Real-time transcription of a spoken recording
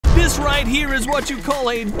This right here is what you call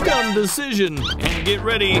a dumb decision. And get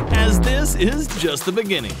ready, as this is just the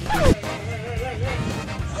beginning.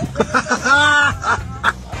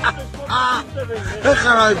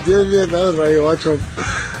 Déjala bien mierda, rayo, macho.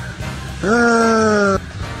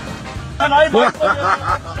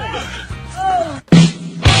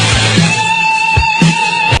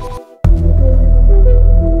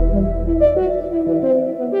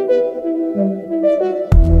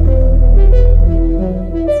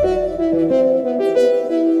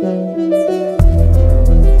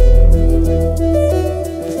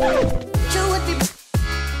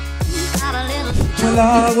 El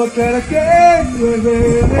agua cara que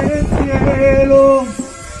llueve del cielo.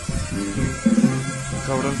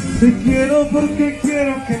 Cabrón. Te quiero porque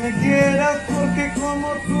quiero que me quieras, porque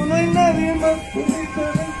como tú no hay nadie más bonito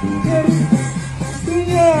en tu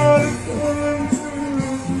soñar.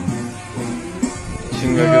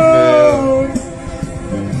 Chinga, qué pedo.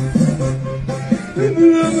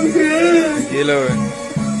 Tranquilo, güey.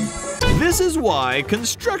 This is why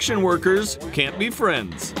construction workers can't be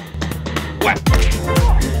friends.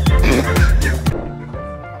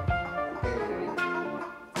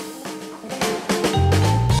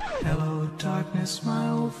 Hello darkness, my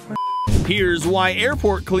old friend. Here's why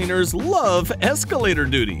airport cleaners love escalator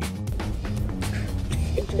duty.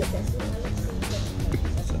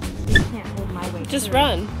 Just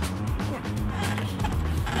run.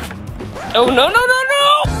 Oh, no, no, no,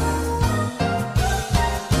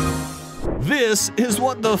 no! This is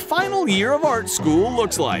what the final year of art school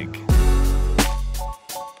looks like.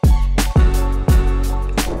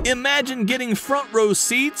 Imagine getting front row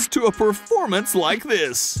seats to a performance like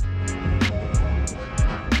this.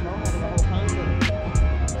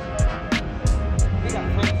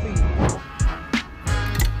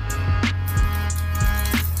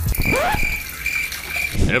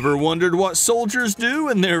 Ever wondered what soldiers do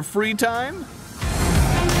in their free time?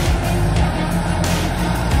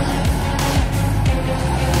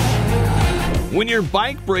 When your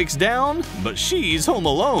bike breaks down, but she's home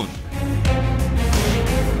alone.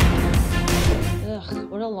 Ugh,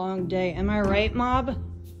 what a long day. Am I right, Mob?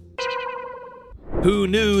 Who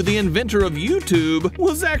knew the inventor of YouTube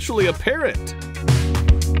was actually a parrot?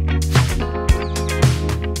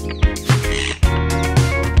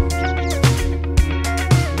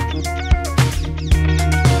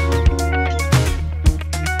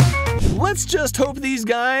 Let's just hope these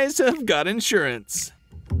guys have got insurance.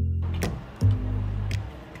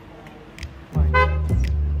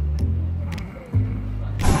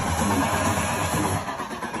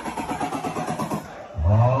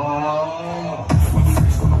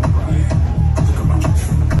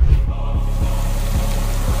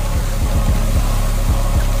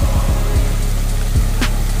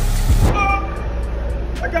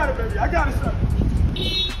 I got it, baby. I got it, son.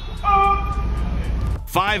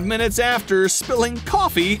 5 minutes after spilling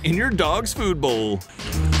coffee in your dog's food bowl.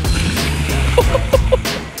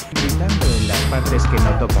 Gritando en las partes que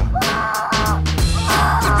no toca.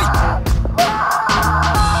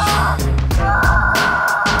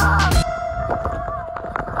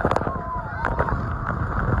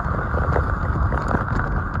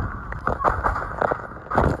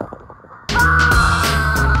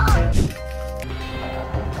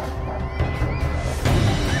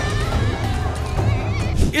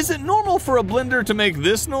 Is it normal for a blender to make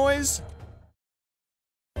this noise?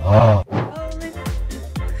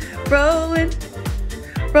 Rolling,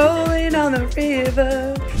 rolling on the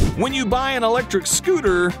river. When you buy an electric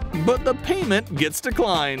scooter, but the payment gets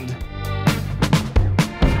declined.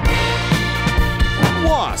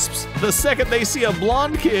 Wasps, the second they see a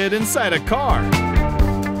blonde kid inside a car.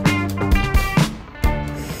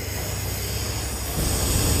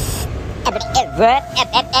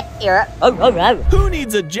 Who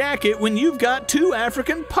needs a jacket when you've got 2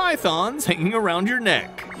 African pythons hanging around your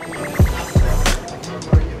neck?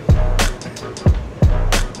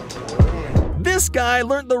 This guy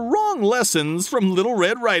learned the wrong lessons from Little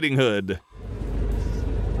Red Riding Hood.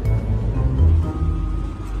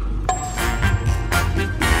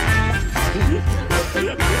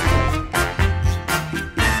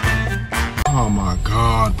 Oh my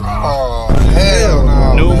God, bro. Oh, hell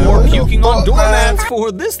no. No more puking on doormats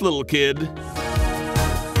for this little kid.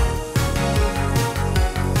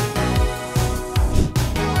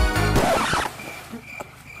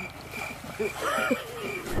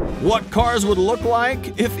 What cars would look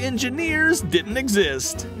like if engineers didn't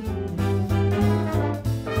exist.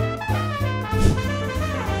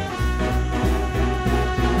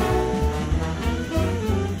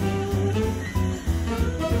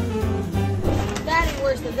 That ain't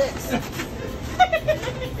worse than this.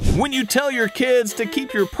 When you you tell your kids to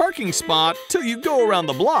keep your parking spot till you go around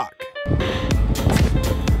the block.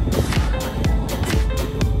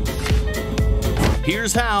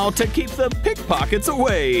 Here's how to keep the pickpockets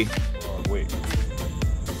away. Oh, wait.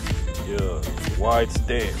 Yeah, wide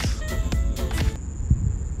stance.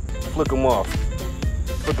 Flick them off.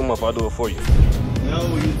 Flick them off, I'll do it for you. No,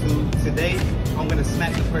 YouTube, today I'm gonna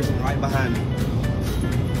smack the person right behind me.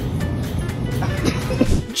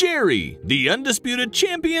 Jerry, the undisputed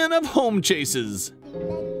champion of home chases.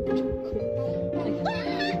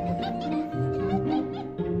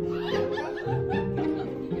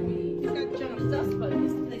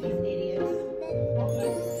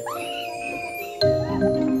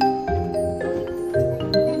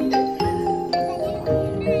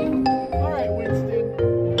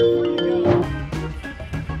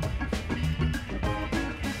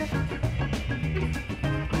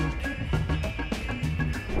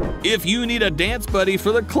 If you need a dance buddy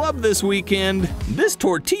for the club this weekend, this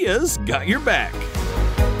tortilla's got your back.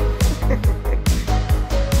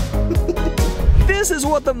 This is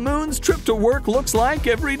what the Moon's trip to work looks like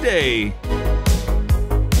every day.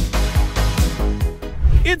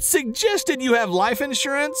 It's suggested you have life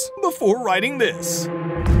insurance before writing this.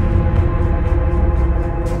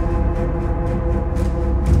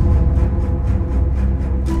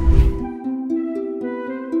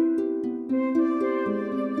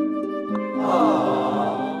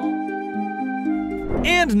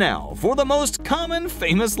 And now for the most common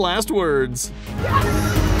famous last words.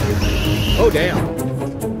 Oh, damn.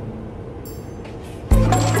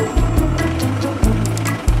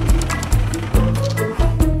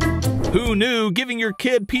 Who knew giving your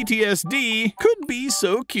kid PTSD could be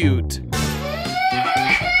so cute?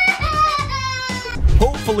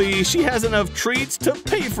 Hopefully, she has enough treats to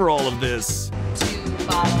pay for all of this.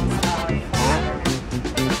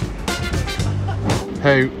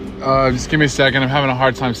 Hey, just give me a second. I'm having a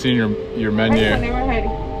hard time seeing your menu.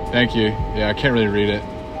 Thank you. Yeah, I can't really read it.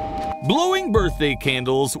 Blowing birthday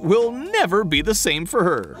candles will never be the same for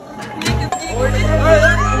her.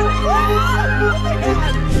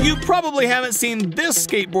 You probably haven't seen this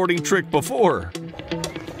skateboarding trick before.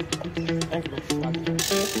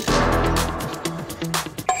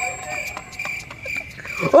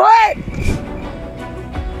 What?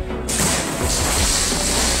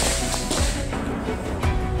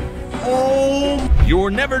 You're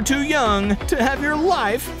never too young to have your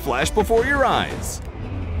life flash before your eyes.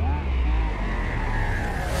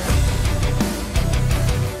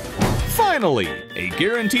 Finally, a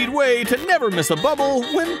guaranteed way to never miss a bubble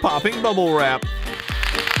when popping bubble wrap.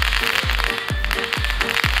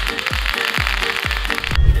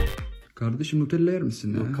 Kardeşim Nutella yer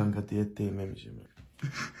misin ya? Yok kanka, diyetteyim, yemeyeceğim.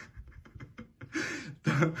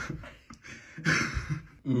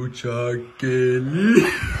 Uçak geliyor.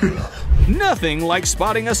 Nothing like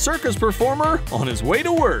spotting a circus performer on his way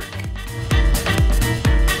to work.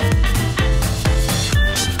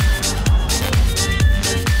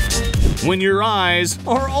 When your eyes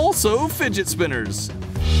are also fidget spinners.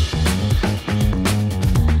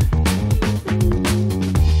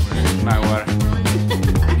 Where's my water?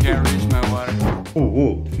 Can't reach my water.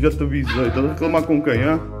 Oh, já te avisei. Estás a reclamar com quem,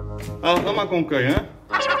 hã? A reclamar com quem, hã?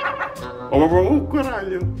 Oh,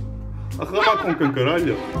 caralho. A reclamar com quem,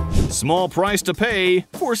 caralho? Small price to pay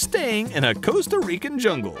for staying in a Costa Rican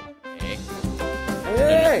jungle.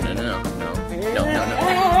 Hey. No.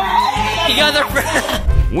 You got the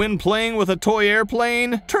When playing with a toy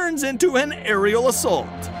airplane turns into an aerial assault.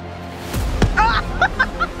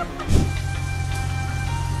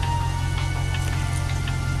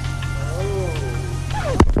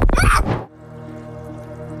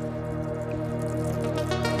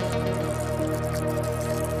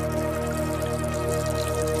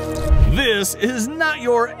 This is not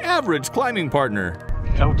your average climbing partner.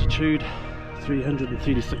 Altitude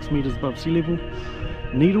 336 meters above sea level.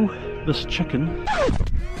 Needle, this chicken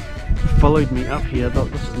followed me up here.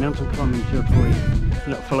 This is mountain climbing territory,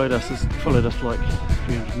 and it followed us like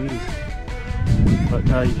 300 meters. But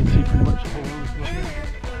you can see pretty much the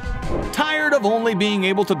whole road. Tired of only being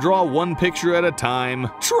able to draw one picture at a time?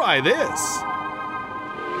 Try this.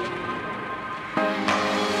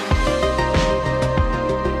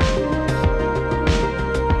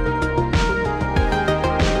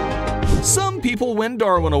 Some people win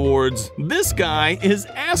Darwin Awards. This guy is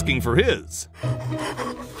asking for his.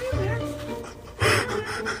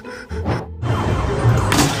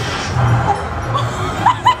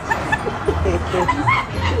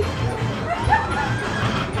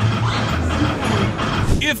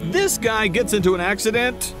 If this guy gets into an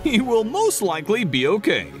accident, he will most likely be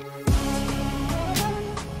okay.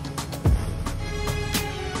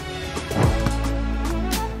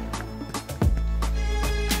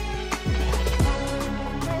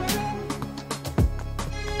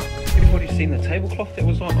 seen the tablecloth that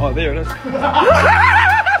was on? Oh, there it is.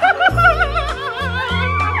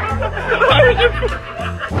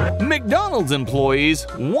 McDonald's employees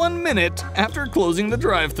 1 minute after closing the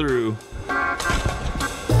drive-thru.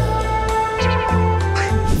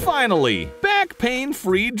 Finally, back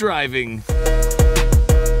pain-free driving.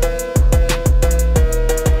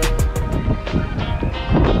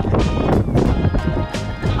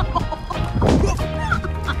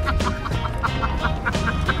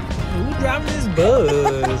 Who driving this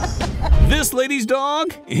bus? This lady's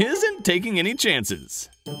dog isn't taking any chances.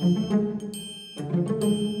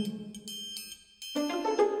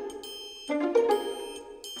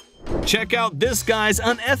 Check out this guy's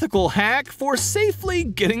unethical hack for safely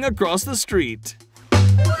getting across the street.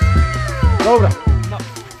 Hold on. No.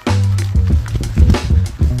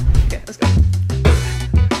 Okay, let's go.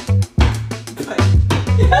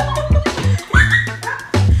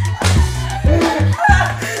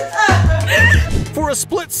 For a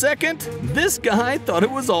split second, this guy thought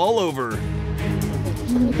it was all over.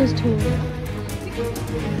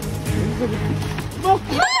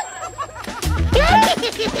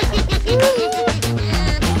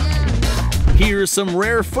 Here's some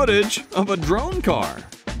rare footage of a drone car.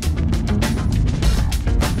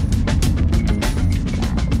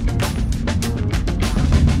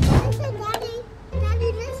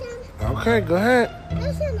 Okay, go ahead.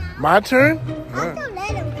 My turn?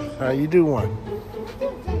 You do one.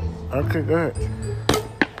 Okay, go ahead.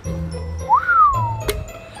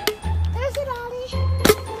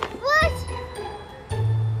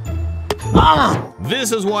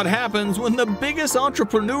 This is what happens when the biggest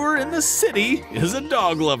entrepreneur in the city is a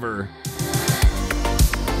dog lover.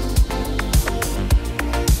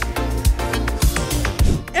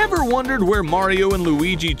 Ever wondered where Mario and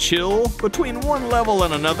Luigi chill between one level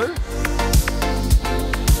and another?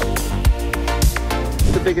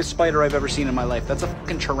 The biggest spider I've ever seen in my life. That's a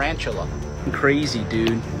fucking tarantula. Crazy,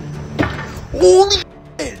 dude. Holy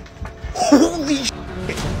shit! Holy shit!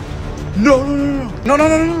 No, no, no, no, no,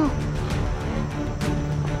 no, no, no!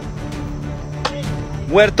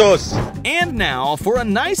 Muertos! And now for a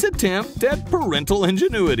nice attempt at parental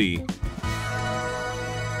ingenuity.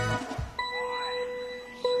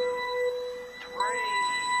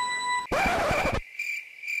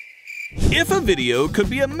 If a video could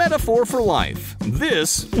be a metaphor for life,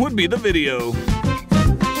 this would be the video.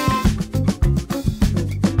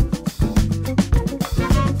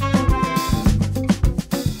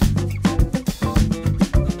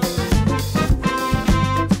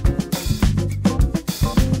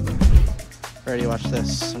 Ready, watch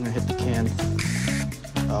this. I'm gonna hit the can.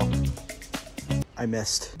 Oh. I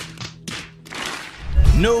missed.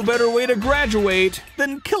 No better way to graduate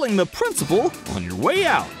than killing the principal on your way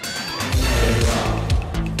out.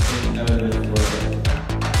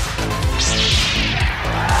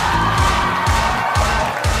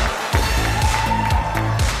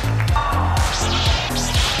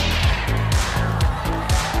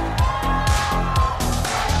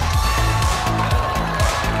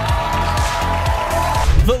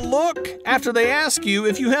 The look after they ask you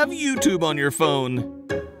if you have YouTube on your phone.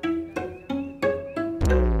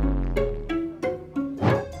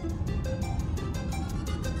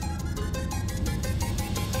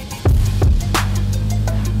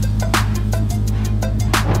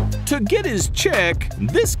 To get his check,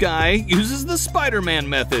 this guy uses the Spider-Man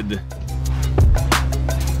method.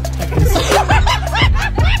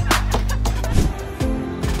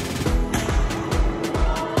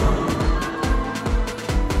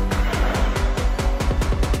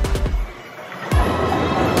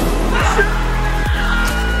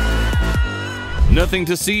 Nothing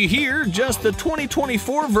to see here, just the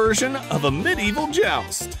 2024 version of a medieval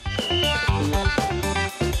joust.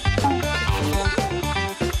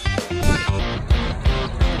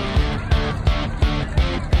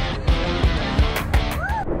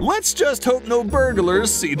 Let's just hope no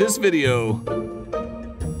burglars see this video.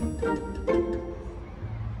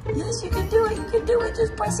 Yes, you can do it. You can do it.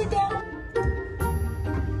 Just press it down.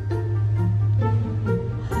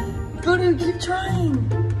 Go to keep trying.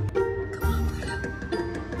 Come on, brother.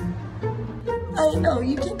 I know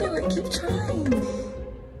you can do it. Keep trying.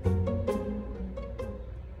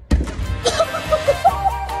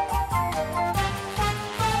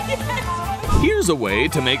 Here's a way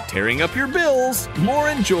to make tearing up your bills more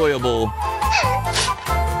enjoyable.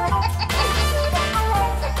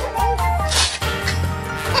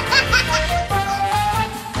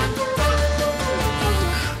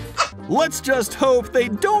 Let's just hope they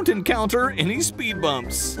don't encounter any speed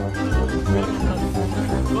bumps.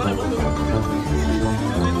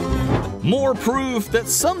 More proof that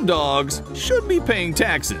some dogs should be paying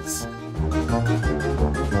taxes.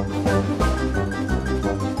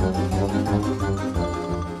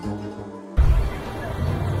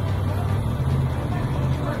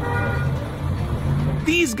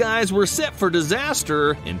 These guys were set for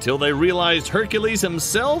disaster until they realized Hercules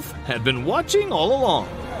himself had been watching all along.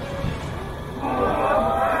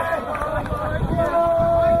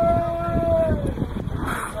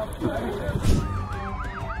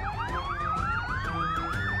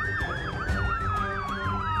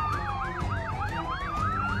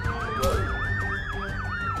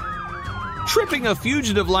 Tripping a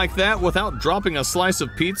fugitive like that without dropping a slice of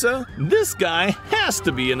pizza? This guy has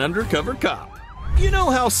to be an undercover cop. You know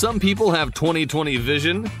how some people have 20/20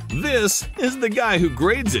 vision? This is the guy who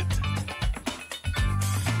grades it.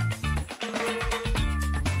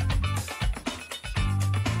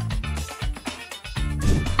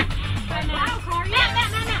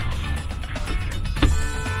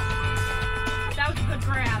 That was a good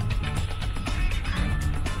grab.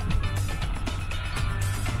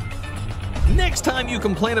 Next time you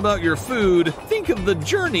complain about your food, think of the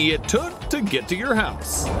journey it took to get to your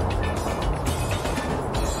house.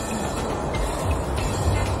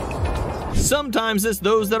 Sometimes it's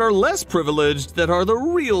those that are less privileged that are the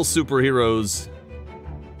real superheroes.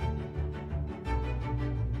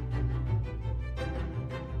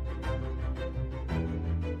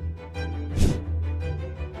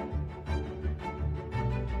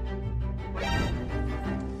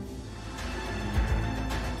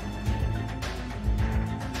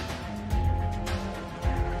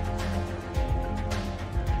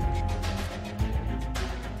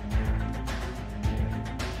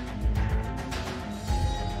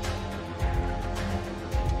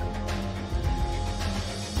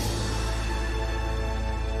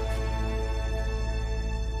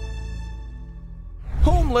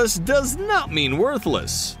 Homeless does not mean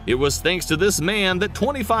worthless. It was thanks to this man that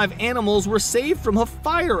 25 animals were saved from a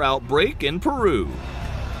fire outbreak in Peru.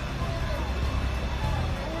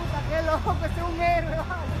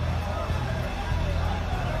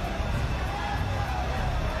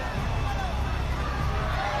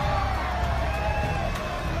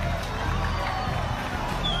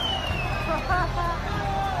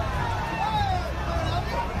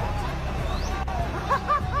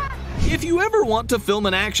 If you ever want to film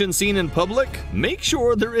an action scene in public, make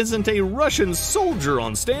sure there isn't a Russian soldier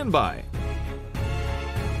on standby.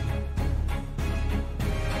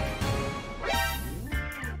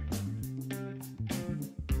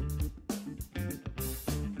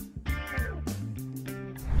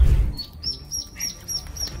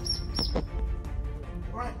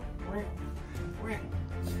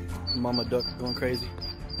 Mama duck going crazy.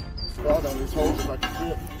 Spot on these holes like a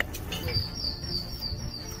ship.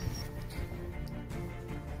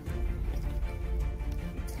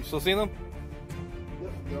 You still seeing them?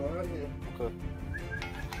 Yep, they're right here. Okay.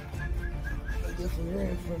 I guess they're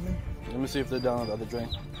in for me. Let me see if they're down the other drain.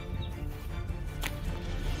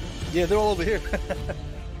 Yeah, they're all over here.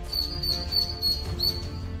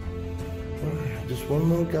 Just one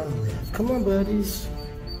more guy left. Come on, buddies.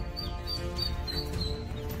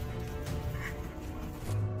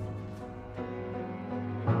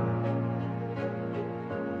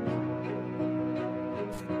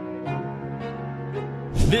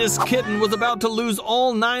 This kitten was about to lose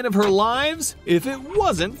all 9 of her lives if it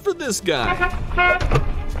wasn't for this guy.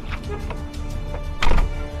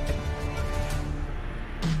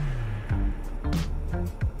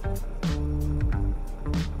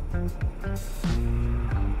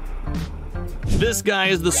 This guy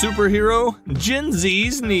is the superhero Gen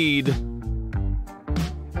Z's need.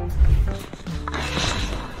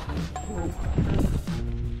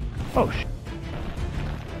 Oh,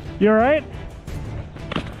 you all right?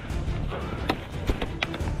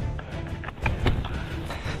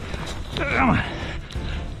 Come on.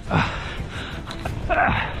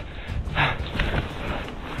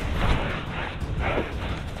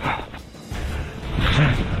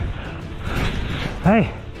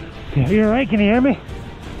 Hey, you all right? Can you hear me?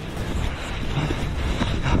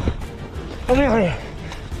 Come here.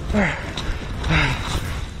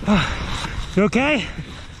 You okay?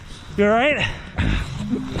 You all right?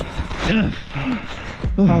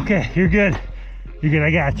 Okay, you're good. You're good,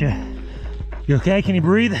 I got you. You okay? Can you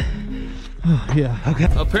breathe? Oh, yeah, okay.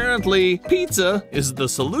 Apparently, pizza is the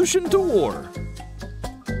solution to war.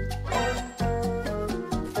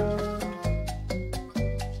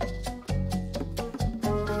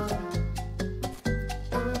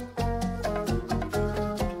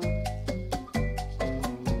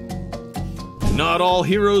 Not all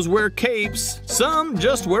heroes wear capes. Some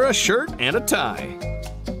just wear a shirt and a tie.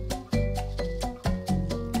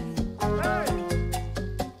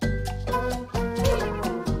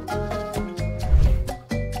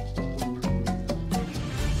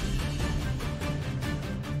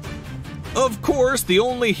 Of course, the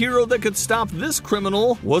only hero that could stop this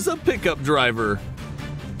criminal was a pickup driver.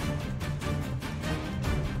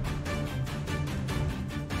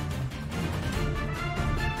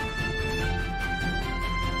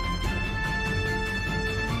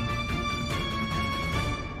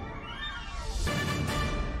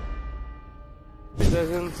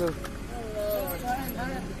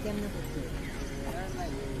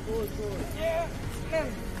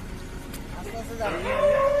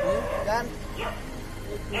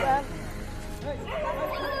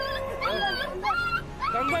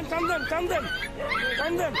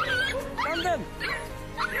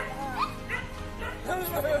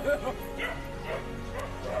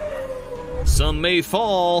 Some may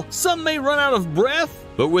fall, some may run out of breath,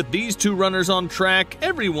 but with these two runners on track,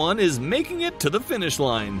 everyone is making it to the finish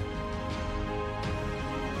line.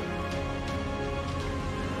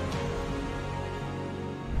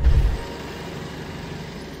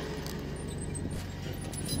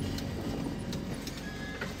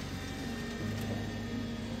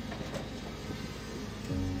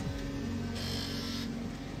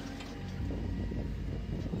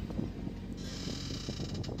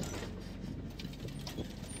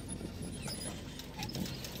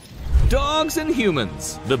 Dogs and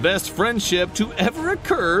humans, the best friendship to ever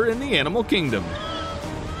occur in the animal kingdom.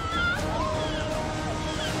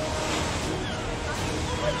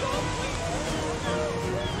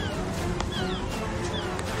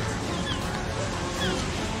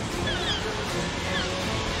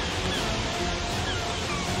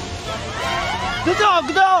 Good dog,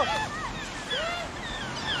 good dog!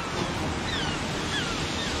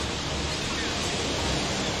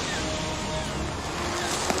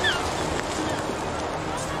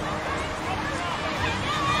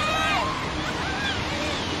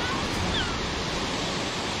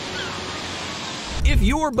 If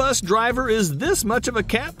your bus driver is this much of a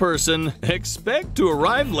cat person, expect to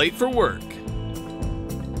arrive late for work.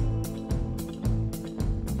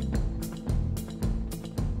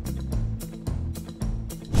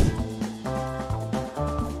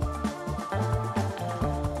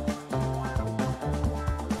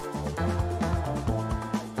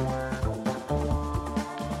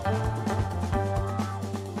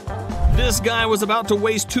 This guy was about to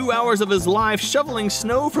waste 2 hours of his life shoveling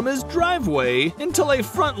snow from his driveway until a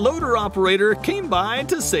front loader operator came by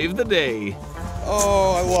to save the day.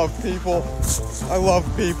 Oh, I love people. I love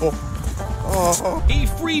people. Oh. A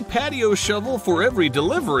free patio shovel for every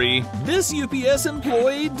delivery. This UPS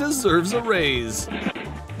employee deserves a raise.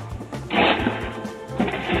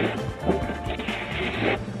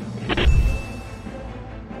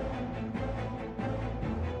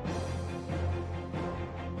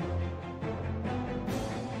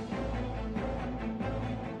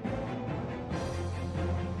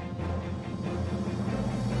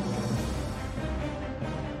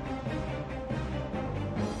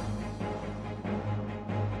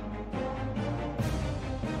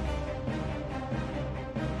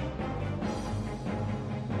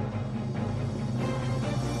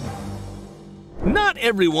 Not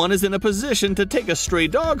everyone is in a position to take a stray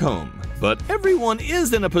dog home, but everyone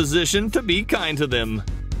is in a position to be kind to them.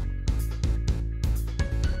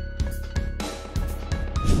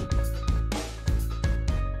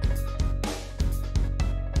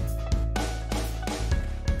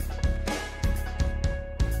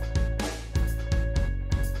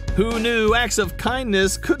 Who knew acts of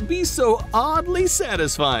kindness could be so oddly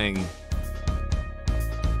satisfying?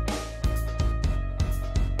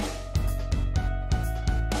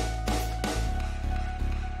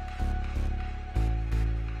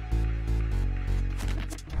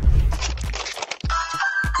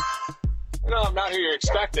 No, I'm not who you're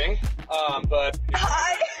expecting, but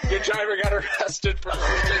your driver got arrested for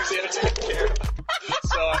things he had to take care of.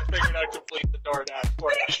 So I figured I'd complete the DoorDash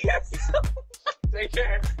for you. Take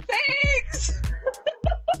care. Thanks!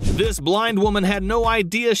 This blind woman had no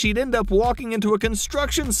idea she'd end up walking into a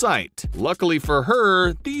construction site. Luckily for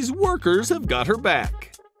her, these workers have got her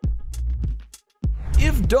back.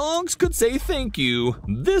 If dogs could say thank you,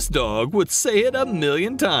 this dog would say it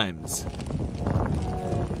 1,000,000 times.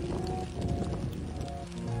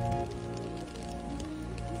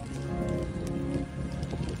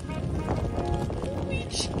 We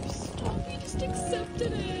just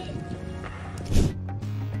accepted it.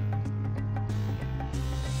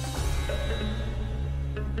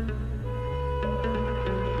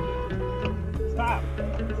 Stop!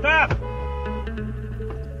 Stop!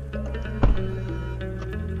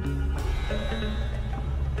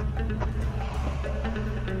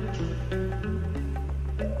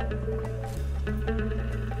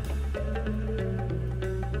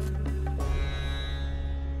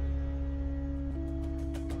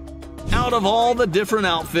 Out of all the different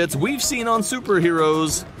outfits we've seen on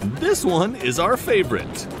superheroes, this one is our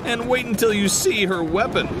favorite. And wait until you see her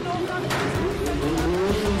weapon.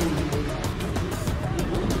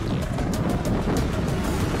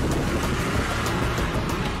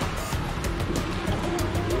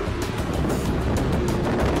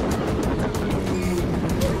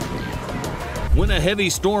 When a heavy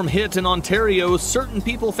storm hit in Ontario, certain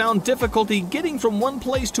people found difficulty getting from one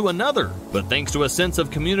place to another. But thanks to a sense of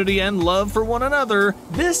community and love for one another,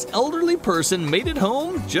 this elderly person made it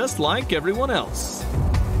home just like everyone else.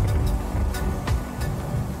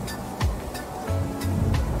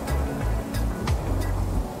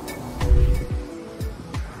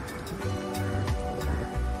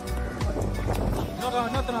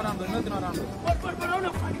 Nothing around there, nothing around there.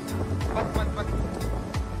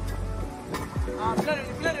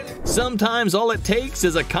 Sometimes all it takes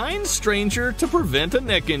is a kind stranger to prevent a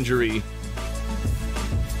neck injury.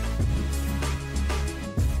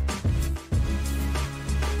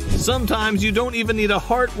 Sometimes you don't even need a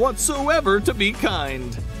heart whatsoever to be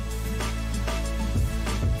kind.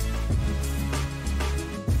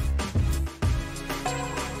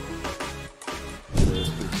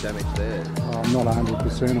 Damage there. I'm not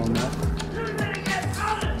 100% on that.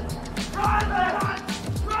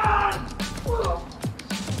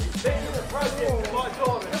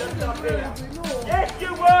 Yes, you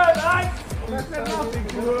were, mate! That's nothing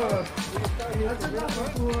to her. That's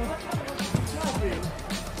nothing to her. Nothing.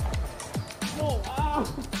 Oh,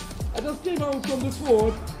 I just came out from the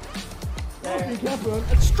fort. Nothing happened.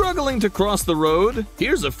 Struggling to cross the road?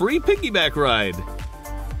 Here's a free piggyback ride.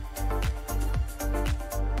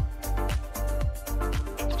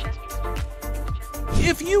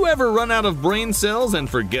 If you ever run out of brain cells and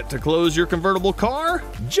forget to close your convertible car,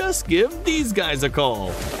 just give these guys a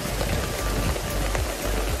call.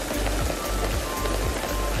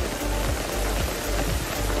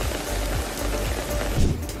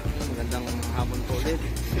 Magandang hapon po ulit.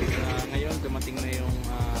 Ngayon dumating na yung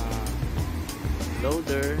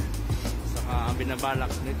loader. Saka ang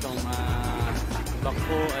binabalak nitong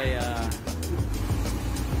bakpo ay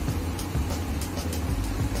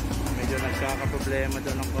medyo nagkakaproblema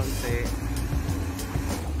doon ng konti.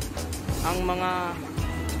 Ang mga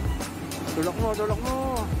tulak mo.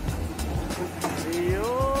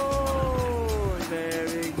 Ayun,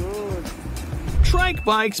 very good. Trike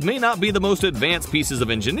bikes may not be the most advanced pieces of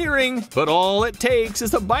engineering, but all it takes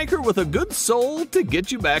is a biker with a good soul to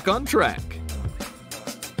get you back on track.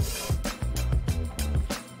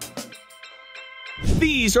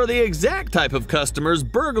 These are the exact type of customers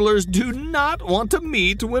burglars do not want to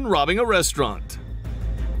meet when robbing a restaurant.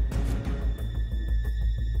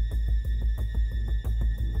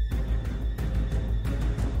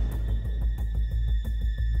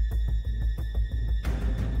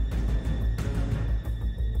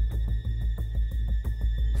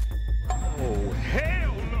 Oh,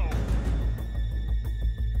 hell no!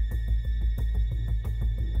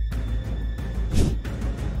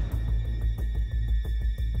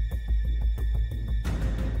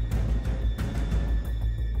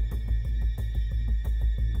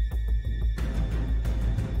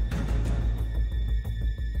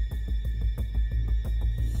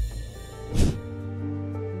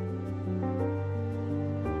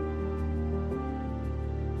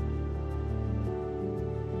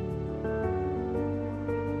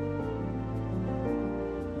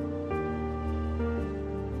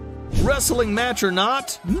 Wrestling match or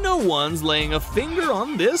not, no one's laying a finger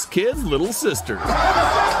on this kid's little sister.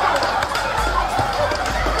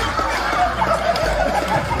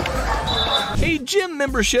 A gym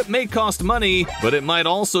membership may cost money, but it might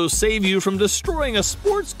also save you from destroying a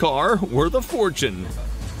sports car worth a fortune.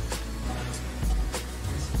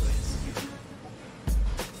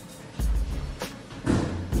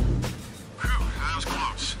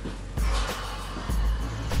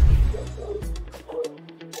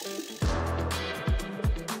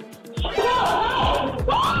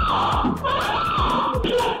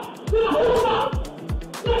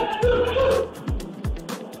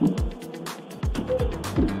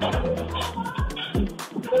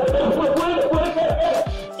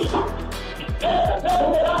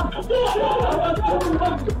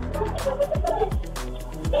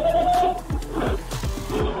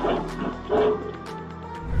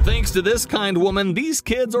 Thanks to this kind woman, these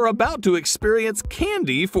kids are about to experience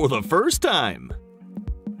candy for the first time.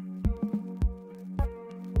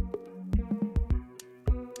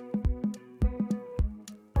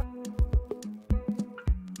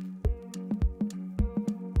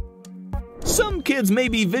 Some kids may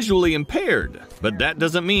be visually impaired, but that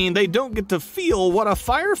doesn't mean they don't get to feel what a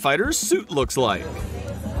firefighter's suit looks like.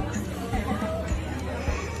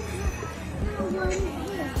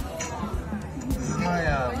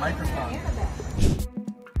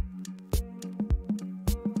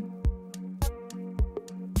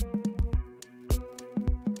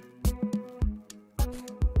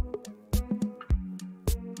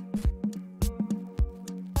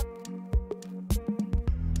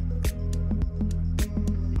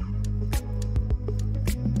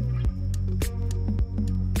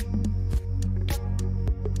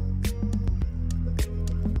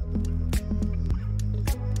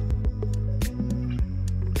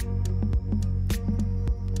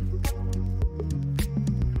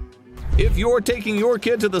 If you're taking your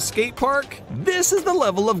kid to the skate park, this is the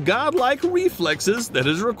level of godlike reflexes that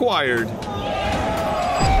is required.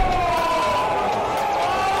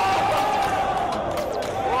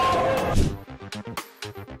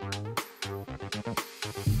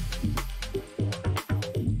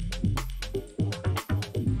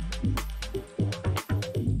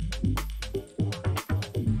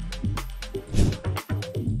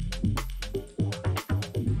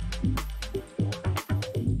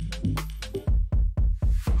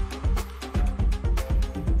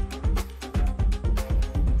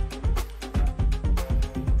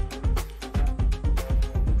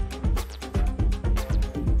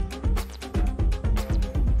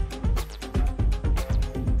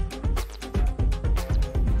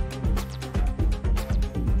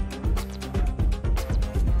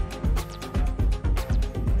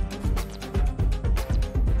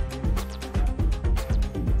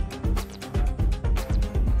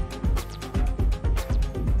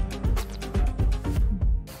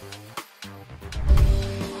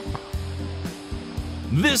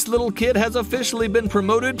 This little kid has officially been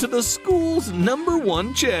promoted to the school's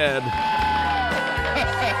 #1 Chad.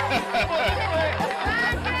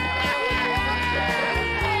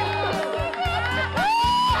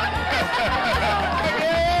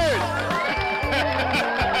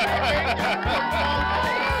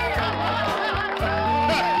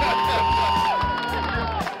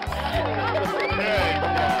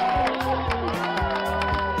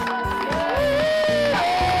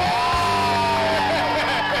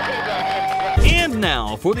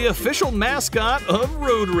 Now for the official mascot of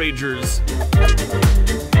Road Ragers.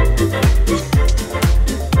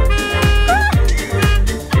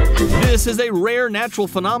 This is a rare natural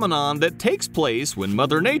phenomenon that takes place when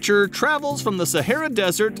Mother Nature travels from the Sahara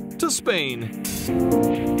Desert to Spain.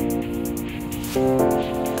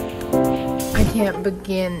 I can't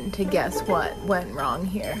begin to guess what went wrong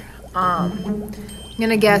here. I'm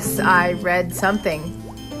gonna guess I read something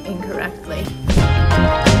incorrectly.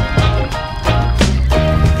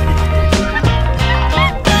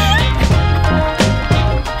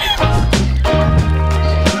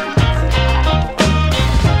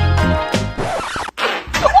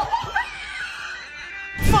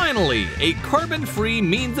 Finally, a carbon-free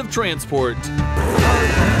means of transport.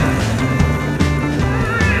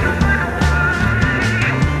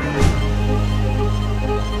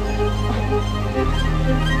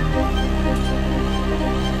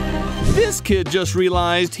 This kid just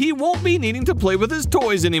realized he won't be needing to play with his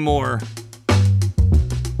toys anymore.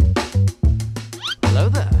 Hello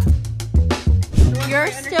there.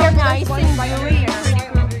 You're still nice and weird.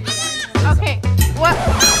 Okay, what?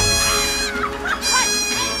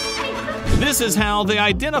 This is how they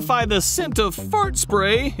identify the scent of fart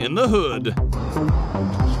spray in the hood.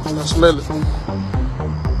 I smell it.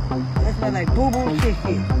 That smells like boo-boo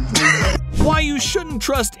shit. Why you shouldn't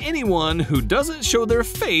trust anyone who doesn't show their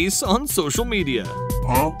face on social media.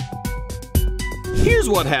 Huh? Here's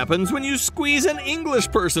what happens when you squeeze an English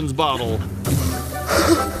person's bottle.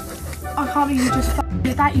 I can't believe you just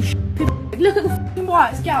did that, you Look at the f***ing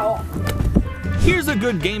whites, get off. Here's a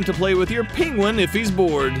good game to play with your penguin if he's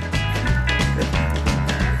bored.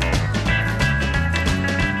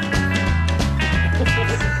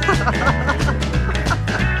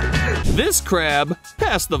 This crab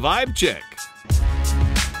passed the vibe check.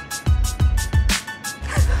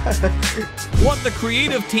 What the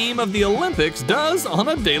creative team of the Olympics does on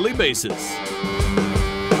a daily basis.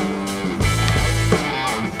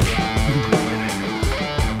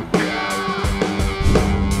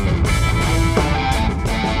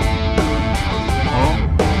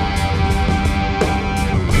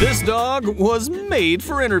 This dog was made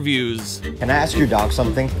for interviews. Can I ask your dog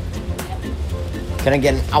something? Can I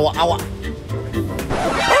get an ow ow?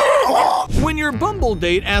 When your Bumble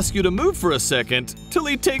date asks you to move for a second till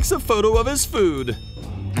he takes a photo of his food.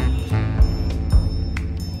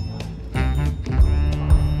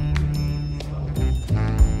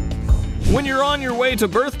 When you're on your way to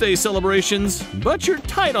birthday celebrations, but you're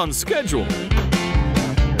tight on schedule.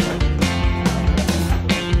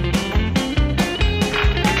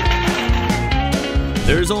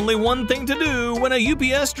 There's only one thing to do when a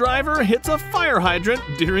UPS driver hits a fire hydrant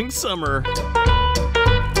during summer.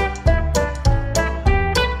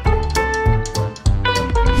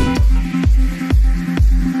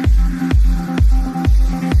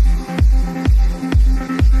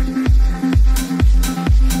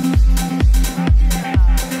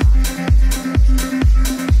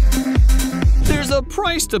 There's a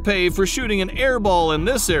price to pay for shooting an airball in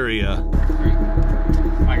this area.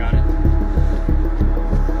 I got it.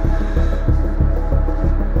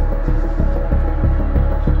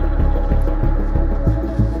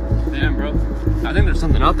 I think there's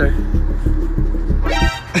something out there.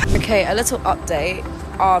 Okay, a little update.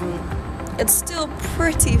 It's still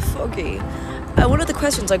pretty foggy. One of the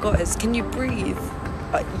questions I got is, can you breathe?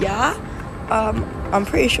 Yeah. I'm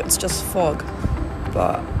pretty sure it's just fog.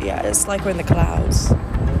 But yeah, it's like we're in the clouds.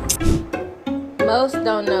 Most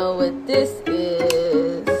don't know what this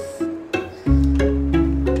is.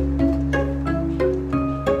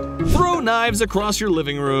 Throw knives across your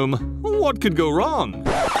living room. What could go wrong?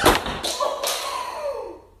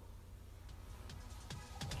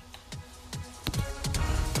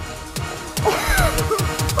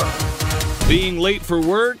 Being late for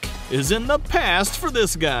work is in the past for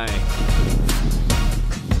this guy.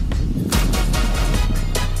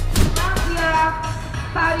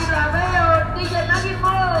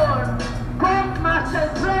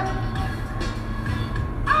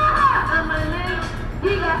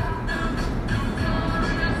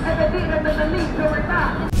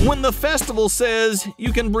 When the festival says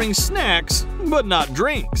you can bring snacks, but not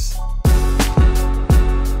drinks.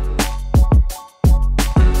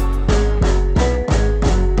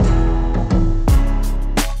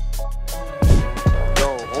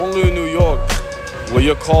 Only in New York, where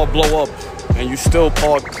your car blow up and you still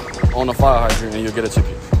park on a fire hydrant and you'll get a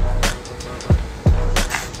ticket.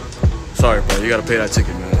 Sorry, bro, you gotta pay that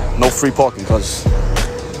ticket, man. No free parking, cause I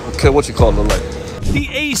don't care what you call it, like. The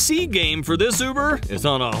AC game for this Uber is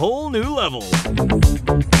on a whole new level.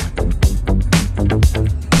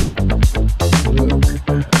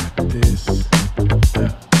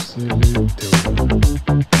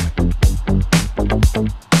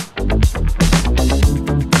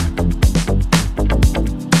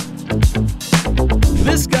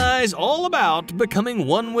 This guy's all about becoming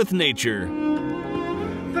one with nature.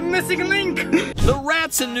 The missing link! The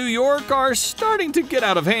rats in New York are starting to get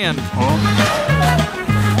out of hand.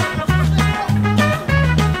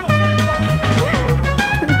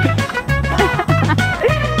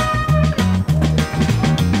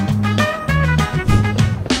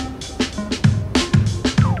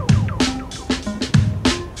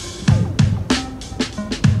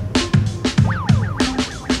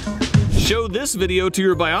 Show this video to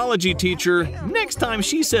your biology teacher next time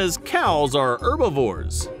she says cows are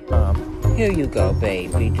herbivores. Here you go,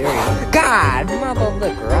 baby. God, mother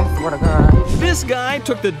liquor, I swear to God. This guy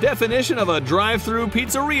took the definition of a drive-through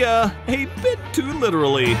pizzeria a bit too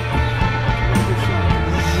literally.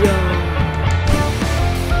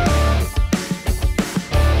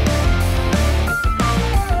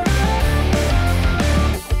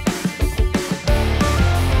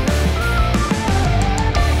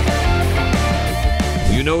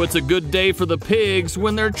 You know it's a good day for the pigs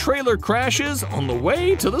when their trailer crashes on the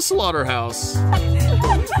way to the slaughterhouse.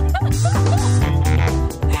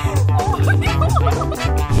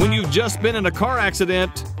 When you've just been in a car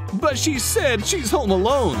accident, but she said she's home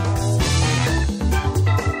alone.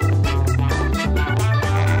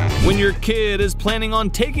 When your kid is planning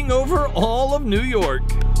on taking over all of New York.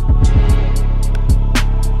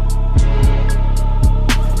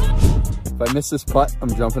 If I miss this putt,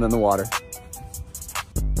 I'm jumping in the water.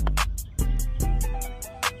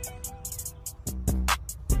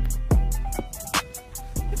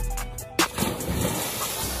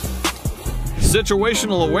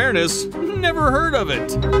 Situational awareness? Never heard of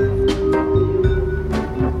it.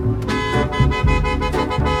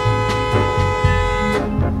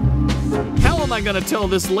 How am I gonna tell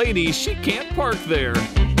this lady she can't park there?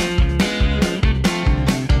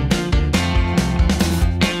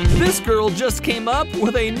 This girl just came up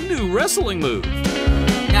with a new wrestling move.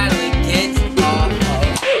 Natalie, get off.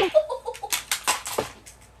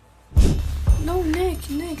 No, Nick,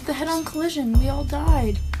 the head-on collision. We all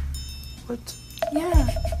died. What? Yeah,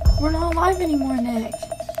 we're not alive anymore, Nick.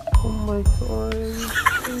 Oh my God.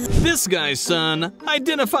 This guy's son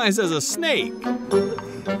identifies as a snake.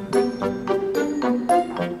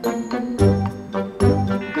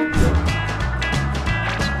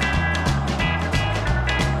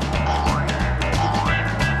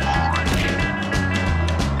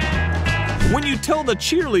 When you tell the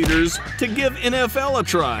cheerleaders to give NFL a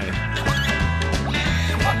try.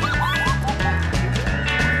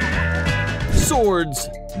 Swords,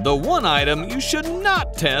 the one item you should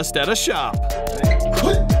not test at a shop.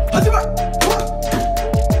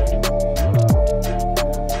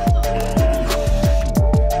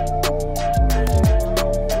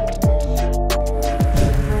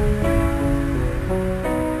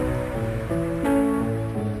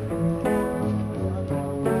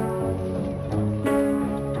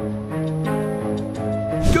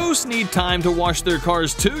 Ghosts need time to wash their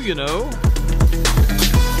cars too, you know.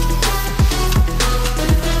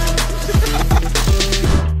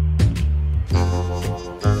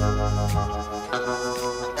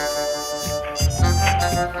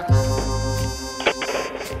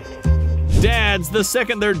 the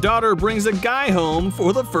second their daughter brings a guy home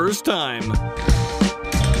for the first time.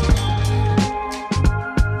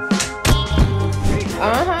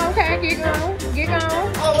 Okay, get going. Get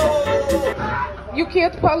going. You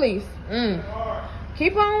killed the police.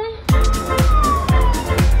 Keep on.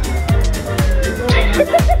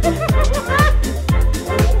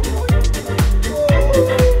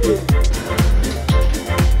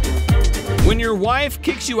 When your wife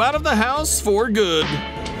kicks you out of the house for good.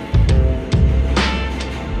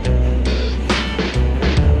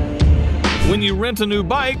 When you rent a new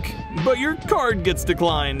bike, but your card gets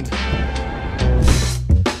declined.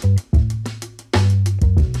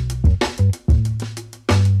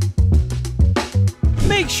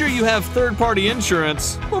 Make sure you have third-party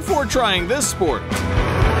insurance before trying this sport.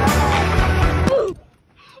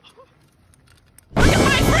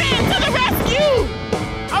 My friend to the rescue!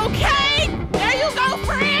 Okay, there you go,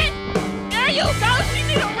 friend. There you go. She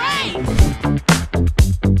need a raise.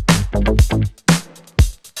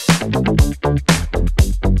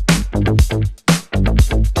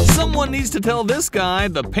 Someone needs to tell this guy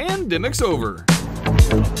the pandemic's over.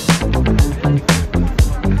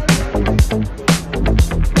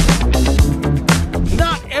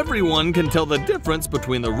 Not everyone can tell the difference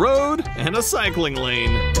between the road and a cycling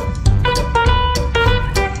lane.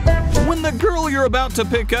 When the girl you're about to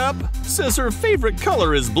pick up says her favorite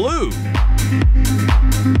color is blue.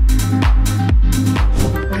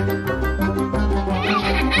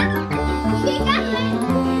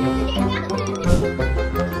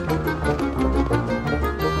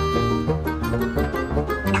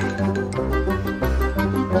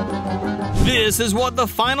 This is what the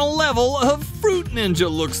final level of Fruit Ninja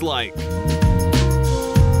looks like.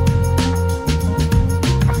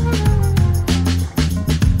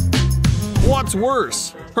 What's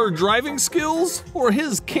worse, her driving skills or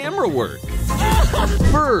his camera work?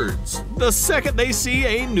 Birds, the second they see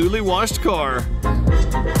a newly washed car.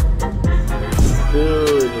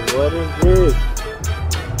 Dude, what is this?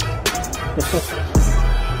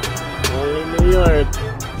 Only New York.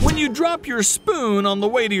 When you drop your spoon on the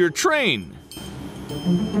way to your train.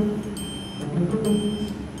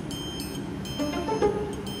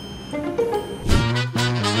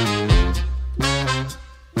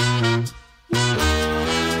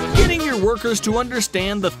 Getting your workers to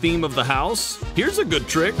understand the theme of the house. Here's a good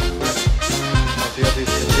trick.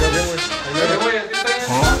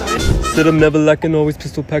 Said I'm never lacking, always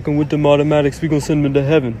pistol packing with them automatics. We gon' send them to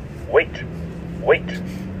heaven. Wait.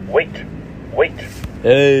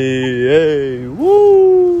 Hey,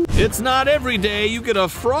 woo! It's not every day you get a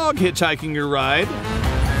frog hitchhiking your ride.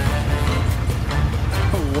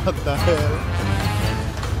 What the hell?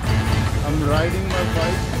 I'm riding my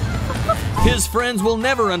bike. His friends will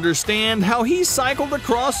never understand how he cycled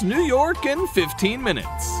across New York in 15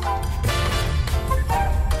 minutes.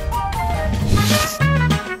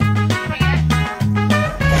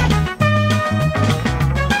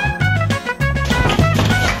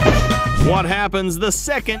 What happens the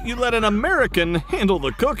second you let an American handle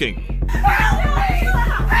the cooking?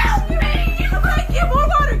 Help me! Get more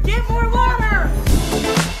water! Get more water!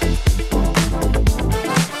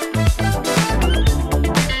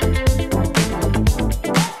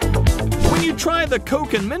 When you try the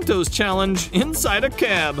Coke and Mentos challenge inside a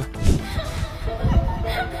cab.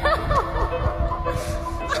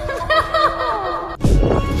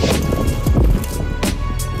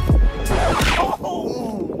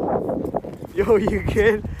 Yo, you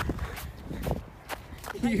good?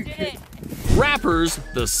 You good? Rappers,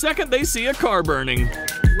 the second they see a car burning.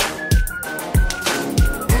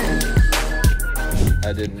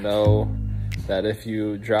 I didn't know that if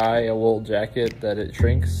you dry a wool jacket that it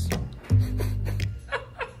shrinks.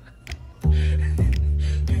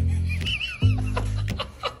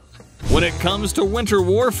 When it comes to winter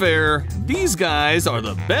warfare, these guys are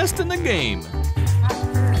the best in the game.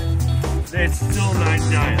 It's still not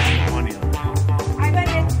giant. Money. I bet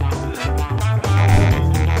it.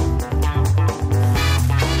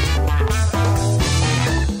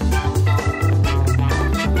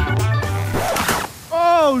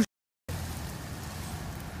 Oh!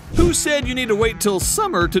 Who said you need to wait till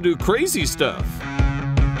summer to do crazy stuff?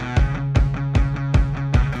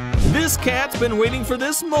 This cat's been waiting for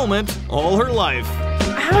this moment all her life.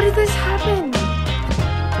 How did this happen?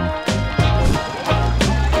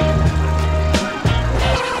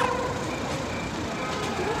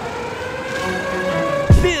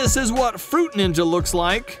 This is what Fruit Ninja looks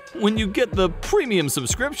like when you get the premium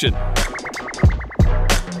subscription.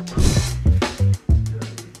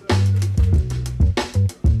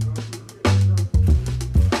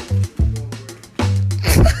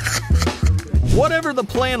 Whatever the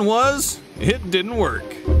plan was, it didn't work.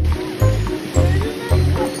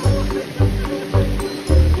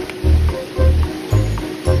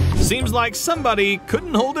 Seems like somebody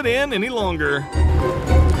couldn't hold it in any longer.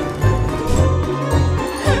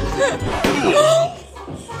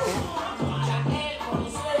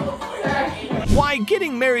 Why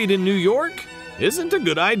getting married in New York isn't a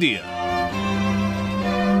good idea.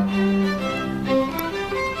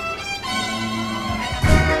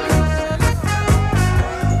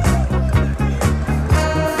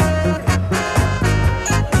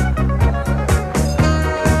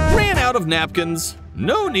 Ran out of napkins.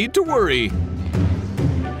 No need to worry.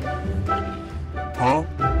 Huh?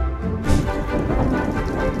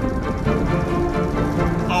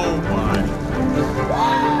 Oh my.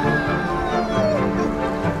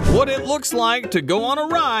 What it looks like to go on a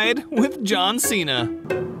ride with John Cena. Do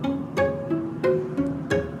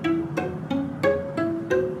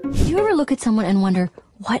you ever look at someone and wonder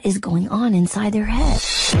what is going on inside their head?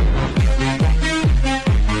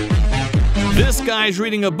 This guy's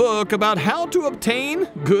reading a book about how to obtain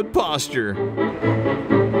good posture.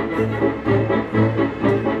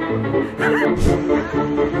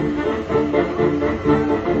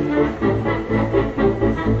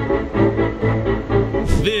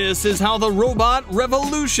 This is how the robot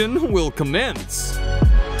revolution will commence.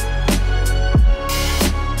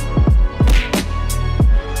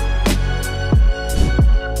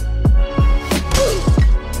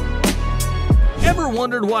 Ever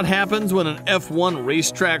wondered what happens when an F1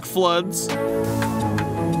 racetrack floods?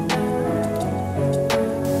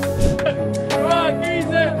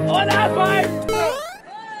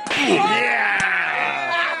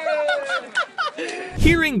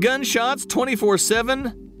 Hearing gunshots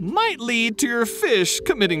 24/7 might lead to your fish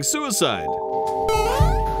committing suicide.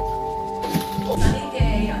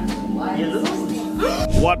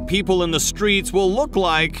 What people in the streets will look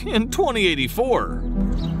like in 2084.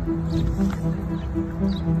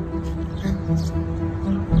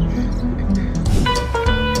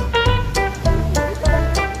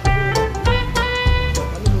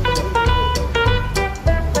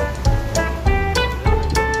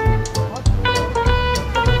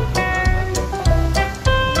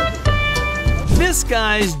 This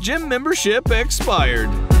guy's gym membership expired.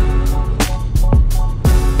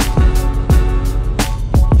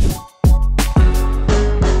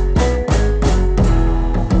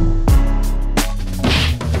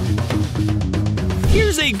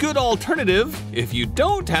 Here's a good alternative if you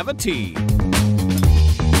don't have a T.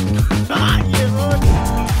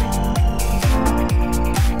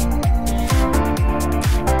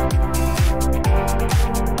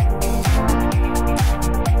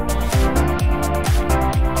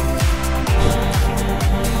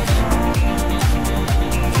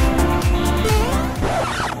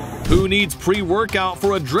 Who needs pre-workout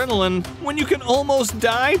for adrenaline when you can almost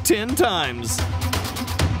die 10 times?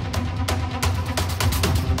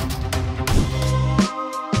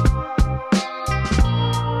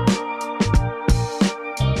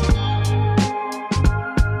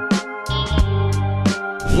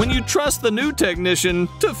 When you trust the new technician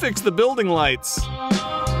to fix the building lights.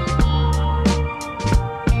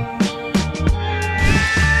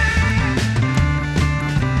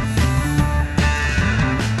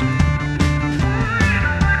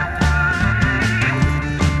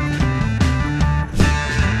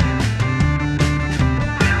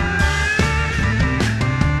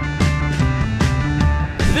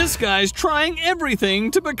 This guy's trying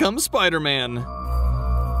everything to become Spider-Man.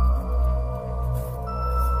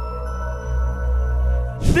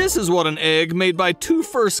 This is what an egg made by two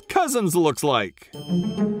first cousins looks like.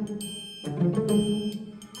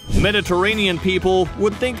 Mediterranean people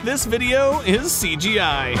would think this video is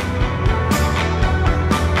CGI.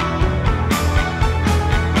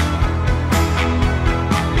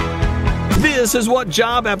 This is what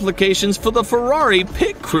job applications for the Ferrari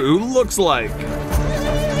pit crew looks like.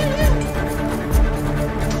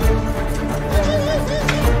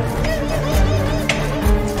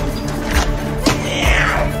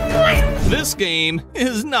 This game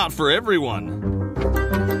is not for everyone.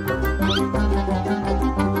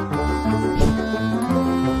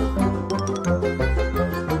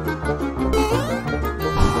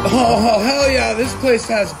 Oh, hell yeah, this place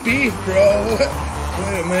has beef, bro.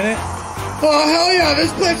 Wait a minute. Oh, hell yeah,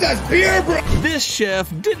 this place has beer, bro. This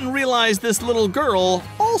chef didn't realize this little girl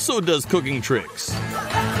also does cooking tricks.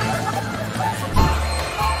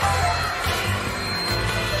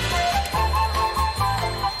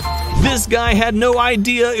 This guy had no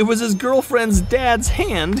idea it was his girlfriend's dad's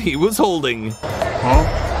hand he was holding.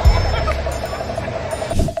 Huh?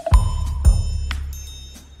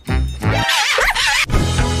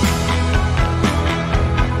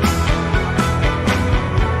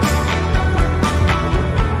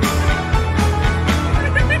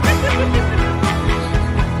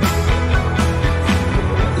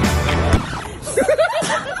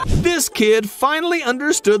 kid finally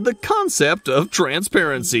understood the concept of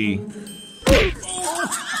transparency. This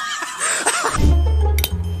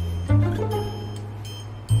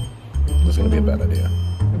is gonna be a bad idea.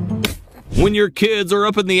 When your kids are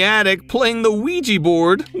up in the attic playing the Ouija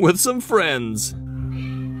board with some friends.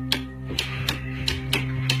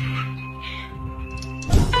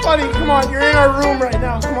 Buddy, come on, you're in our room right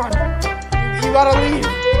now. Come on. You gotta leave.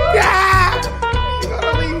 Yeah! You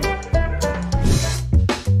gotta leave.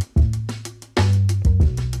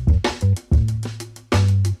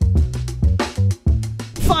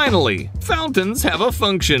 Finally, fountains have a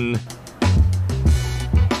function.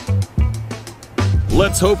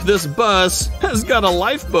 Let's hope this bus has got a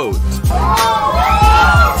lifeboat.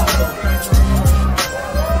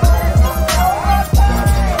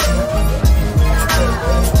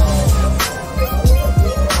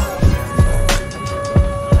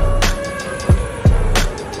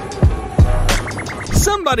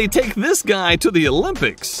 Somebody take this guy to the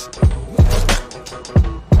Olympics.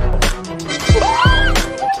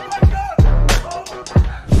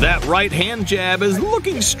 That right hand jab is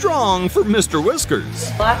looking strong for Mr. Whiskers.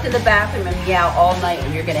 Locked in the bathroom and meow all night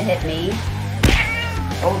and you're gonna hit me?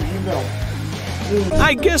 Oh, you little.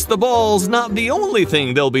 I guess the ball's not the only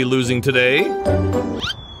thing they'll be losing today.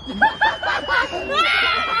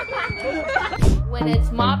 When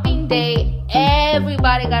it's mopping day,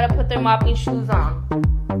 everybody gotta put their mopping shoes on.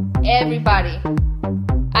 Everybody.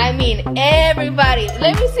 I mean everybody.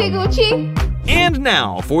 Let me see, Gucci. And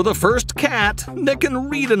now for the first cat that can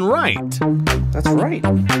read and write. That's right.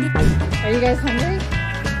 Are you guys hungry?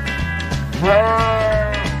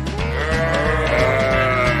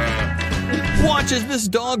 Watch as this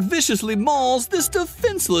dog viciously mauls this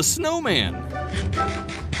defenseless snowman.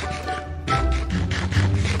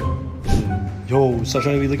 Yo, stop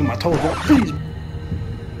trying to be licking my toes, bro. Please.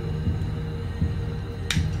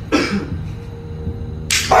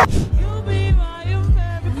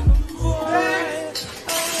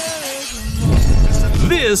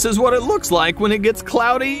 This is what it looks like when it gets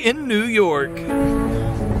cloudy in New York.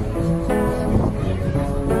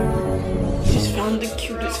 Just found the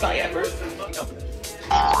cutest guy ever.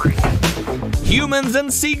 Humans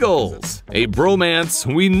and seagulls, a bromance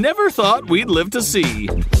we never thought we'd live to see.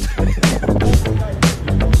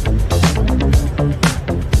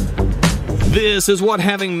 This is what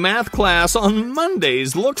having math class on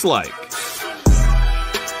Mondays looks like.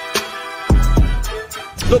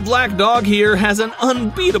 The black dog here has an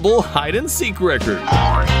unbeatable hide-and-seek record.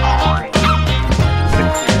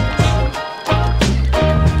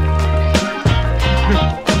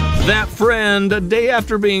 That friend, a day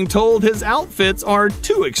after being told his outfits are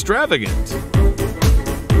too extravagant.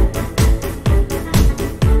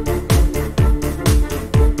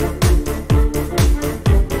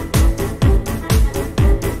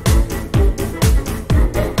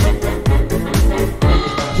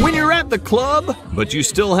 When you're at the club, but you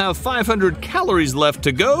still have 500 calories left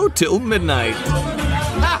to go till midnight.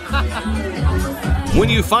 When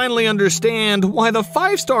you finally understand why the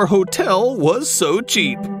 5-star hotel was so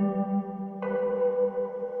cheap.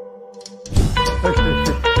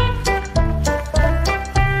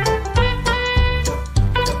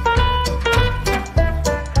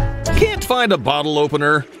 Can't find a bottle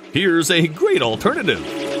opener? Here's a great alternative.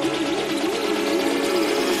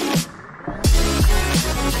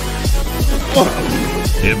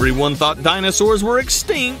 Everyone thought dinosaurs were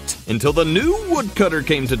extinct until the new woodcutter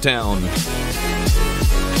came to town.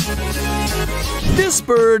 This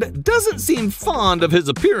bird doesn't seem fond of his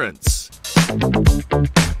appearance.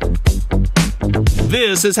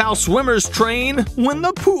 This is how swimmers train when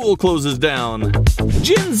the pool closes down.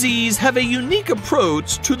 Gen Zs have a unique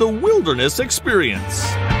approach to the wilderness experience.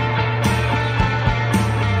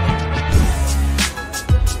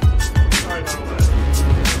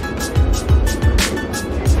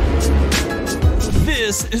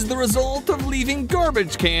 This is the result of leaving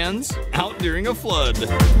garbage cans out during a flood.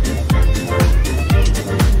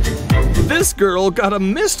 This girl got a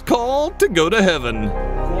missed call to go to heaven.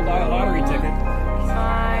 We'll buy a lottery ticket.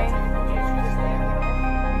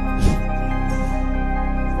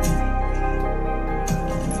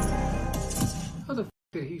 How the f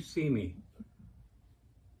did he see me?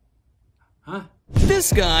 Huh?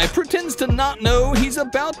 This guy pretends to not know he's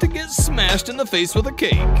about to get smashed in the face with a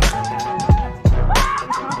cake.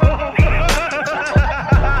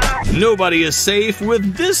 Nobody is safe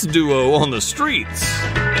with this duo on the streets.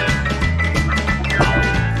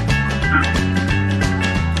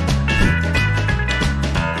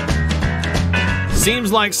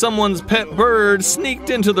 Seems like someone's pet bird sneaked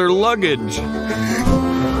into their luggage.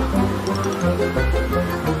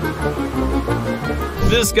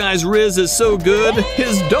 This guy's riz is so good,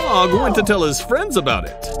 his dog went to tell his friends about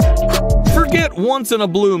it. Forget once in a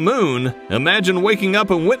blue moon, imagine waking up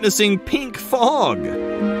and witnessing pink fog.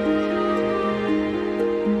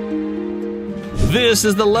 This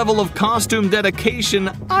is the level of costume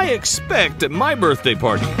dedication I expect at my birthday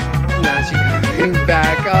party. Now she's going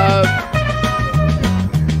back up.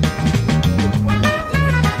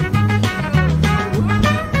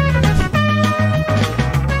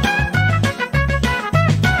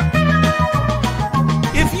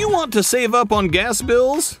 If you want to save up on gas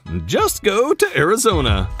bills, just go to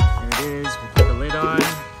Arizona. There it is. We'll put the lid on.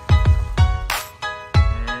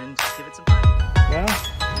 And give it some time. Yeah?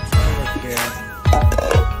 Look here.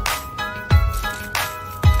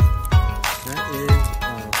 That is a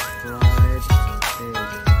fried egg.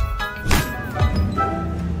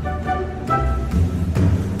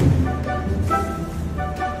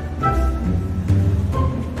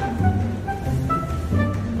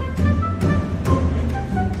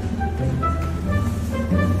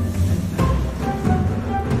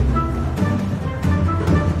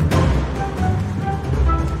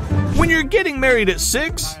 When you're getting married at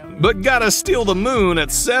 6, but gotta steal the moon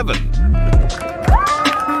at 7.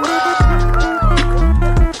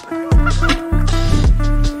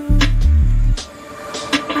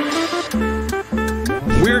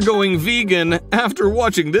 We're going vegan after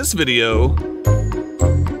watching this video.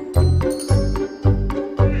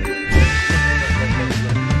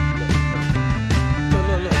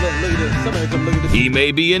 He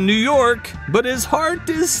may be in New York, but his heart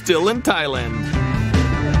is still in Thailand.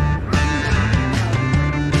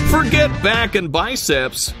 Forget back and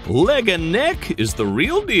biceps, leg and neck is the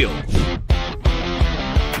real deal.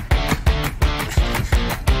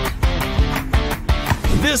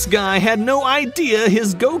 This guy had no idea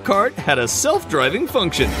his go-kart had a self-driving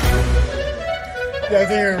function.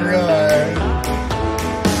 Doesn't even realize.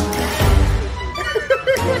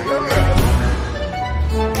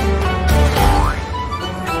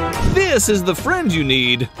 This is the friend you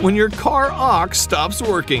need when your car aux stops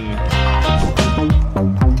working.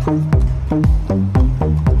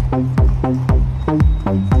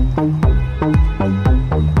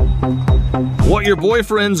 What your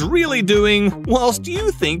boyfriend's really doing whilst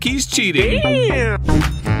you think he's cheating. Damn.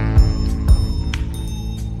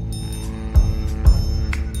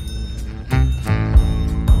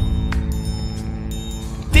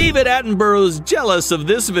 David Attenborough's jealous of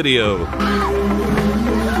this video.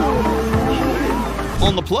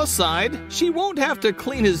 On the plus side, she won't have to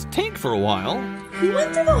clean his tank for a while. He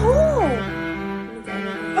went through the hole.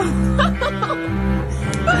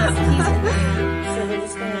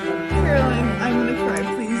 Caroline, I'm gonna cry.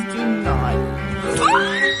 Please do not.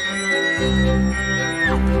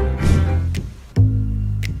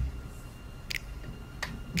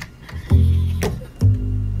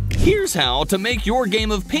 Here's how to make your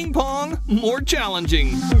game of ping pong more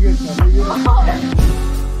challenging.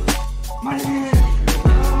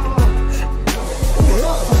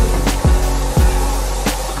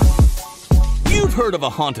 You've heard of a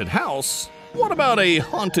haunted house. What about a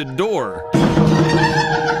haunted door?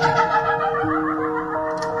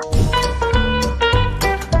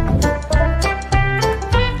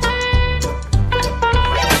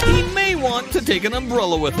 He may want to take an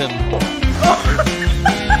umbrella with him.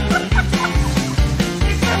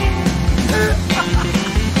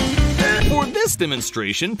 For this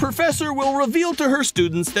demonstration, Professor will reveal to her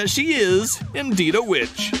students that she is indeed a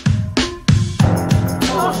witch.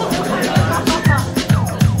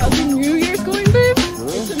 How's your New Year's going, babe?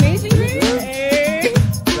 It's amazing, babe. Hey.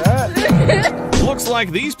 Looks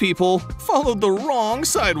like these people followed the wrong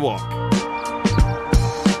sidewalk.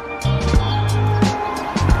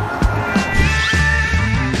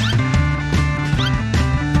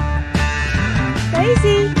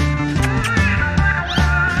 Daisy.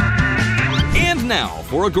 And now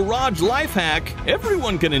for a garage life hack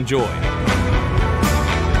everyone can enjoy.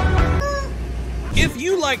 If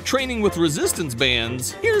you like training with resistance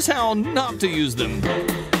bands, here's how not to use them.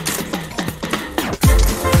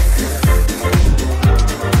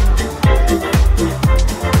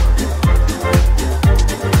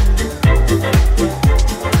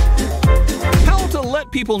 How to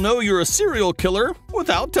let people know you're a serial killer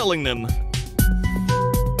without telling them.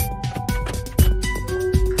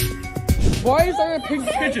 Why is there a pink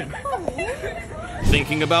pigeon?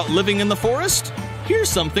 Thinking about living in the forest? Here's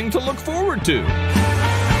something to look forward to.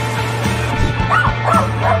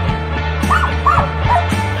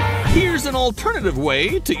 Here's an alternative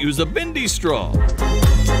way to use a bendy straw.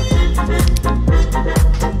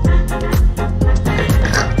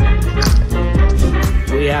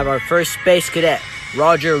 We have our first space cadet,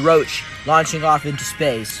 Roger Roach. launching off into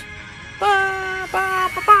space.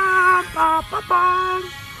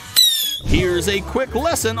 Here's a quick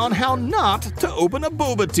lesson on how not to open a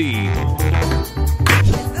boba tea.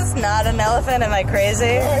 Is this not an elephant? Am I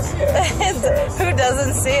crazy? Who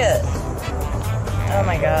doesn't see it? Oh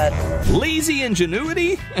my god. Lazy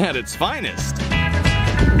ingenuity at its finest.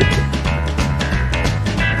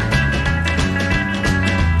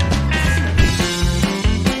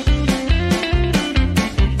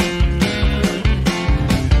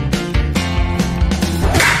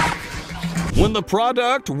 When the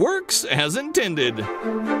product works as intended.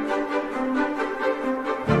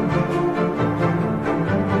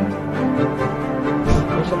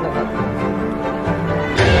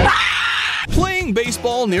 Playing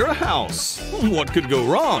baseball near a house. What could go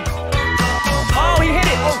wrong? Oh, he hit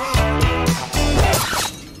it!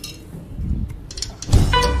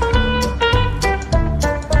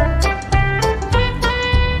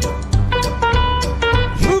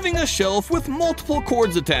 Oh. Moving a shelf with multiple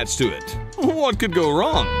cords attached to it. What could go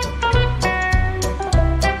wrong?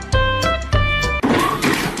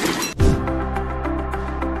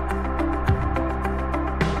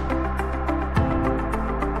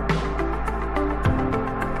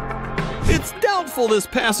 It's doubtful this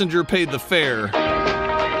passenger paid the fare.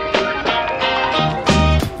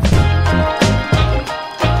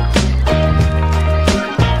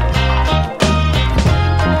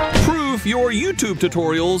 Proof your YouTube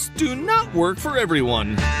tutorials do not work for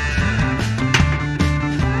everyone.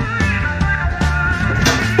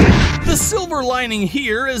 The silver lining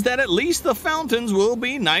here is that at least the fountains will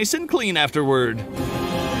be nice and clean afterward.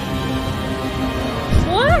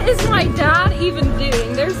 What is my dad even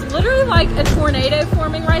doing? There's literally like a tornado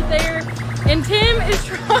forming right there, and Tim is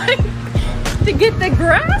trying to get the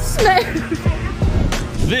grass smooth.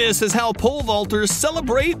 This is how pole vaulters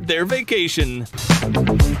celebrate their vacation.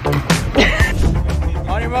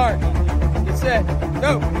 On your mark, get set,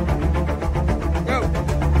 go! Go!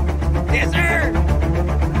 Yes, sir!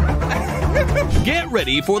 Get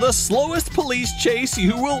ready for the slowest police chase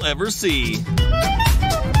you will ever see.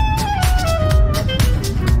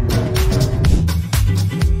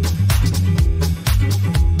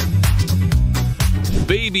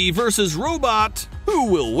 Baby versus robot, who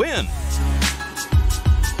will win?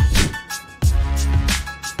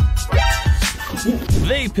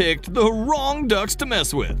 They picked the wrong ducks to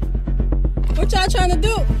mess with. What y'all trying to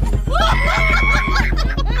do?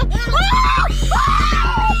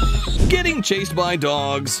 Getting chased by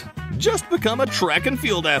dogs. Just become a track and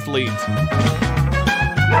field athlete.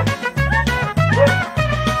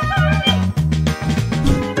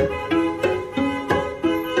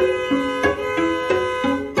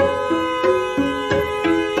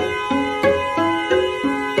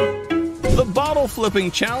 The bottle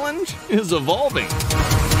flipping challenge is evolving.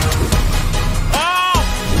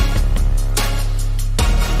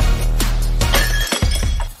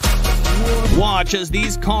 Watch as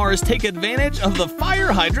these cars take advantage of the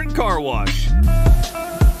fire hydrant car wash. What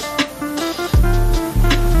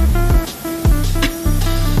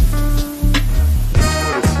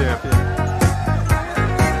a champion.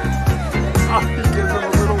 Oh, he gives him a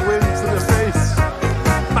little wind to the face.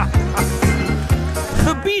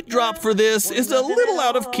 The beat drop for this is a little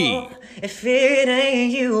out of key. If it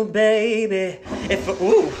ain't you, baby.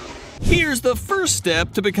 Ooh. Here's the first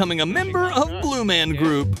step to becoming a member of Blue Man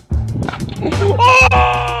Group.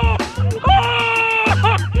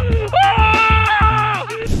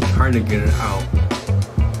 Hard to get it out.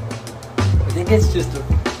 I think it's just a...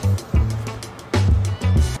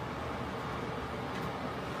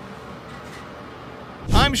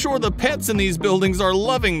 I'm sure the pets in these buildings are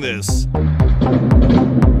loving this.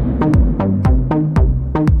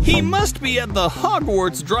 He must be at the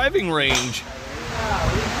Hogwarts driving range.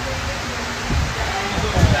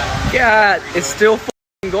 God, it's still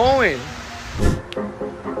going.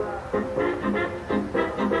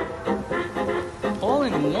 All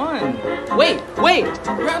in one. Wait,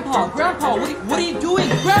 Grandpa, what are you doing?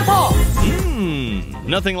 Grandpa!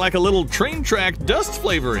 Nothing like a little train track dust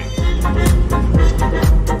flavoring.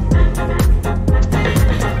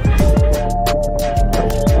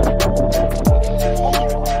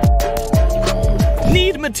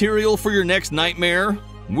 Need material for your next nightmare?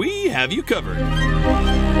 We have you covered.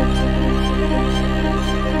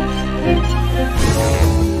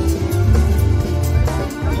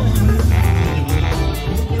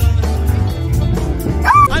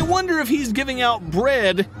 I wonder if he's giving out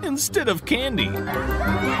bread instead of candy.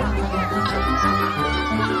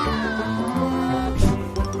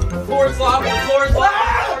 Floor's lava,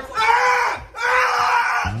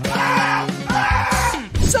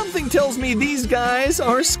 Something tells me these guys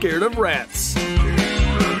are scared of rats.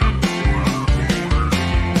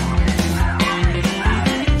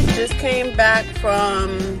 Just came back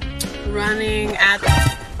from running at...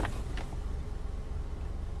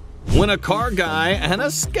 When a car guy and a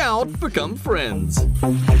scout become friends.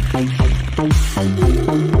 Minions!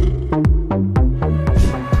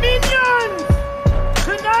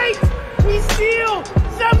 Tonight, we steal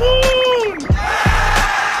the moon!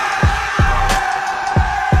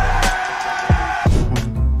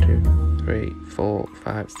 1, 2, 3, 4,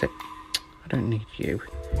 5, 6. I don't need you.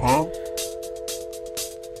 Huh?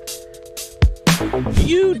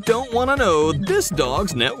 You don't want to know this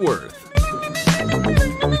dog's net worth.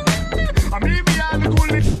 I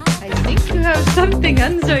think you have something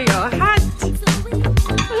under your hat.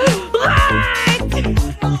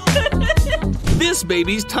 This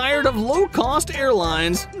baby's tired of low-cost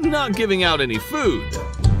airlines not giving out any food.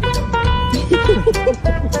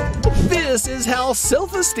 This is how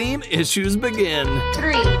self-esteem issues begin.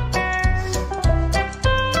 3.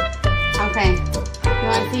 Okay. You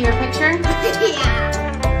want to see your picture? Yeah.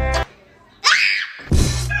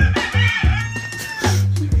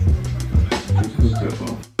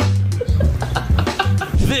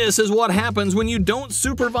 This is what happens when you don't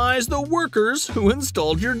supervise the workers who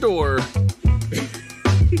installed your door.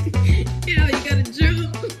 Yeah, you gotta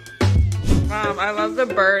jump. Mom, I love the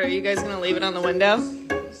bird. Are you guys gonna leave it on the window?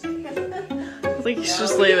 I think you should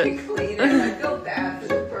just leave it.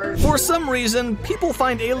 For some reason, people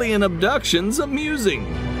find alien abductions amusing.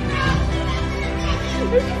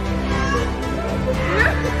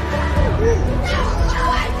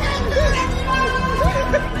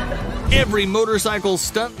 Every motorcycle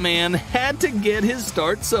stuntman had to get his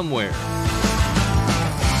start somewhere.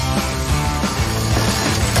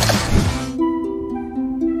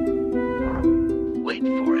 Wait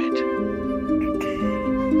for it.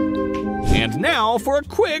 And now for a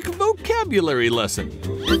quick vocabulary lesson.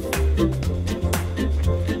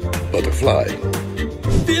 Butterfly.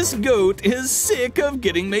 This goat is sick of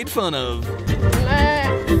getting made fun of.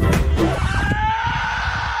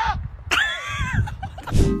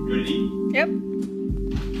 Yep.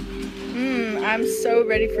 I'm so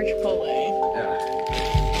ready for Chipotle.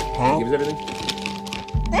 Huh? Give us everything.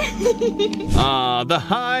 The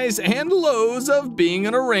highs and lows of being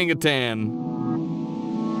an orangutan.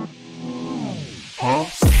 Huh?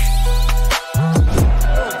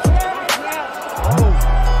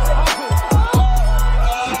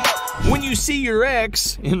 When you see your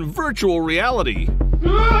ex in virtual reality.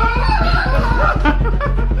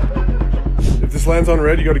 If this lands on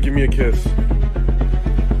red, you gotta give me a kiss.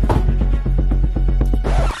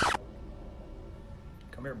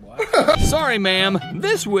 Come here, boy. Sorry, ma'am.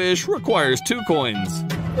 This wish requires 2 coins.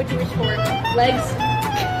 What'd you wish for? Legs?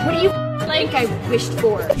 What do you think I wished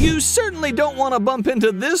for? You certainly don't want to bump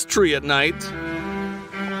into this tree at night.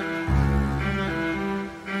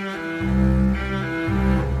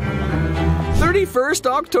 "31st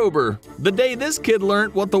October, the day this kid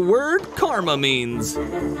learned what the word karma means.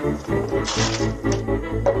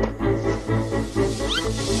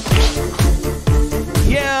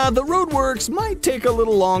 Yeah, the roadworks might take a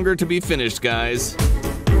little longer to be finished, guys.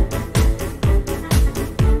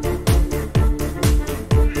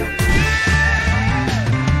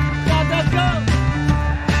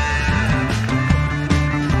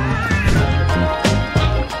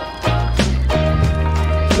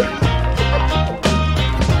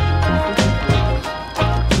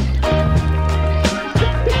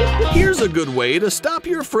 A good way to stop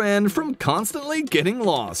your friend from constantly getting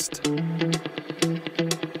lost.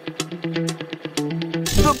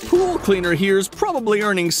 The pool cleaner here's probably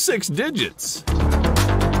earning 6 digits.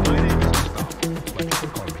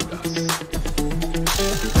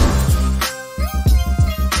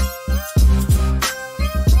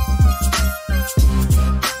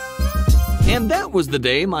 And that was the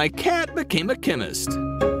day my cat became a chemist.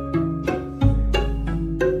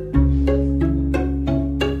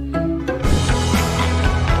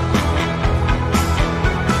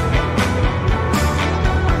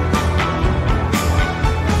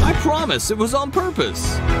 It was on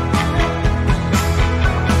purpose.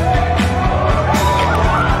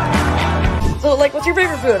 So, like, what's your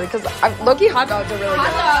favorite food? Because low-key hot dogs are really good.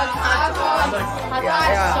 Hot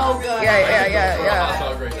dogs so good. Yeah.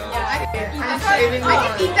 I'm saving it. I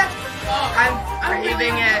can eat that. I'm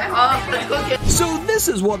craving it. Oh, let's go get. So this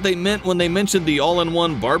is what they meant when they mentioned the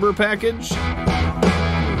all-in-one barber package.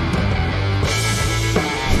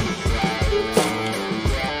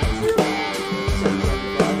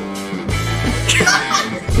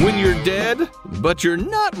 When you're dead, but you're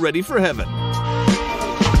not ready for heaven.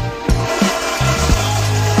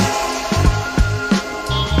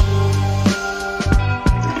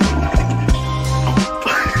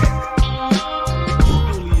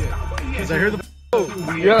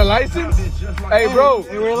 You got a license? Hey, bro.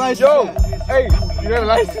 Hey, where license? Yo, hey, you got a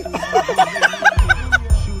license?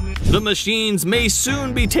 The machines may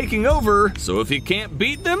soon be taking over, so if you can't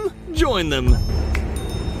beat them, join them.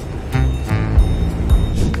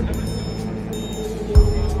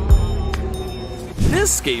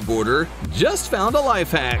 This skateboarder just found a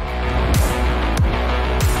life hack.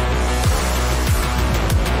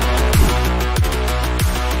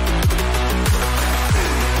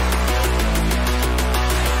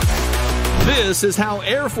 This is how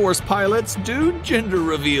Air Force pilots do gender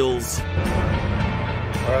reveals.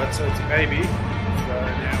 Alright, so it's a baby. So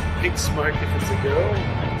now pink smoke if it's a girl,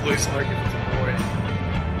 blue smoke if it's a boy.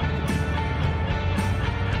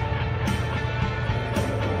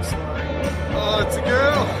 Oh, it's a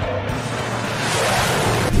girl!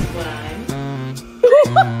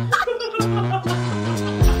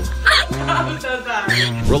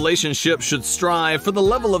 Relationships should strive for the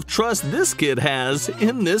level of trust this kid has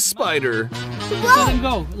in this spider. Let him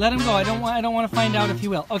go. Let him go. I don't want to find out if he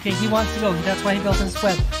will. Okay, he wants to go. That's why he built his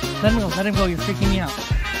web. Let him go. Let him go. You're freaking me out.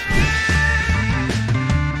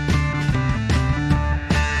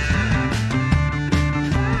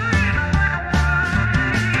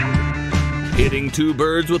 Hitting 2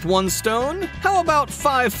 birds with 1 stone? How about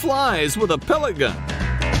 5 flies with a pellet gun?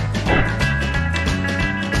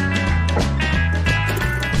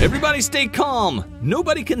 Everybody stay calm.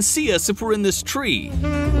 Nobody can see us if we're in this tree.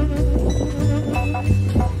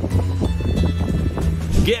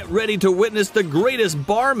 Get ready to witness the greatest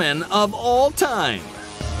barman of all time.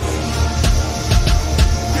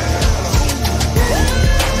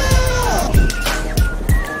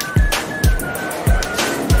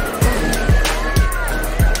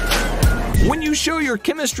 When you show your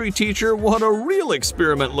chemistry teacher what a real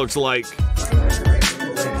experiment looks like.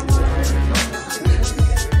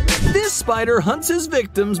 This spider hunts his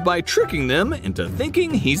victims by tricking them into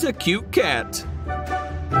thinking he's a cute cat.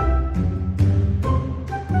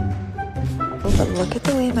 But look at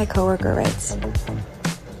the way my coworker writes.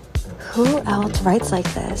 Who else writes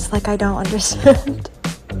like this? Like, I don't understand.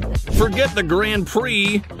 Forget the Grand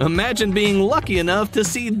Prix. Imagine being lucky enough to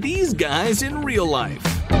see these guys in real life.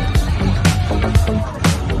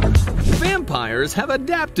 Vampires have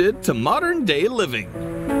adapted to modern day living.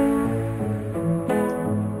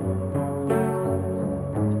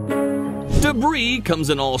 Debris comes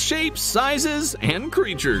in all shapes, sizes, and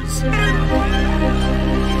creatures.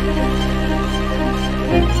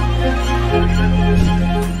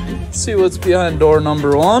 See what's behind door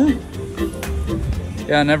number 1?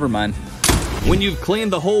 Yeah, never mind. When you've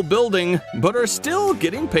cleaned the whole building, but are still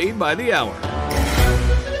getting paid by the hour.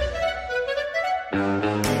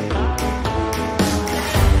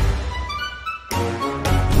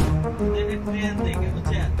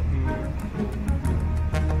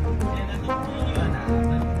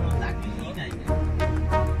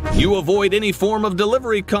 You avoid any form of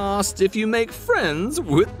delivery cost if you make friends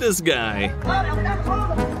with this guy.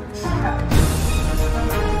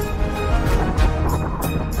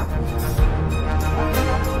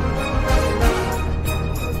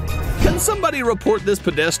 Can somebody report this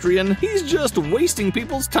pedestrian? He's just wasting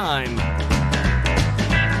people's time.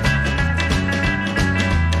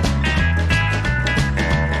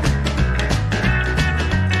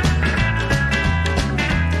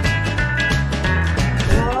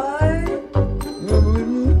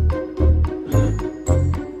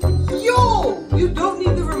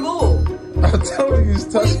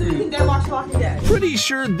 Pretty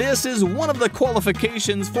sure this is one of the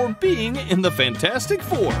qualifications for being in the Fantastic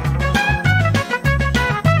Four.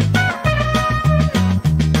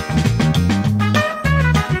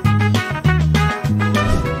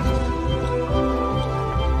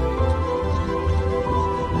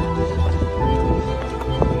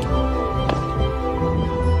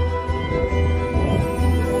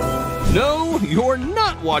 No, you're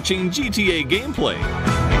not watching GTA gameplay.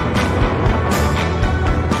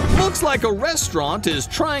 Looks like a restaurant is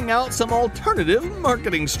trying out some alternative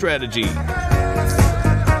marketing strategy.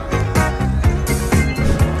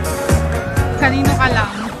 Kanino ka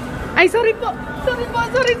lang? Ay, sorry po. Sorry po,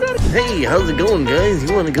 sorry. Hey, how's it going, guys?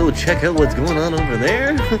 You want to go check out what's going on over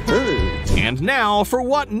there? And now for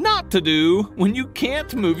what not to do when you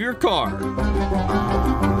can't move your car.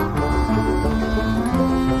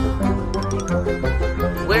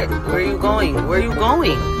 Where are you going? Where are you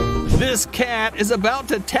going? This cat is about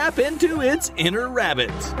to tap into its inner rabbit.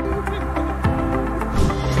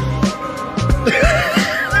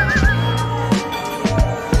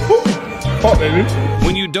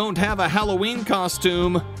 When you don't have a Halloween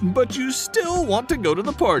costume, but you still want to go to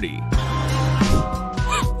the party.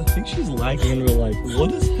 I think she's lagging in real life.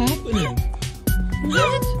 What is happening?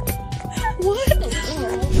 What? What?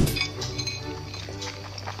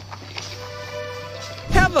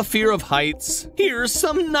 Have a fear of heights? Here's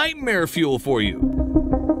some nightmare fuel for you.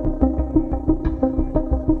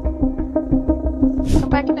 Go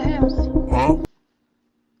back in the house. Huh?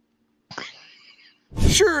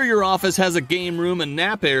 Sure, your office has a game room and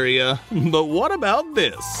nap area, but what about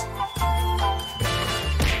this?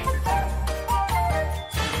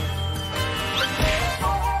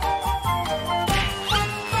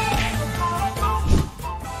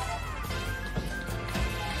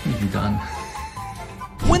 You done?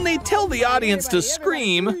 When they tell the audience to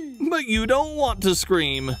scream, but you don't want to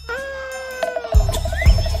scream.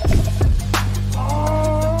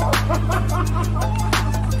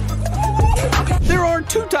 There are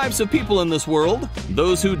two types of people in this world: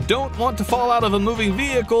 those who don't want to fall out of a moving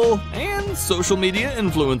vehicle, and social media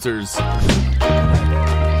influencers.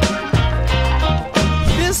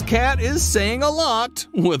 This cat is saying a lot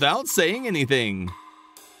without saying anything.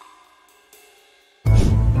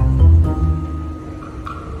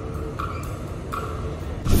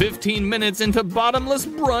 15 minutes into bottomless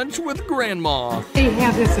brunch with Grandma. They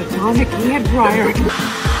have this atomic hair dryer.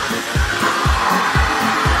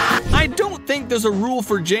 I don't think there's a rule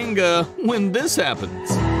for Jenga when this happens.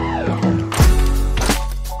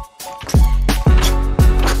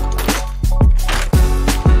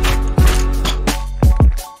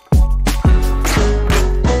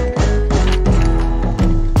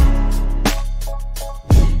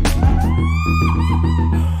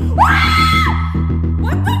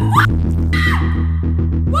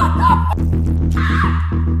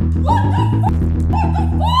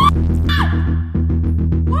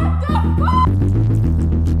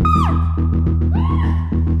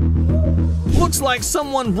 Looks like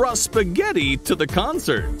someone brought spaghetti to the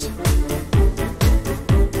concert.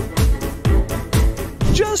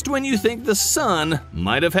 Just when you think the son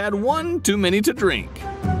might have had one too many to drink.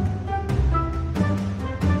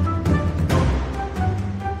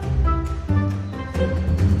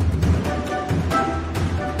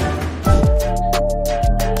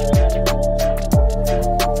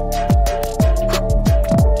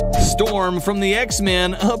 Storm from the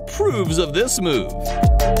X-Men approves of this move.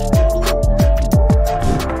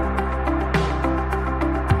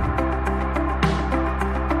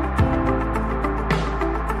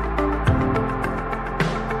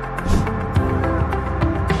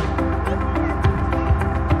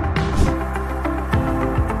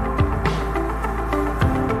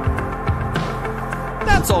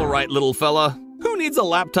 That's all right, little fella. Who needs a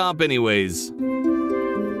laptop anyways?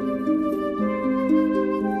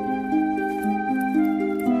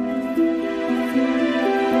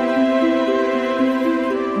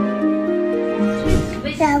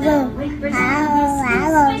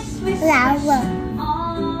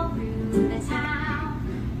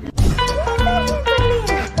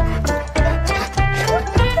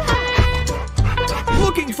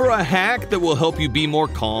 Looking for a hack that will help you be more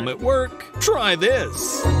calm at work? Try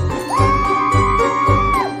this.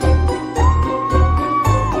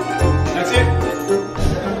 That's it.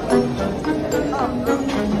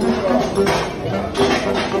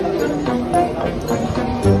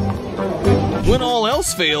 When all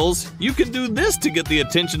else fails, you can do this to get the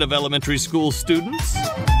attention of elementary school students.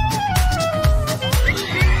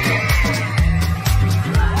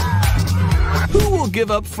 Who will give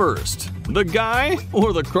up first? The guy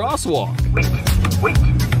or the crosswalk? Wait.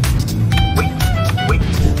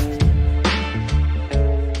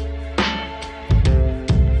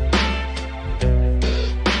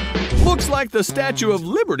 Looks like the Statue of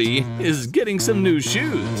Liberty is getting some new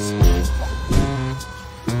shoes.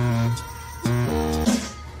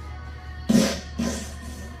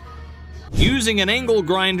 Using an angle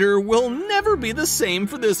grinder will never be the same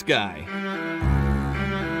for this guy.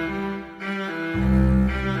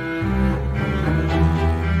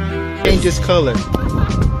 Changes color.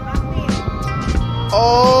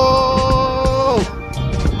 Oh!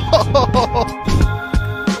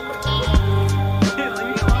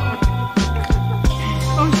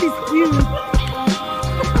 Oh, she's cute.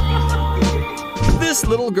 This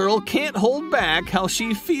little girl can't hold back how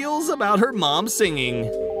she feels about her mom singing.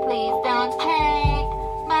 Please don't take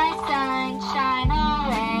my sunshine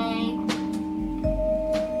away.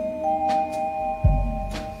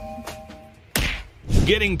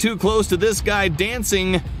 Getting too close to this guy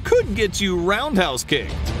dancing could get you roundhouse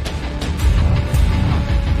kicked.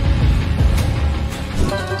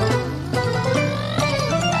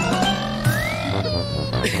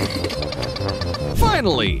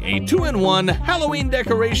 Finally, a 2-in-1 Halloween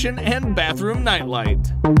decoration and bathroom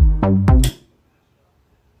nightlight.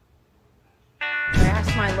 I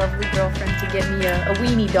asked my lovely girlfriend to get me a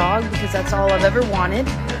tiny dog because that's all I've ever wanted.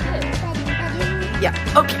 Yeah.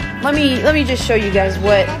 Okay. Let me just show you guys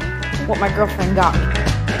what my girlfriend got me.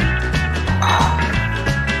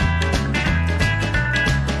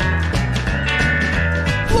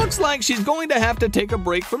 Looks like she's going to have to take a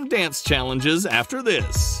break from dance challenges after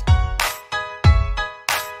this.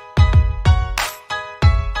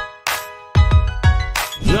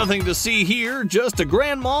 Nothing to see here, just a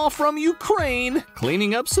grandma from Ukraine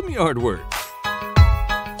cleaning up some yard work.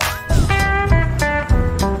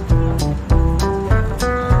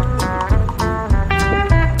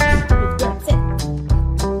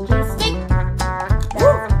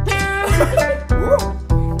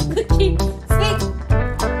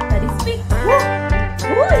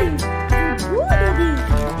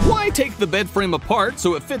 Take the bed frame apart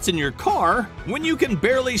so it fits in your car when you can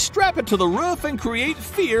barely strap it to the roof and create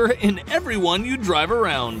fear in everyone you drive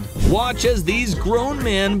around. Watch as these grown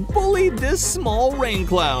men bully this small rain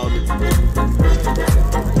cloud.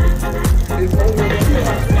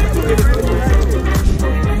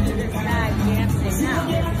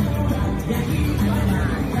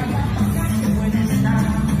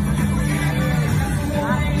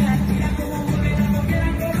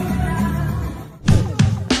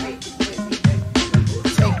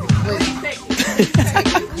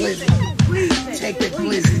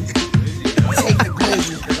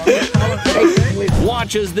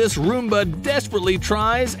 Watch as this Roomba desperately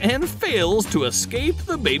tries and fails to escape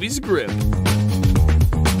the baby's grip.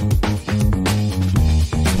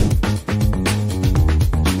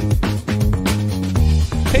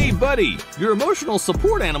 Hey buddy, your emotional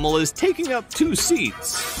support animal is taking up 2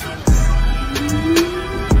 seats.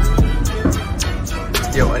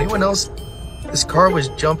 Yo, anyone else? This car was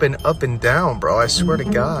jumping up and down, bro. I swear to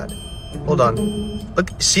God. Hold on. Look,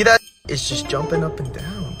 see that? It's just jumping up and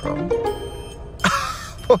down, bro.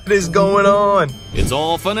 What is going on? It's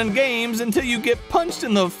all fun and games until you get punched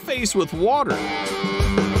in the face with water.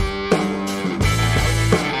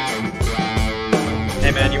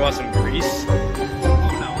 Hey man, you want some grease?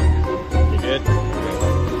 No. You good?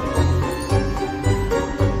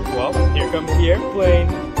 Well, here comes the airplane.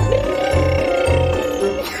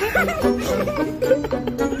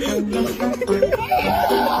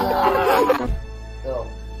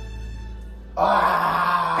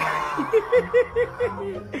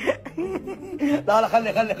 لا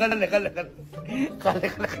خلي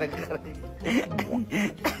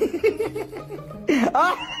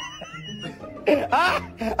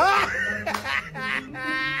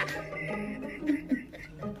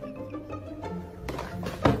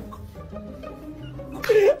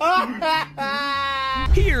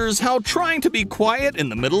Here's how trying to be quiet in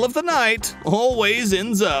the middle of the night always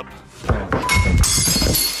ends up.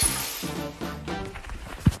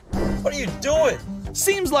 What are you doing?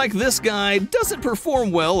 Seems like this guy doesn't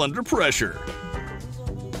perform well under pressure.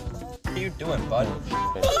 What are you doing, bud?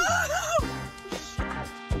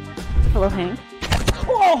 Hello, Hank.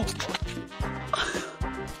 Oh!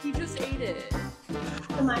 He just ate it.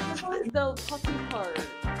 The microphone? The puppy part.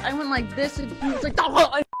 I went like this and he was like,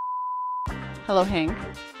 oh! Hello, Hank.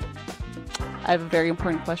 I have a very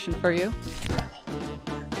important question for you.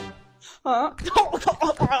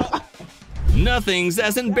 Nothing's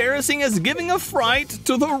as embarrassing as giving a fright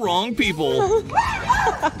to the wrong people.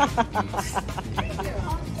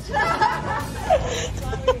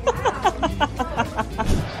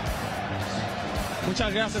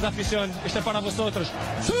 Muchas gracias, afición. Este es para vosotros.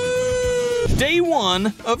 Day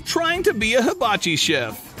 1 of trying to be a hibachi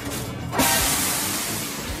chef.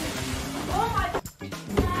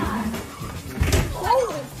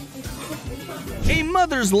 A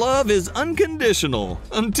mother's love is unconditional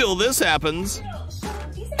until this happens.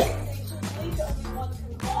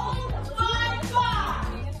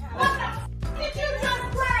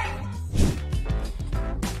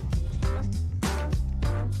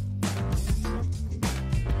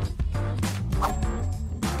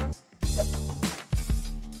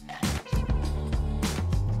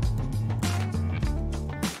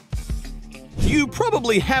 You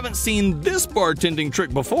probably haven't seen this bartending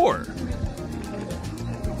trick before.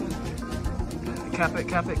 Cap it,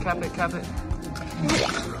 cap it, cap it, cap it.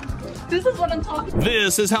 This is what I'm talking about.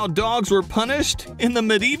 This is how dogs were punished in the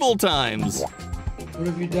medieval times. What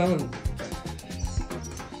have you done?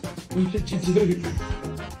 What did you do?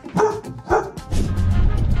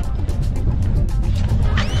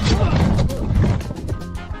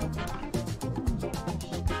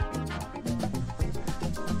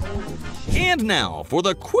 And now for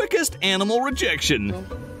the quickest animal rejection.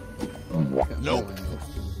 Nope.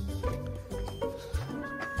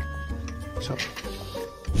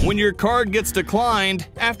 When your card gets declined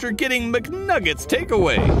after getting McNuggets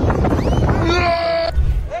takeaway. Yeah.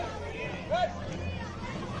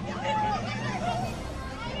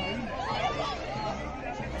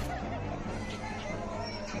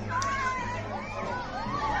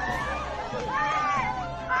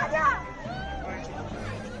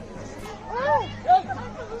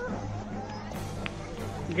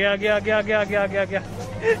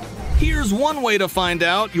 Here's one way to find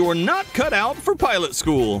out you're not cut out for pilot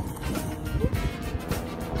school.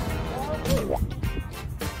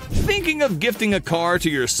 Thinking of gifting a car to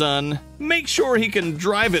your son? Make sure he can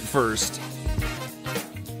drive it first.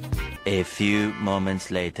 A few moments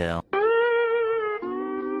later.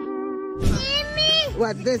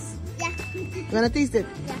 What, this? Yeah. You wanna taste it?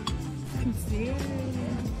 Yeah.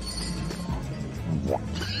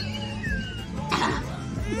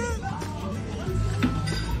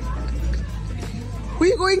 Where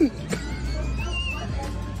are you going?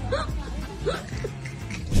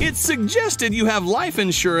 It's suggested you have life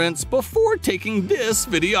insurance before taking this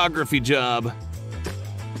videography job.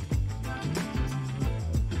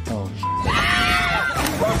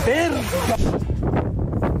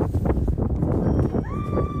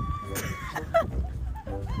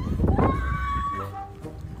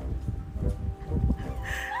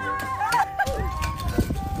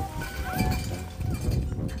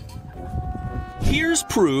 Here's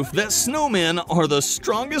proof that snowmen are the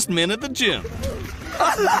strongest men at the gym.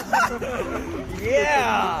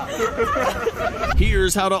 Yeah!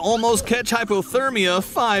 Here's how to almost catch hypothermia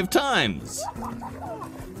 5 times.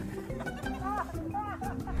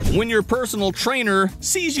 When your personal trainer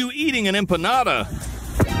sees you eating an empanada.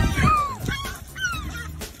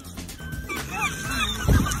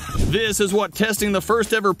 This is what testing the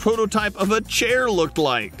first ever prototype of a chair looked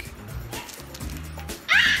like.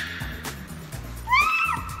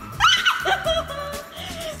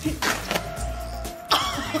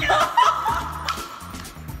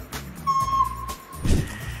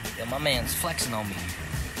 Yeah, my man's flexing on me.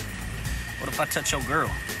 What if I touch your girl?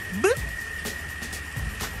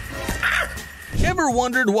 Ever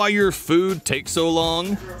wondered why your food takes so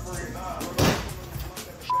long?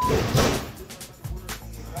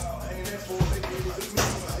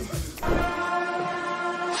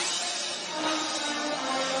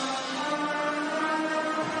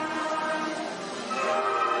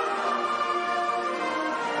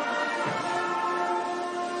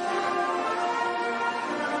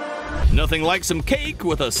 Nothing like some cake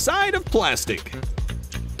with a side of plastic.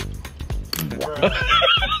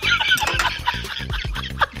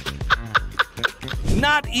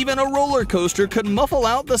 Not even a roller coaster could muffle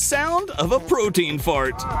out the sound of a protein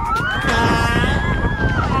fart.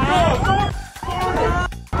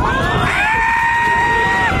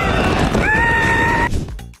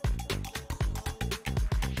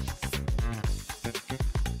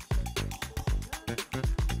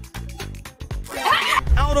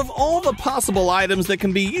 Out of all the possible items that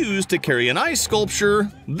can be used to carry an ice sculpture,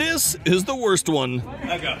 this is the worst one.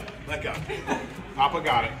 Let go. Let go. Papa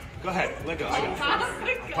got it. Go ahead. Let go. I got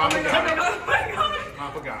it. Papa got it.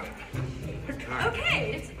 Papa got it. Right.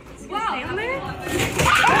 Okay. It's wow. Stay there.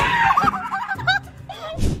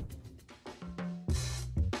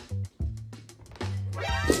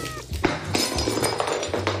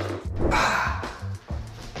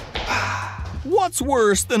 What's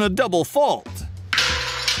worse than a double fault?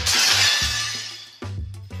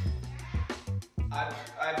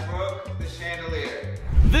 I broke the chandelier.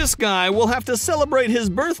 This guy will have to celebrate his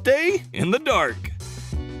birthday in the dark.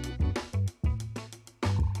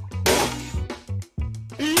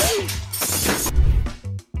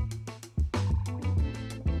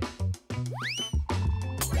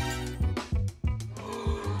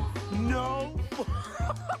 No.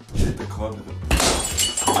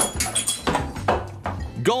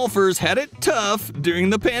 Golfers had it tough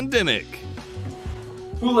during the pandemic.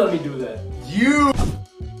 Who let me do that? You!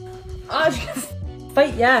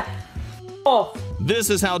 Fight, yeah. Oh. This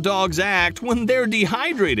is how dogs act when they're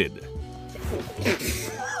dehydrated.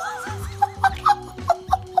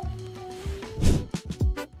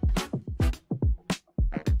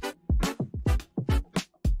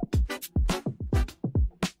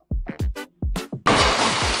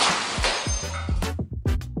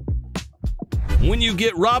 When you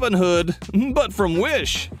get Robin Hood, but from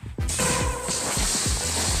Wish.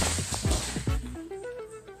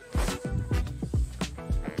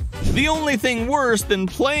 The only thing worse than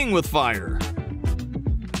playing with fire.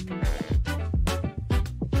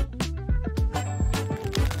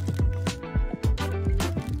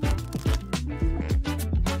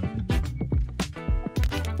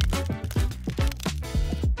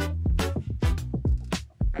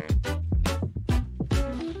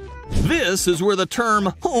 This is where the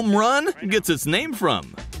term home run gets its name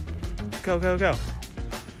from. Go, go, go.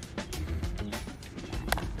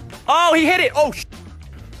 Oh, he hit it! Oh,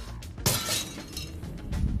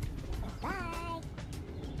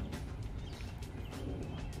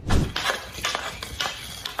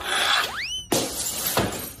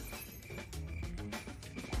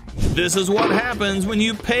 This is what happens when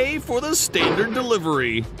you pay for the standard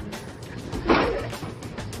delivery.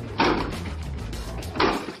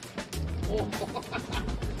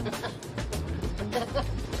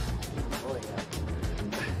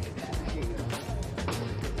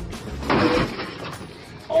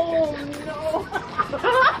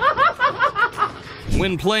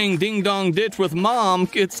 When playing Ding Dong Ditch with Mom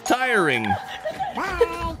gets tiring.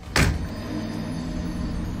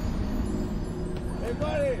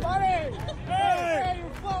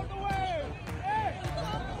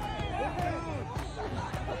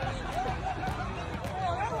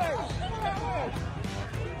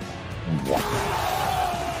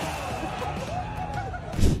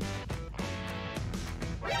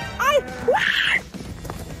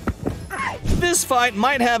 This fight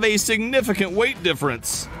might have a significant weight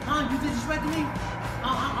difference. You disrespecting me?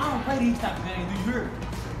 I don't play these type of games. You heard?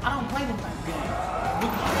 I don't play them type of games.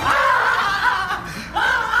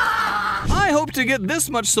 I hope to get this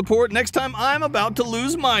much support next time I'm about to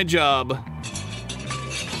lose my job.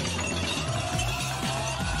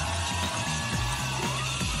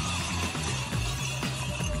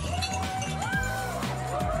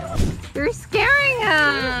 You're scaring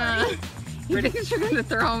him. He thinks you're gonna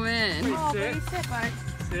throw him in. Oh, sit, Mike.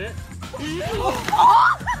 Sit.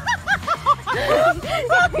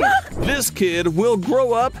 This kid will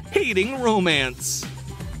grow up hating romance.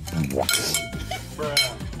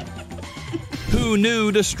 Who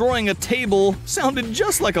knew destroying a table sounded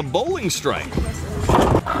just like a bowling strike?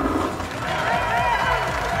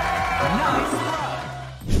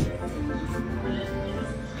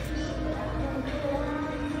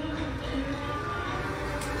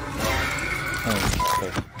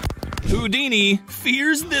 Houdini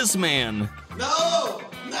fears this man. No!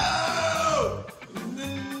 No!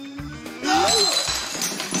 No!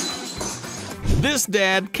 This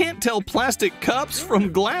dad can't tell plastic cups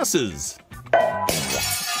from glasses.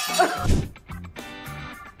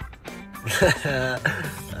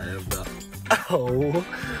 Oh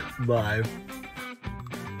my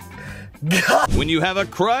God. When you have a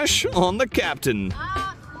crush on the captain.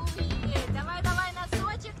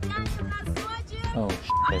 Oh,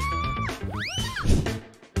 shit.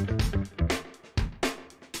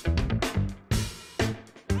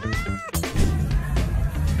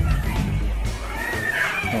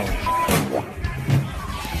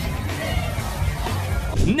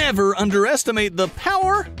 Never underestimate the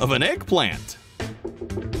power of an eggplant.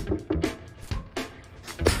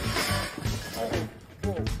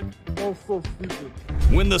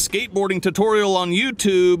 When the skateboarding tutorial on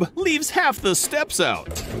YouTube leaves half the steps out.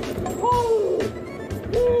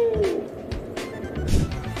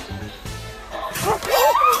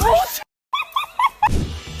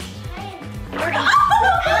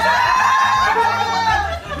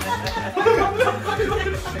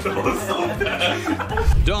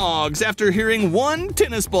 Dogs after hearing one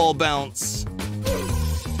tennis ball bounce.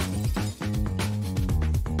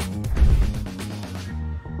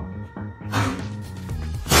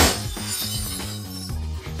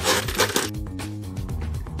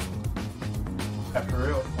 For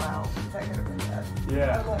real. Wow. That could have been bad.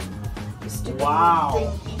 Yeah.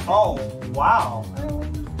 Wow. Oh, wow.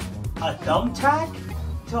 A thumbtack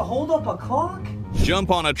to hold up a clock?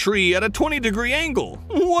 Jump on a tree at a 20-degree angle.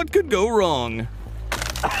 What could go wrong?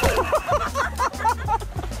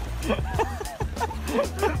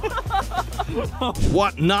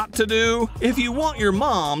 What not to do if you want your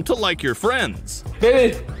mom to like your friends. Hit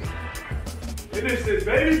it! Finish it,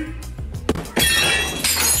 baby!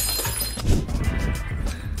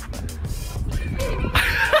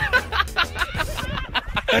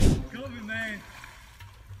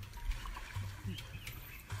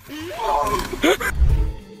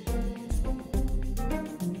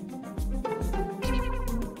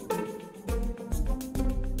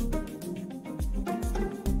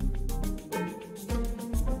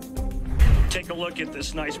 Take a look at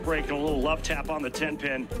this nice break and a little love tap on the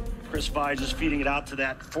 10-pin. Chris Vige is feeding it out to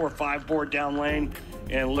that 4-5 board down lane.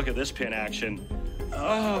 And look at this pin action.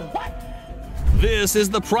 Oh. This is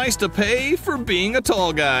the price to pay for being a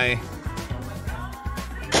tall guy.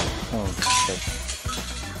 Oh, shit.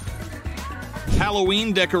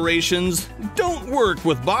 Halloween decorations don't work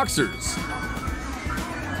with boxers.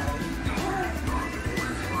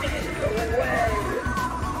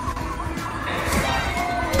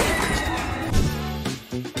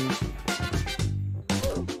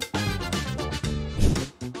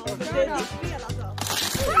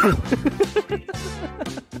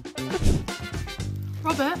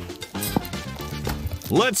 Robert.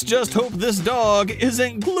 Let's just hope this dog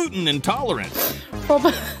isn't gluten intolerant.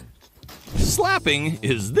 Robert. Slapping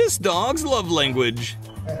is this dog's love language.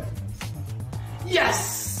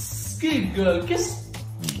 Yes! Good girl, kiss.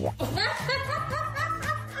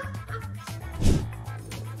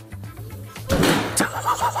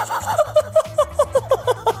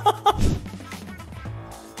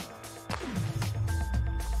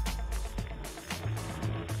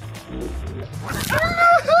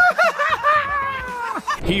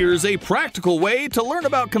 Here's a practical way to learn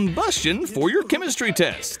about combustion for your chemistry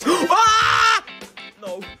test. Ah!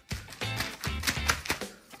 No.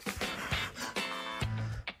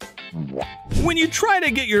 When you try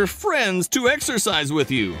to get your friends to exercise with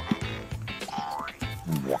you.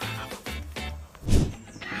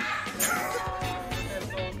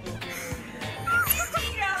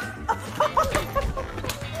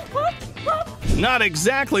 Not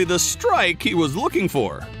exactly the strike he was looking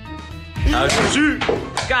for.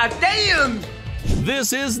 God damn!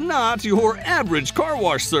 This is not your average car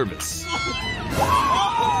wash service.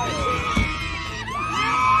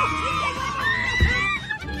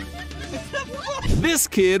 This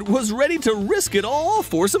kid was ready to risk it all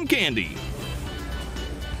for some candy.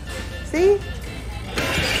 See?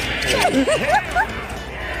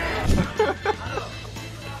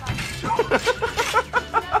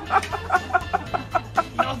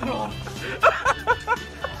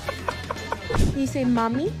 You say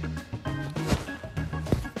mommy?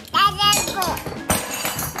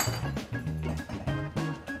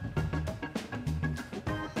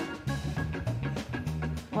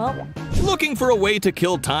 Well, looking for a way to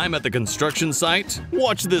kill time at the construction site?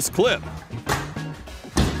 Watch this clip.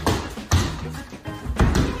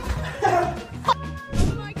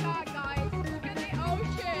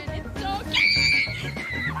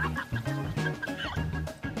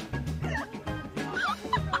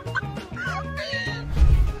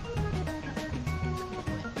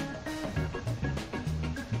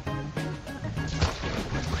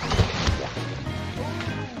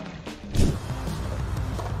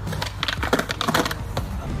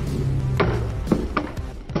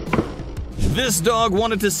 This dog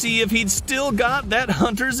wanted to see if he'd still got that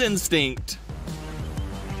hunter's instinct.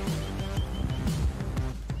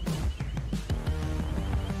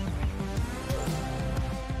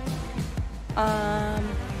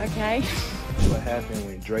 Okay. What happened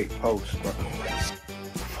when Drake posts, bro?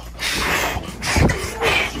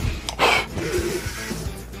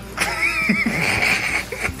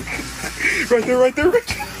 Right there, right there, right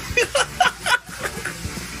there.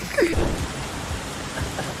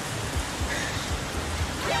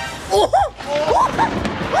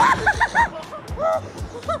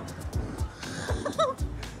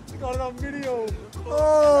 Got it on video.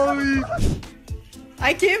 Oh,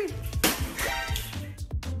 Hi, Kim.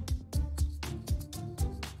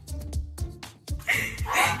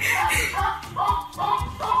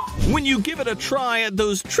 When you give it a try at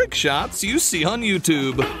those trick shots you see on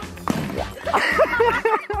YouTube.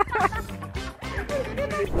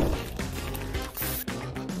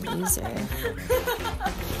 Easier.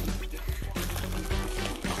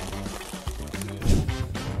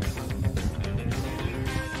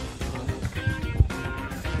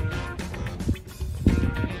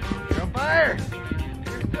 Fire!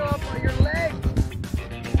 You're still up on your leg.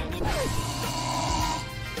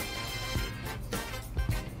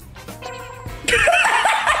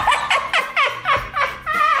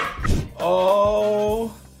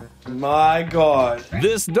 Oh my God.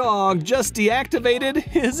 This dog just deactivated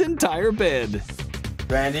his entire bed.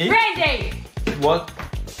 Brandy? Brandy! What?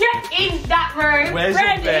 Get in that room! Where's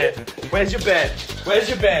Brandy. your bed? Where's your bed? Where's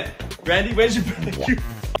your bed? Brandy, where's your bed? You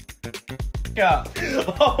yeah.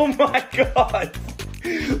 Oh my God.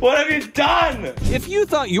 What have you done? If you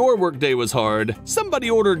thought your workday was hard, somebody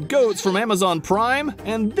ordered goats from Amazon Prime,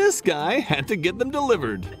 and this guy had to get them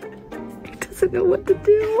delivered. He doesn't know what to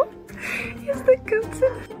do. He's the goats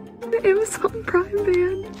in the Amazon Prime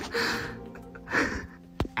van.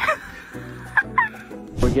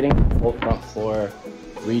 We're getting the whole front floor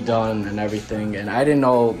redone and everything, and I didn't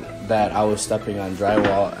know that I was stepping on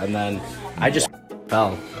drywall, and then I just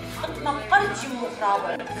fell.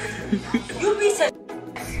 You be said.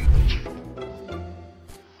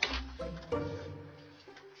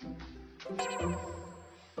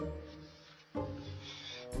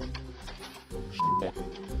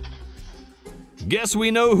 Guess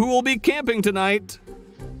we know who will be camping tonight.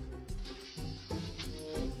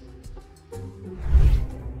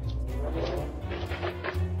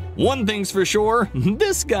 One thing's for sure,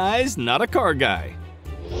 this guy's not a car guy.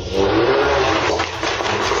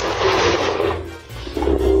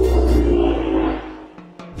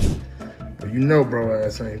 You know bro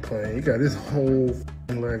ass ain't playing. He got his whole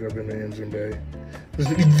leg up in the engine bay.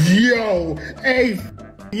 Yo, hey,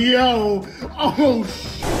 yo, oh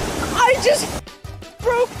shit. I just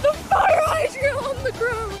broke the fire hydrant on the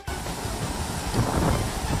ground.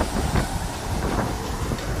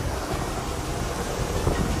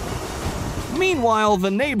 Meanwhile,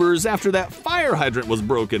 the neighbors, after that fire hydrant was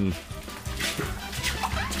broken,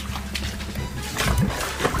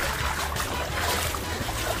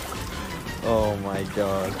 oh my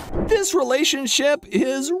god. This relationship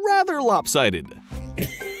is rather lopsided.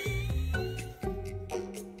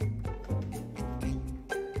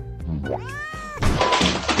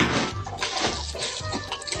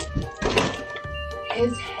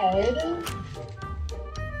 His head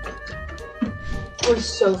was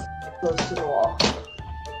so close to the wall.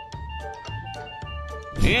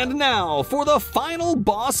 And now for the final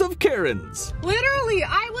boss of Karens. Literally,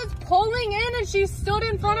 I was pulling in and she stood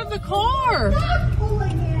in front of the car.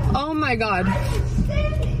 Oh my god. I was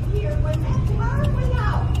standing here when that car went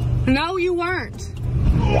out. No, you weren't.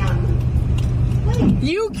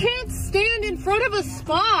 You can't stand in front of a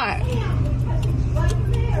spot.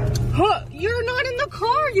 Huh, you're not in the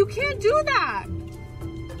car. You can't do that.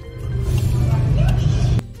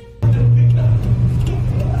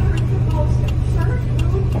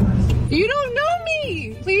 You don't know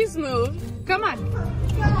me. Please move. Come on.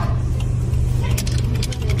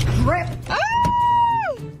 Rip. Ah!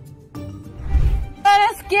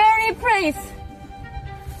 What a scary place.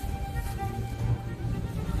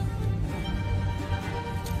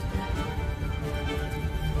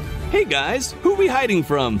 Hey guys, who we hiding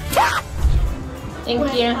from? Thank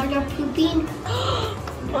you. Are you pooping?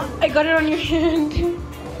 I got it on your hand.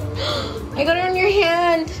 I got it on your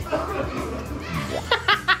hand.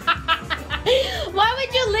 Why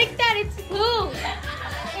would you lick that? It's poop.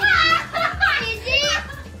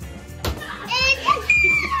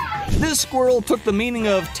 This squirrel took the meaning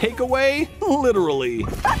of takeaway literally.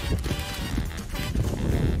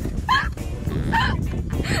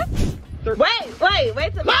 Wait.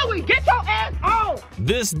 Chloe, get your ass on!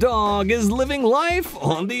 This dog is living life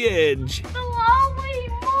on the edge.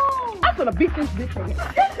 I'm gonna beat this bitch right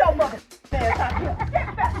here. Get your mother ass out here.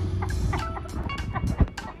 Get back.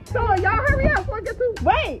 Come on, y'all hurry up before I get through.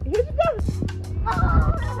 Wait, here you go.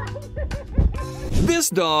 This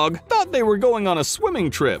dog thought they were going on a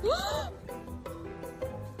swimming trip.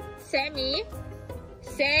 Sammy,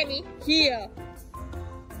 here.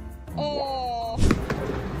 Oh.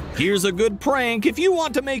 Here's a good prank if you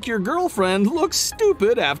want to make your girlfriend look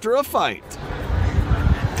stupid after a fight.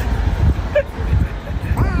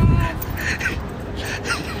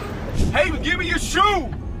 Hey, give me your shoe!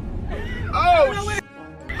 Oh,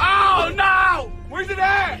 oh no! Where's it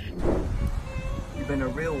at? You've been a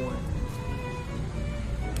real one.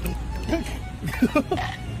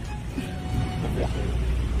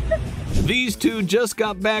 These two just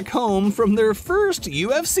got back home from their first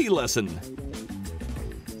UFC lesson.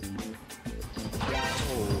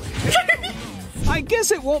 I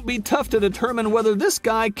guess it won't be tough to determine whether this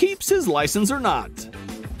guy keeps his license or not.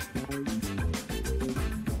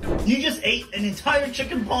 You just ate an entire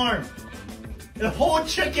chicken parm. A whole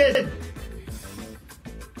chicken.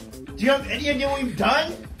 Do you have any idea what you've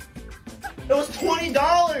done? It was $20.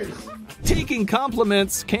 Taking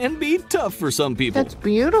compliments can be tough for some people. That's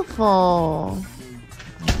beautiful.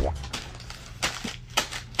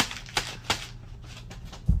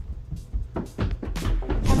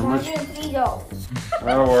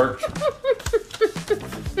 That'll work.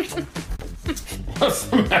 What's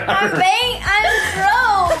the matter?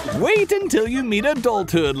 I'm broke. Wait until you meet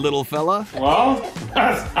adulthood, little fella. Well,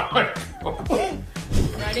 that's how it goes.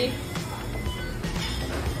 Ready?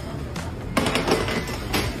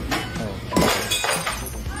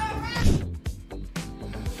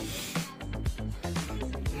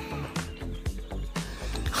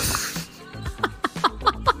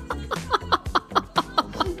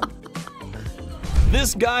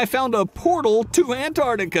 This guy found a portal to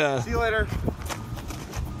Antarctica. See you later.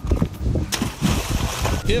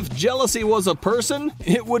 If jealousy was a person,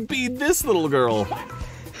 it would be this little girl.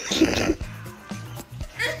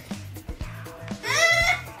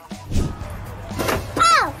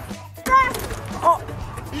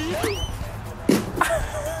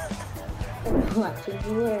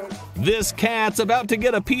 This cat's about to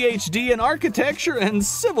get a PhD in architecture and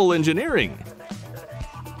civil engineering.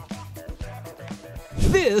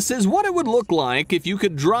 This is what it would look like if you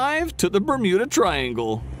could drive to the Bermuda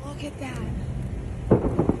Triangle. Look at that.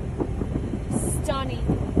 Stunning.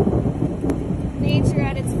 Nature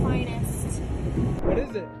at its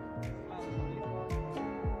is it?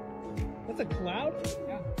 That's a cloud?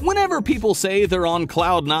 Yeah. Whenever people say they're on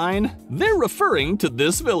cloud 9, they're referring to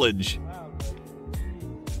this village.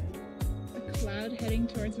 A cloud heading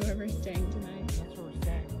towards where we're staying tonight. That's where we're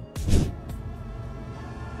staying.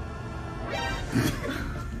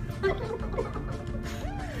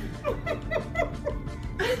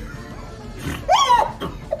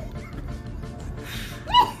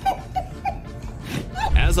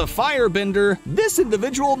 As a firebender, this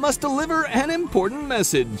individual must deliver an important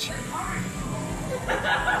message.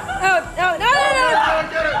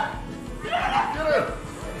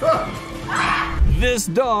 This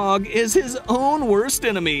dog is his own worst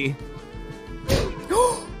enemy.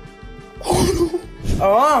 ¡Oh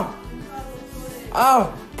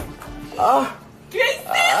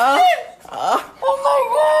my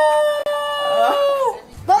God!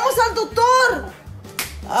 ¡Vamos al doctor!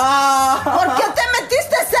 ¿Por qué te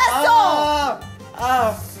metiste eso?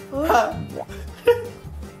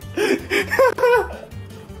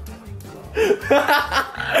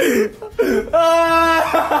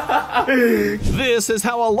 This is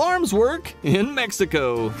how alarms work in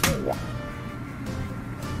Mexico.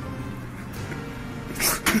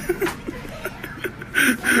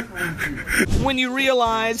 When you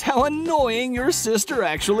realize how annoying your sister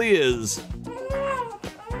actually is.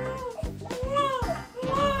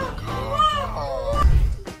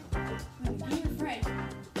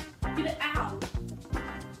 Get it out.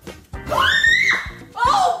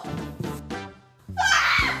 Oh!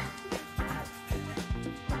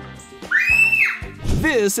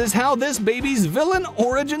 This is how this baby's villain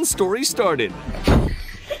origin story started.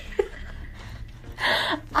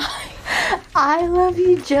 I love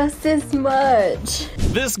you just as much.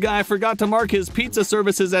 This guy forgot to mark his pizza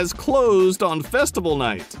services as closed on festival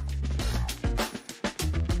night.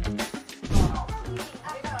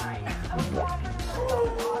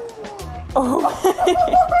 Oh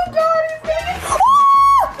my God,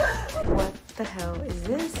 what the hell is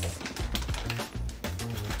this?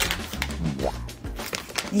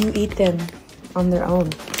 You eat them on their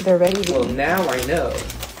own. They're ready to eat. Well, now I know.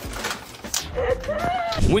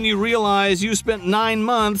 When you realize you spent 9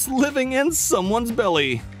 months living in someone's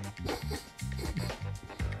belly.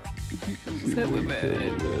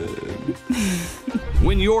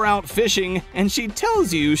 When you're out fishing and she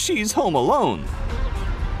tells you she's home alone.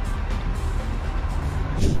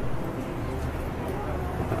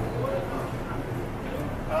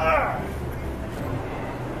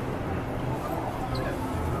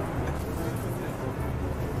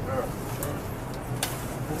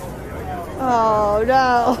 Oh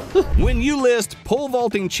no. When you list pole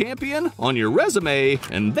vaulting champion on your resume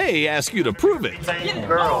and they ask you to prove it.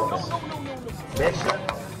 Girls.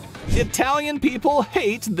 Italian people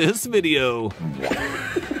hate this video.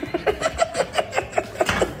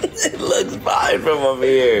 It looks fine from up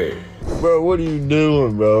here. Bro, what are you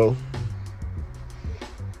doing, bro?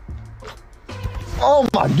 Oh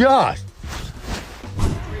my gosh.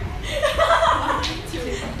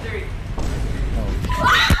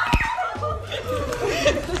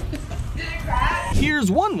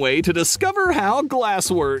 Here's one way to discover how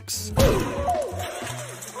glass works.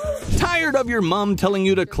 Tired of your mom telling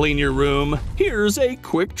you to clean your room? Here's a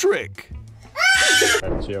quick trick.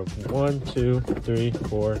 Alright, so 1, 2, 3,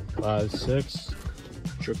 4, 5, 6.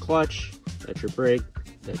 That's your clutch, that's your brake,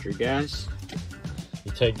 that's your gas.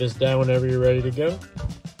 You take this down whenever you're ready to go.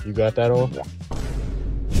 You got that all?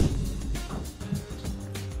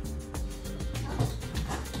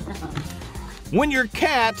 When your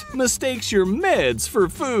cat mistakes your meds for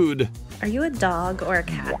food. Are you a dog or a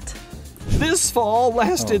cat? This fall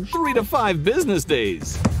lasted 3 to 5 business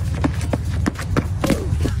days.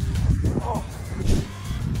 Oh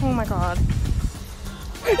my God.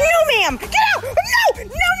 No, ma'am! Get out! No! No,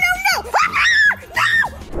 no, no!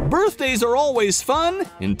 No! Birthdays are always fun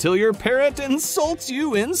until your parrot insults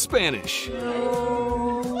you in Spanish.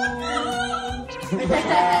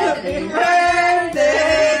 Happy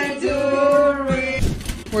birthday to me.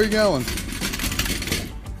 Where you going?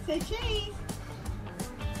 Say cheese.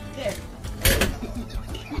 There.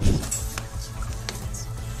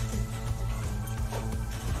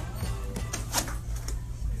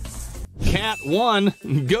 Cat 1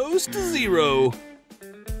 goes to 0.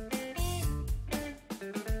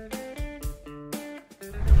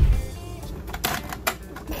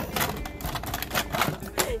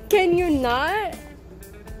 Can you not?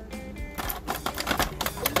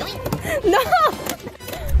 No!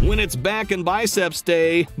 When it's back and biceps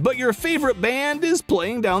day, but your favorite band is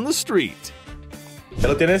playing down the street. ¿Ya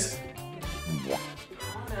lo tienes?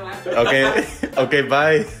 Okay, okay,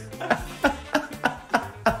 bye.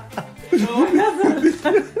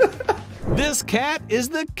 This cat is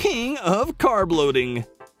the king of carb loading.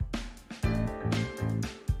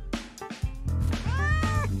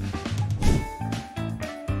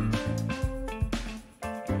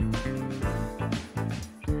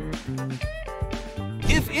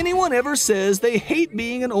 If anyone ever says they hate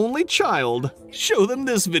being an only child, show them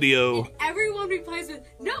this video. Everyone replies with,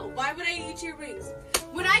 no, why would I eat your wings?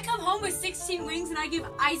 When I come home with 16 wings and I give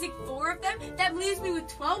Isaac 4 of them, that leaves me with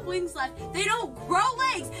 12 wings left. They don't grow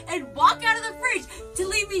legs and walk out of the fridge to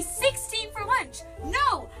leave me 16 for lunch.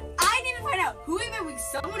 No, I need to find out who ate my wings.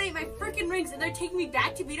 Someone ate my freaking wings and they're taking me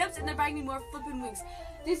back to beat ups and they're buying me more flipping wings.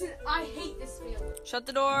 I hate this meal. Shut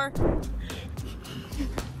the door.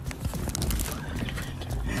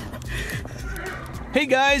 Hey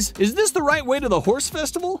guys, is this the right way to the horse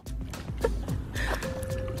festival?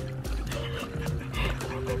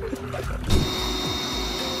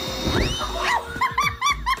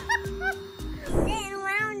 Sitting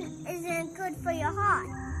around isn't good for your heart.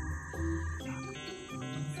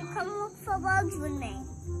 So come look for bugs with me.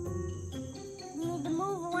 You need to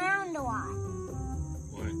move around a lot.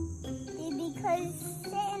 Why? Because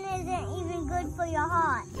sitting isn't even good for your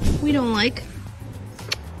heart. We don't like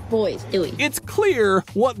boys, do we? It's clear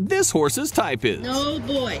what this horse's type is. No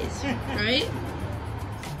boys, right?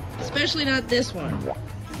 Especially not this one.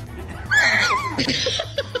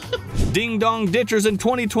 Ding Dong Ditchers in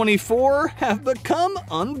 2024 have become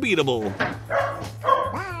unbeatable.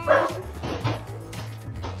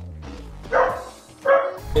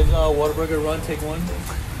 Is Whataburger Run take one?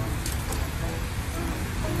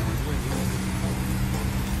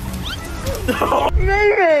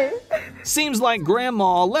 Maybe. Seems like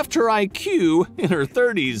Grandma left her IQ in her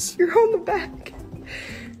 30s. You're on the back.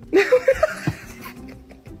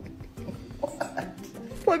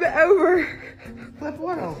 Flip it over. Flip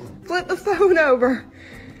what over? Flip the phone over.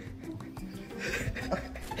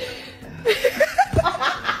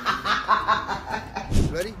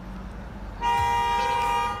 Ready?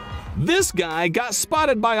 This guy got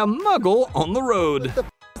spotted by a muggle on the road. What the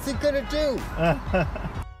f is he gonna do?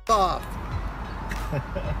 Off.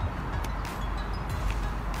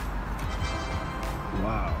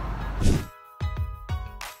 Wow.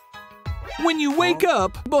 When you wake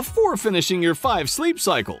up before finishing your 5 sleep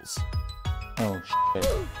cycles. Oh, shit.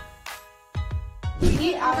 You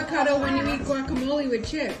eat avocado when you eat guacamole with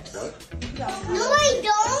chips. No, I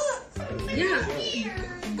don't. Yeah.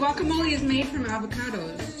 Guacamole is made from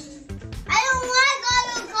avocados. I don't like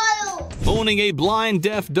avocado. Owning a blind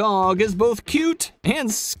deaf dog is both cute and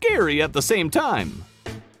scary at the same time.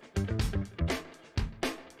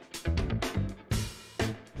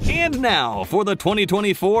 And now for the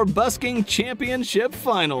 2024 Busking Championship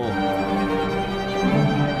Final.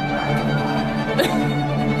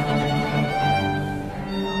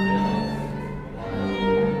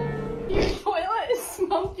 Your toilet is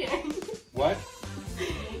smoking. What?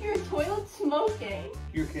 Your toilet's smoking.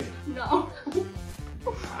 You're kidding. No.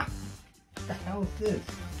 What the hell is this?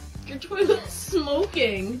 Your toilet's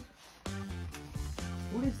smoking.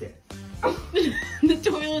 What is that? The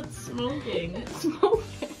toilet's smoking. It's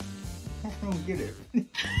smoking. I don't get it.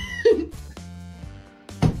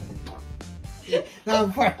 No,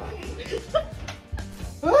 I'm fine.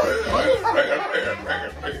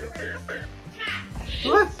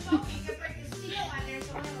 What?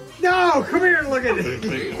 No, come here and look at it.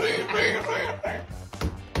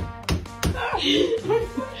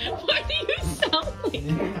 Why do you sound like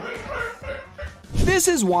that? This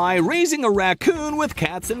is why raising a raccoon with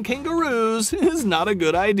cats and kangaroos is not a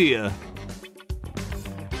good idea.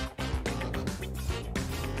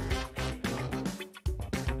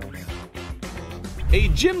 A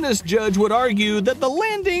gymnast judge would argue that the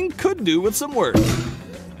landing could do with some work.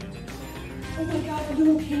 Oh my god, are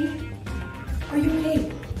you okay? Are you okay?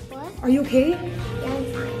 What? Are you okay?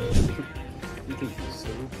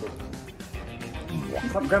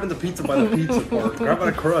 Stop grabbing the pizza by the pizza part. Grab by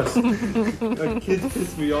the crust. That kid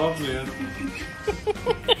pissed me off, man.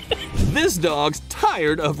 This dog's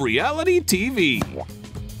tired of reality TV.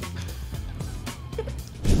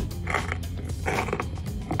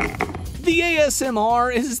 The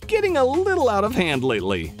ASMR is getting a little out of hand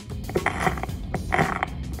lately.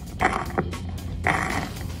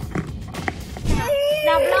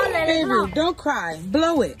 Now blow, let it blow. Baby, don't cry.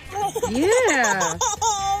 Blow it. Yeah.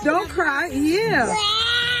 Don't cry. Yeah.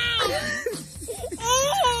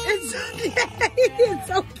 It's okay.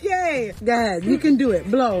 It's okay. Go ahead. You can do it.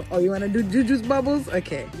 Blow. Oh, you want to do Juju's bubbles?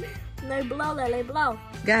 Okay. Let it blow, let it blow.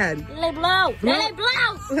 Go ahead. Let it blow, let it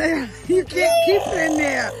blow. You can't keep it in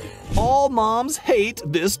there. All moms hate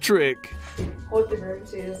this trick. Hold the grip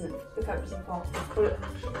so it doesn't, the cup doesn't fall. Put it.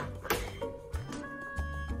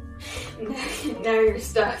 Now you're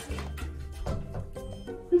stuck.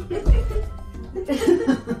 You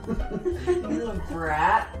little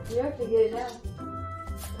brat. You have to get it out.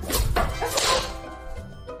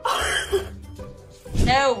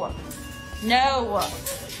 No. No.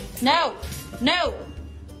 No. No.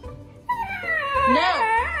 No.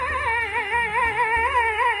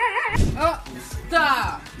 Oh,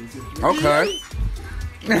 stop. Okay.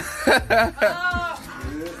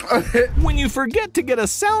 When you forget to get a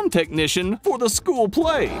sound technician for the school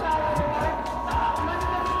play.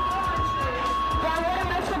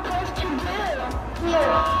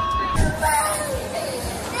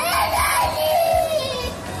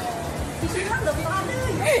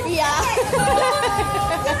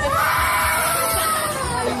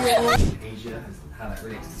 Asia has had like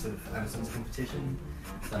really sort of Amazon's competition,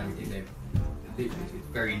 so you know, it's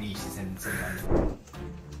very niche in sometimes.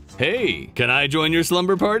 Hey, can I join your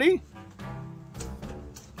slumber party?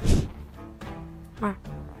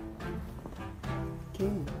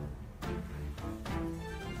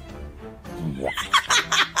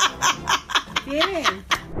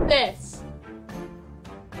 This.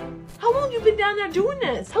 How long you been down there doing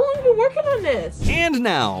this? How long you been working on this? And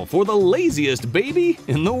now for the laziest baby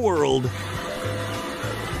in the world.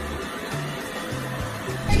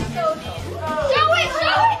 Show it,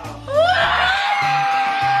 show it!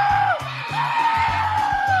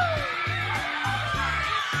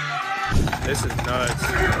 This is nuts.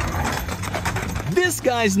 This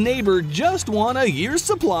guy's neighbor just won a year's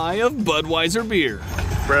supply of Budweiser beer.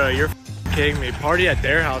 Bro, you're kidding me. Party at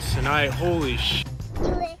their house tonight. Holy sh. Do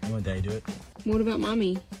it. You want Daddy do it? What about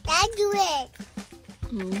Mommy? Dad, do it.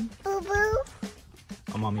 Oh. Boo boo.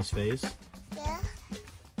 On Mommy's face. Yeah.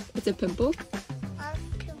 It's a pimple?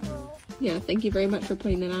 Yeah, thank you very much for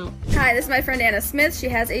pointing that out. Hi, this is my friend Anna Smith. She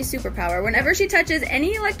has a superpower. Whenever she touches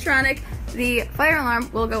any electronic, the fire alarm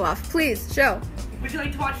will go off. Please, show. Would you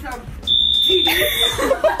like to watch some TV?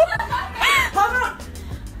 How about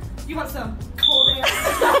you want some cold air?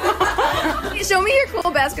 Show me your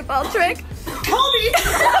cool basketball trick. Kobe!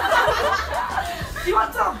 You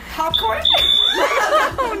want some popcorn?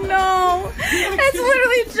 Oh no! It's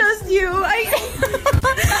literally just you.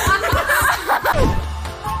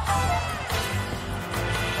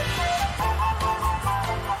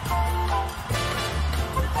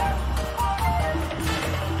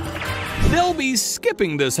 They'll be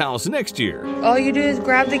skipping this house next year. All you do is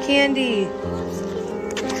grab the candy.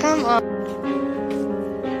 Come on.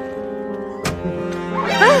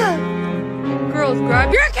 Girls,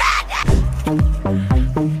 grab your candy!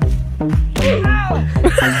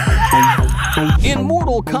 In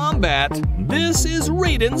Mortal Kombat, this is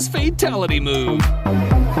Raiden's fatality move.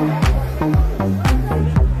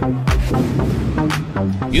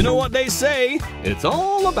 You know what they say? It's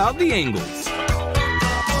all about the angles.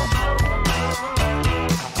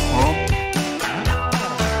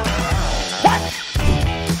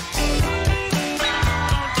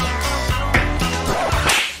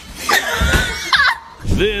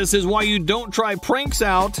 This is why you don't try pranks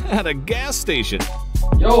out at a gas station.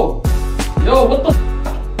 Yo, what the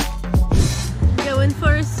Going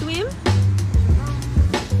for a swim?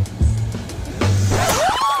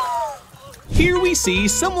 Here we see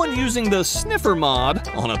someone using the sniffer mod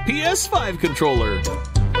on a PS5 controller.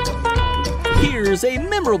 Here's a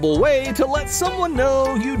memorable way to let someone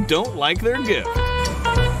know you don't like their gift. No.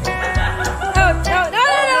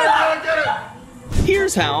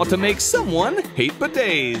 Here's how to make someone hate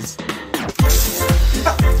bidets.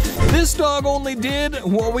 This dog only did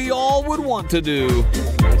what we all would want to do.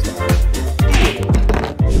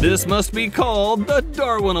 This must be called the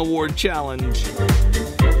Darwin Award Challenge.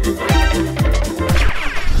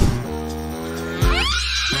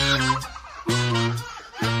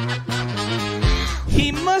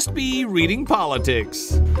 He must be reading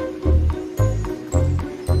politics.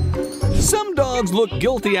 Some dogs look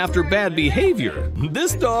guilty after bad behavior.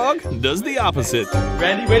 This dog does the opposite.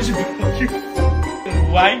 Randy, where's your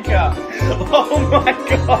wanker? Oh my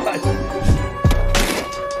god!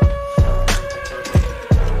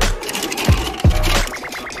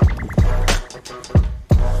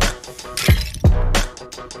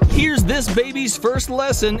 Here's this baby's first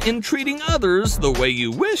lesson in treating others the way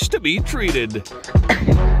you wish to be treated.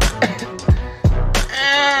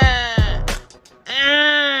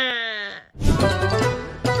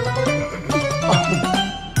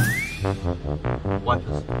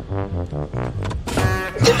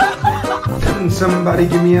 Can somebody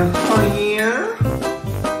give me a honey?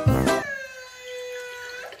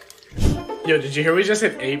 Yo, did you hear we just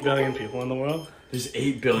hit 8 billion people in the world? There's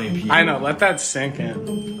 8 billion people. I know, let that sink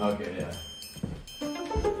in. Okay, yeah.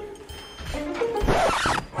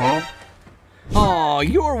 Huh? now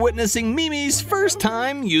you're witnessing Mimi's first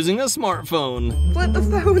time using a smartphone. Flip the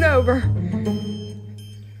phone over.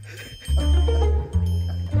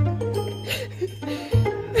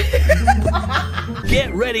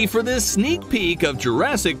 Get ready for this sneak peek of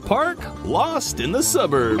Jurassic Park Lost in the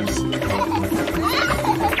Suburbs.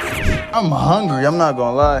 I'm hungry, I'm not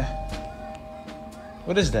gonna lie.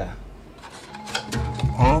 What is that?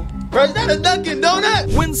 Huh? Bro, is that a Dunkin'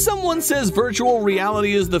 Donut? When someone says virtual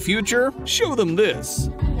reality is the future, show them this.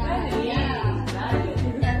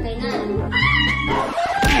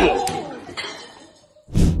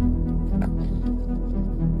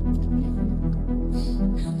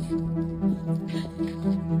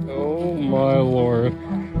 Oh my lord.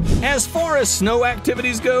 As far as snow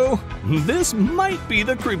activities go, this might be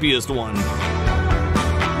the creepiest one.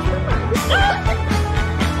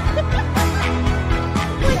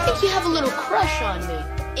 I think you have a little crush on me.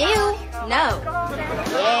 Ew, no.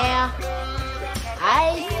 Yeah,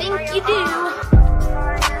 I think you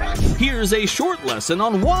do. Here's a short lesson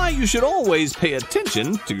on why you should always pay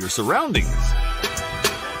attention to your surroundings.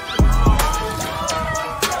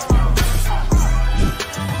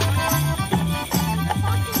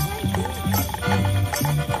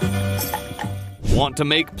 Want to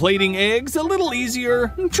make plating eggs a little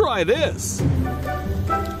easier? Try this.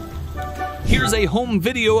 Here's a home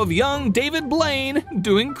video of young David Blaine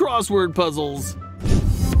doing crossword puzzles.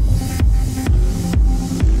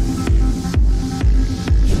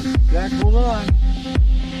 Jack, hold on.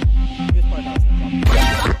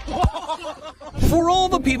 For all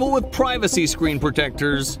the people with privacy screen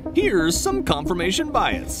protectors, here's some confirmation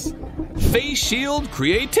bias. Face Shield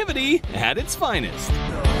creativity at its finest.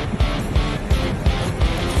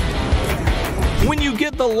 When you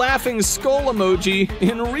get the laughing skull emoji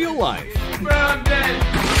in real life.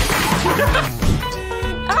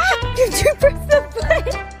 Ah, did you press the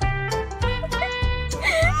button?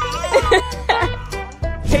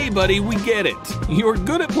 Hey buddy, we get it. You're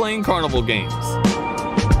good at playing carnival games.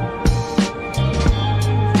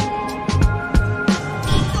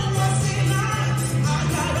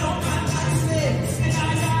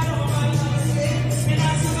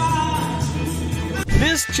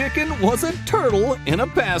 This chicken was a turtle in a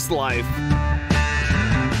past life.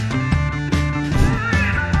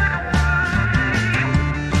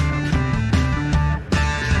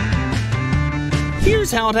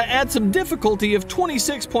 Here's how to add some difficulty if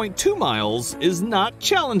 26.2 miles is not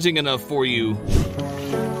challenging enough for you.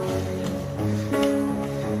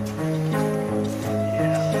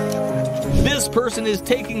 This person is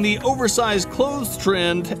taking the oversized clothes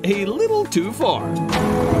trend a little too far.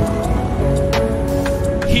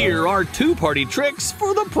 Here are 2 party tricks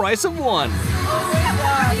for the price of 1.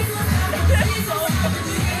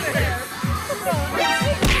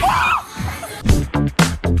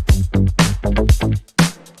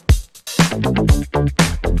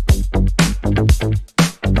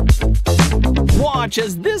 Watch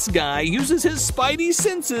as this guy uses his spidey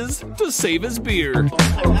senses to save his beer.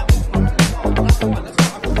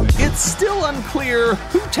 It's still unclear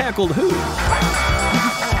who tackled who.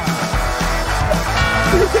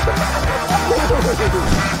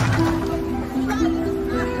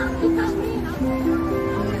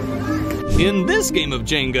 In this game of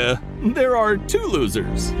Jenga, there are 2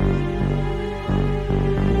 losers.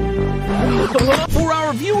 For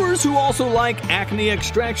our viewers who also like acne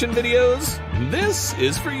extraction videos, this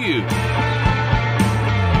is for you.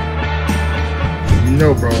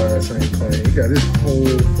 No, bro, ass ain't playing. He got his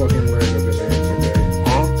whole fucking leg of it.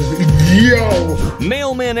 Yo!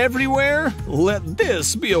 Mailmen everywhere, let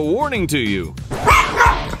this be a warning to you.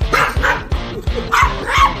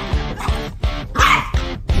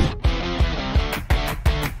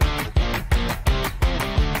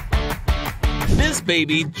 This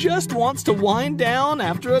baby just wants to wind down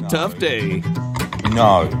after a tough day.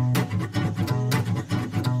 No.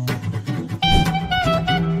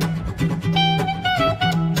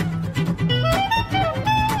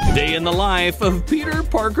 Day in the life of Peter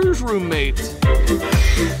Parker's roommate.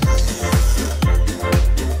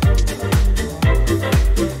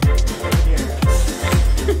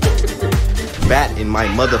 Bat in my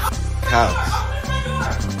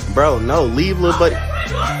house. Bro, no, leave little buddy.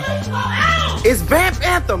 It's Vamp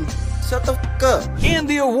Anthem. Shut the fuck up. And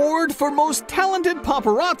the award for most talented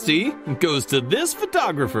paparazzi goes to this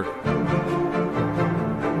photographer.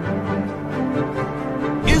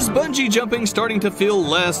 Is bungee jumping starting to feel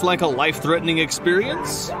less like a life-threatening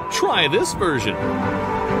experience? Try this version.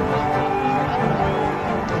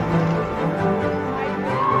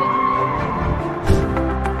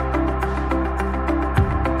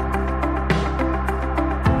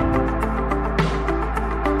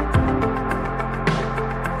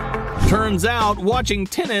 Turns out watching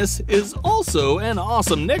tennis is also an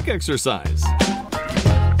awesome neck exercise.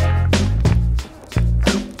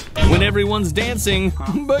 When everyone's dancing,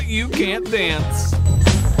 but you can't dance.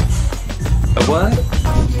 A what?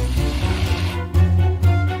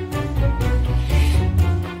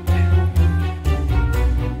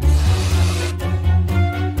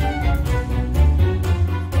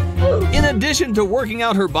 In addition to working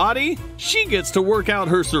out her body, she gets to work out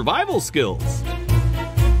her survival skills.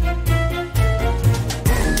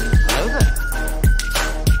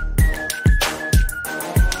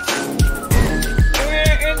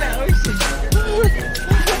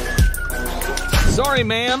 Sorry,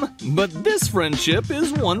 ma'am, but this friendship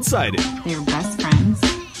is one-sided. They were best friends.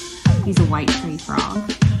 He's a white tree frog.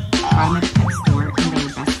 Brought him at the pet store, and they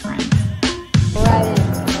were best friends.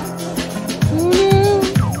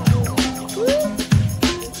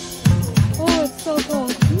 Oh, it's so cool.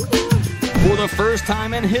 For the first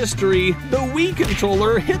time in history, the Wii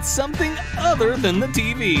controller hits something other than the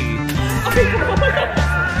TV.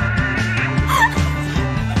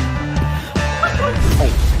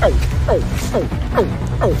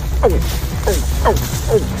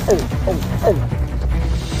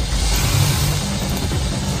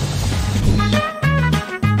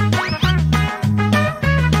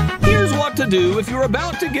 Here's what to do if you're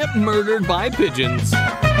about to get murdered by pigeons.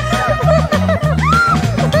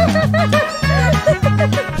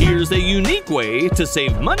 Here's a unique way to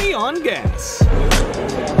save money on gas.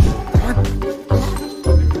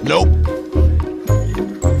 Nope.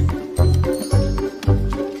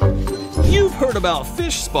 You've heard about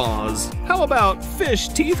fish spas. How about fish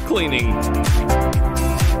teeth cleaning?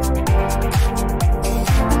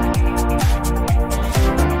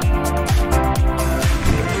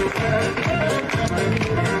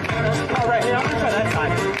 Alright, here, I'm gonna try that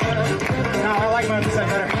side. No, I like my other side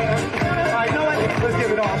better. Alright, you know what? Let's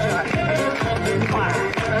give it all a shot. Come on.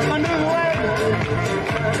 Under the leg.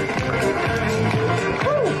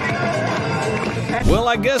 Well,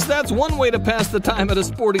 I guess that's one way to pass the time at a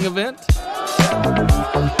sporting event.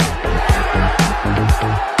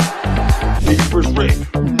 Baby's first rape.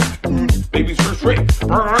 Baby's first rape.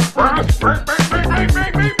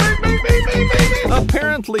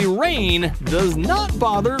 Apparently, rain does not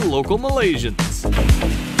bother local Malaysians.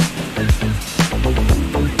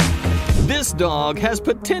 This dog has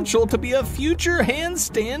potential to be a future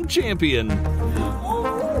handstand champion.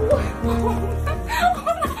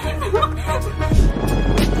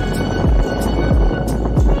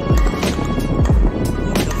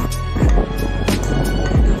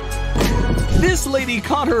 This lady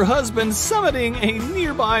caught her husband summiting a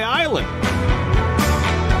nearby island.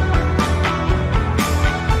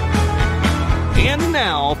 And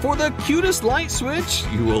now for the cutest light switch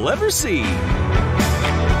you will ever see.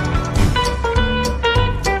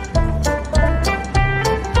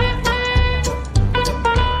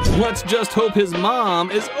 Let's just hope his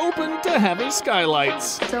mom is open to having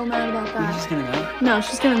skylights. So mad about that. She's gonna know. No,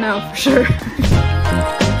 she's gonna know for sure.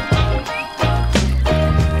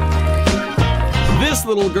 This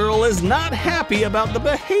little girl is not happy about the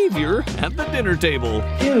behavior at the dinner table.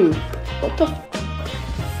 Dude, what the f?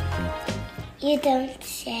 You don't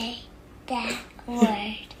say that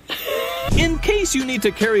word. In case you need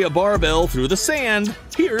to carry a barbell through the sand,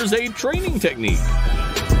 here's a training technique.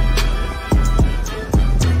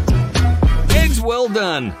 Eggs well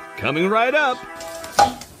done. Coming right up.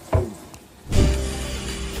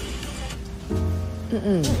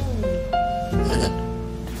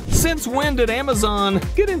 Since when did Amazon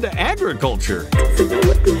get into agriculture?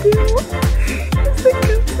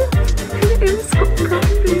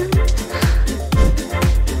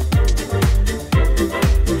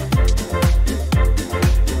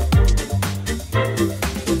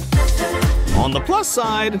 On the plus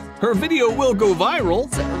side, her video will go viral.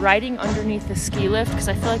 Riding underneath the ski lift, because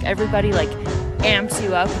I feel like everybody amps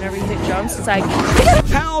you up whenever you hit jumps. It's like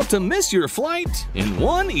how to miss your flight in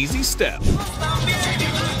one easy step.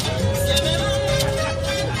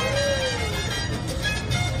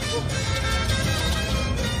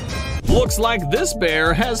 Looks like this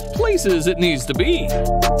bear has places it needs to be.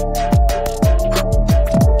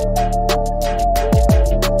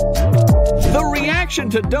 The reaction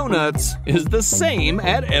to donuts is the same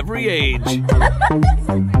at every age.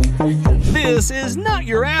 This is not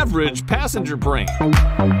your average passenger prank. I don't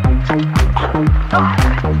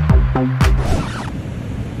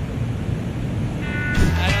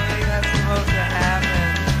think that's supposed to happen.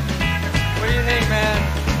 What do you think, man?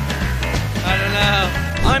 I don't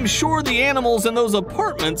know. I'm sure the animals in those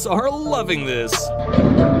apartments are loving this.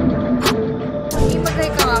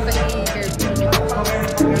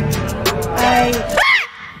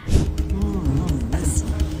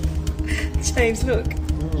 waves, look.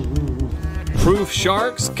 Proof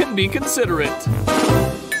sharks can be considerate.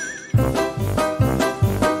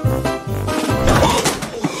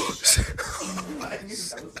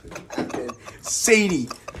 Sadie.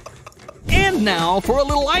 And now for a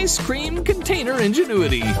little ice cream container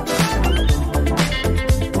ingenuity.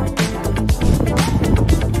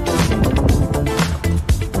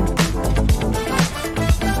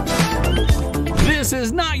 This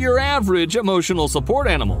is not your average emotional support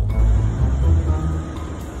animal.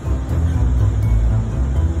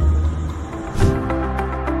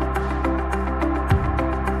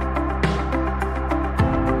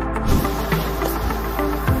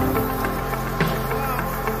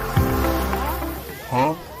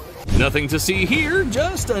 Nothing to see here,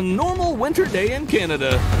 just a normal winter day in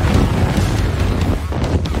Canada.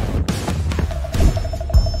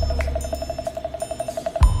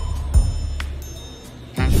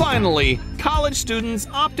 Finally, college students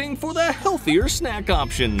opting for the healthier snack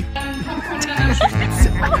option.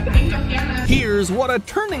 Here's what a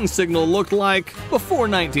turning signal looked like before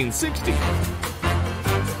 1960.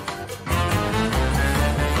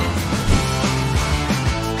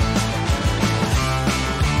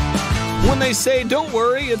 When they say, don't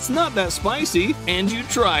worry, it's not that spicy, and you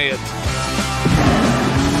try it.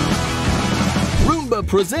 Roomba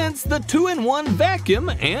presents the 2-in-1 vacuum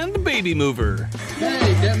and baby mover.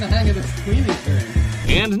 Hey, getting the hang of the cleaning thing.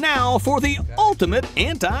 And now for the ultimate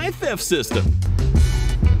anti-theft system.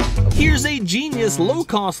 Here's a genius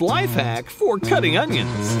low-cost life hack for cutting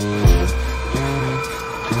onions.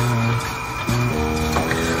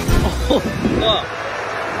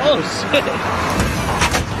 Oh shit!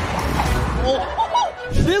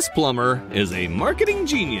 This plumber is a marketing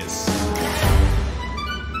genius.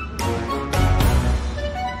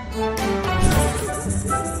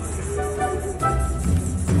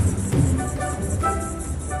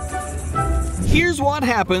 Here's what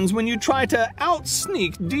happens when you try to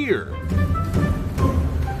out-sneak deer.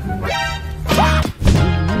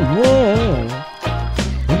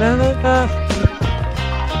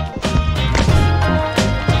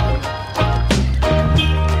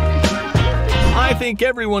 I think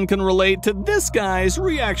everyone can relate to this guy's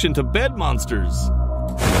reaction to bed monsters.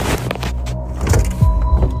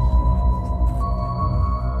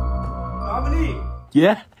 Dominique,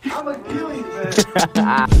 Yeah? I'm Achilles,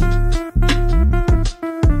 man.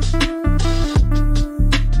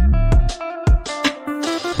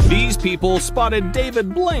 These people spotted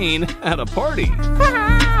David Blaine at a party.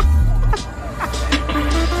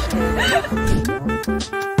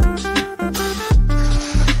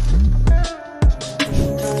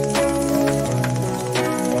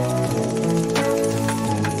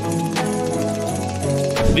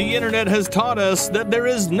 The internet has taught us that there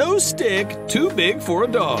is no stick too big for a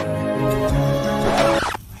dog.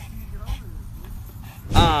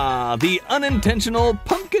 Ah, the unintentional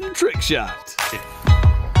pumpkin trick shot.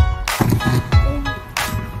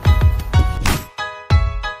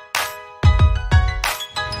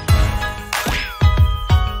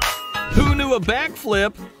 Who knew a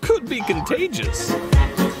backflip could be contagious?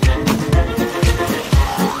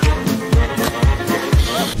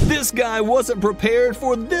 This guy wasn't prepared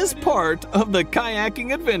for this part of the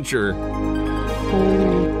kayaking adventure.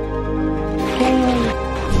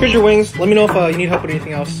 Here's your wings. Let me know if you need help with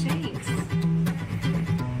anything else.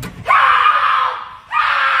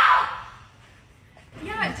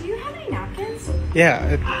 Yeah, do you have any napkins?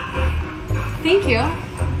 Yeah. Thank you.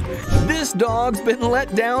 This dog's been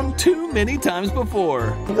let down too many times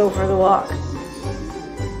before. Go for the walk.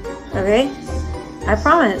 Okay? I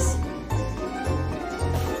promise.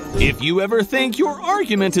 If you ever think your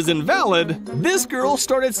argument is invalid, this girl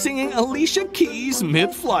started singing Alicia Keys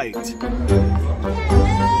mid-flight.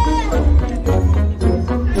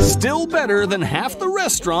 Still better than half the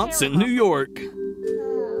restaurants in New York.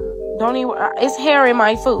 Don't even, it's hair in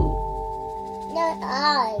my food. No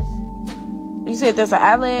eyes. You said there's an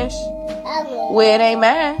eyelash? Eyelash. Well, it ain't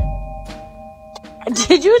mine.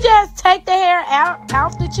 Did you just take the hair out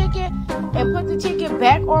the chicken and put the chicken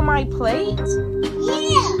back on my plate?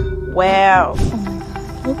 Yeah. Wow.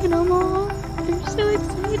 Look at them all. They're so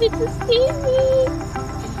excited to see me.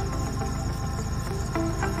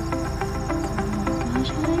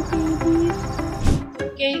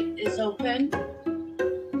 Gate is open.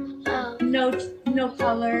 No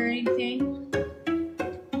color or anything.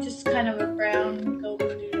 Just kind of a brown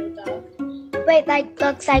golden doodle dog. Wait,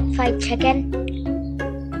 looks like fried chicken.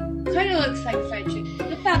 Kind of looks like fried chicken.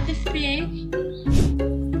 About this big.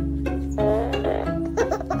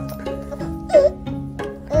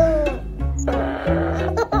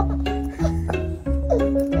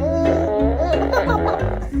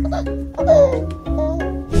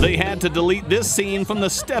 to delete this scene from the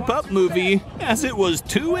Step Up movie as it was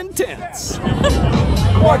too intense.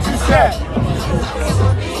 What you said?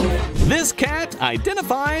 This cat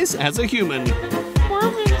identifies as a human. Stop.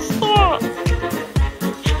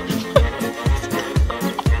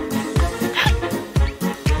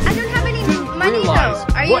 I don't have any money Realize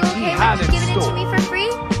though. Are you what he okay had with in giving it to store. me for free?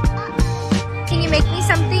 Can you make me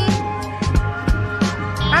something?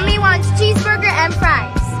 Mommy wants cheeseburger and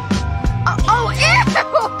fries. Oh,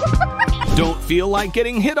 ew! Don't feel like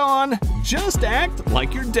getting hit on? Just act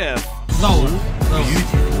like you're deaf. No,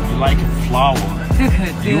 beautiful, like a flower.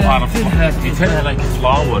 You are a flower. You tell her like a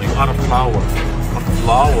flower. You are a flower. Not a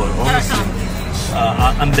flower. Honestly,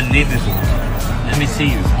 unbelievable. Let me see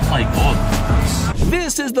you. Oh my God.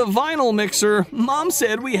 This is the vinyl mixer Mom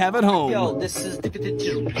said we have at home. Yo, this is the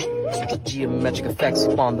geometric effects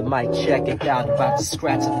on the mic. Check it out. About to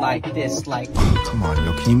scratch it like this, like. Come on,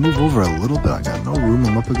 yo, can you move over a little bit? I got no room.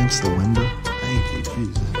 I'm up against the window. Thank you,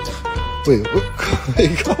 Jesus. Wait,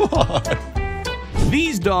 come on.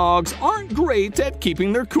 These dogs aren't great at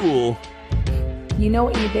keeping their cool. You know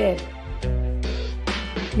what you did?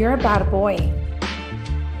 You're a bad boy.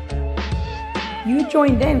 You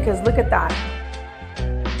joined in because look at that.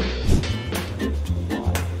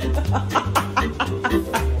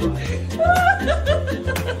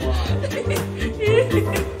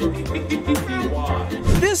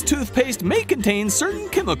 This toothpaste may contain certain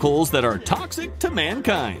chemicals that are toxic to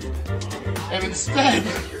mankind. And instead,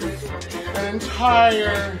 an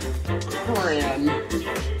entire crayon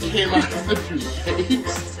came out of the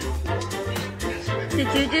toothpaste. Did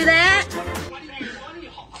you do that?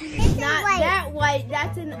 Not that white,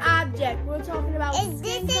 that's an object. We're talking about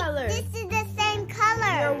skin color. This is the same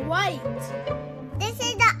color. You're white. This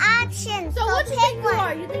is the option. So what do you think you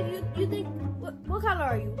are? You think what color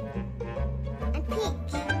are you? I'm pink.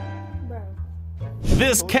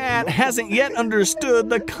 This cat hasn't yet understood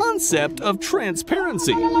the concept of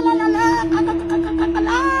transparency.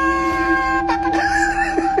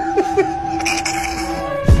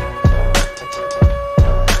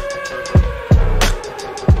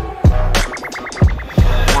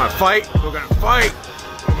 Fight? We're gonna fight.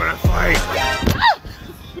 We're gonna fight.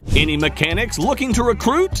 Any mechanics looking to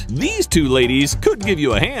recruit? These two ladies could give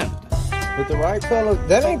you a hand. With the right color?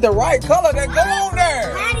 That ain't the right color. That go on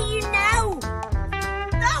there. How do you know?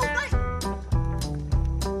 No,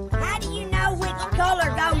 how do you know which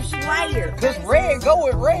color goes where? This red go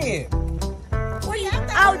with red.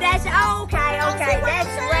 Oh, that's okay.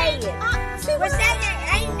 That's red. But that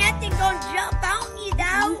ain't nothing gonna jump on you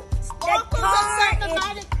though. The car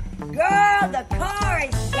is. Girl, the car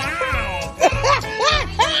is dying.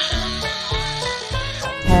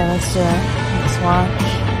 Okay, let's do it. Let's watch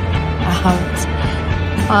out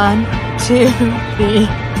onto the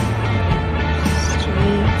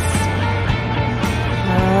streets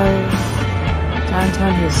of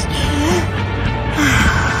downtown Houston.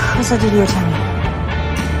 What's that do to your tummy?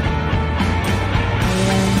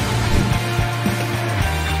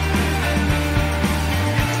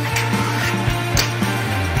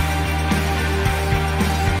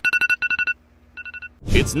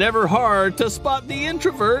 It's never hard to spot the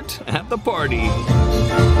introvert at the party.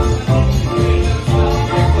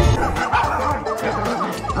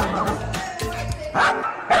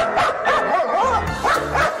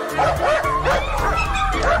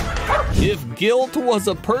 If guilt was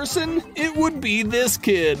a person, it would be this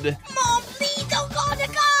kid. Mom, please don't call the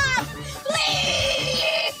cops!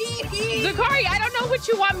 Please! Zakari, I don't know what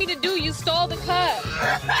you want me to do. You stole the cup.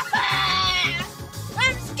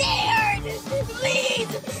 I'm scared! Please!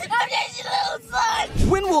 I'm just a little son!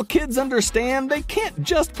 When will kids understand they can't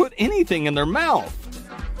just put anything in their mouth?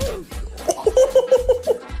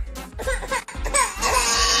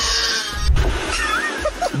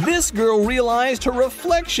 This girl realized her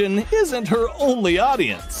reflection isn't her only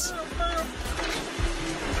audience.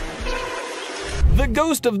 The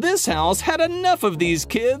ghost of this house had enough of these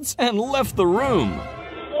kids and left the room.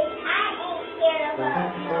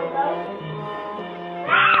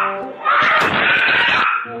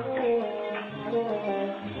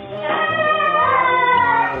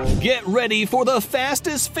 Get ready for the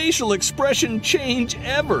fastest facial expression change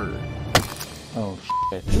ever. Oh,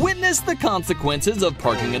 shit. Witness the consequences of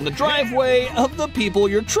parking in the driveway of the people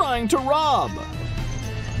you're trying to rob.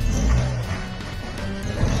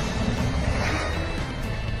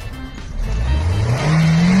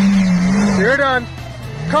 You're done.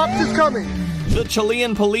 Cops is coming. The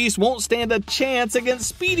Chilean police won't stand a chance against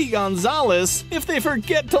Speedy Gonzalez if they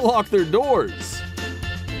forget to lock their doors.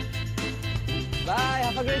 Bye,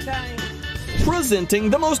 have a great time. Presenting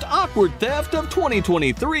the most awkward theft of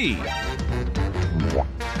 2023.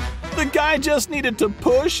 The guy just needed to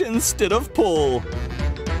push instead of pull.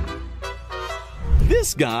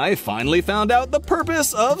 This guy finally found out the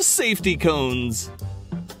purpose of safety cones.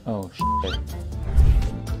 Oh, shit.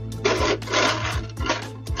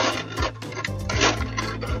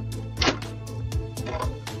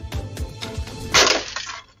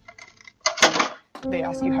 They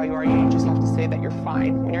ask you how you are, you just have to say that you're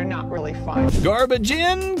fine when you're not really fine. Garbage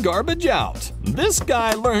in, garbage out. This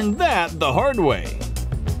guy learned that the hard way.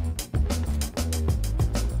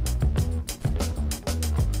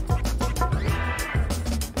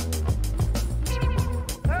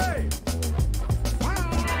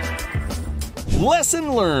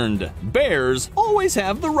 Lesson learned. Bears always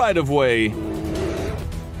have the right of way.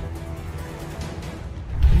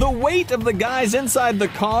 The weight of the guys inside the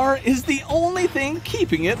car is the only thing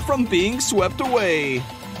keeping it from being swept away.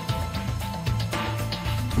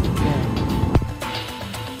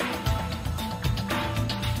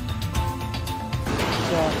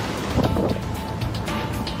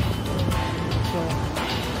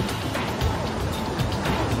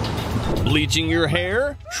 Bleaching your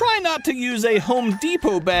hair? Try not to use a Home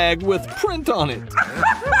Depot bag with print on it.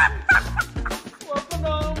 Welcome to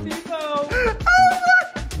Home Depot.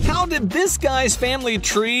 How did this guy's family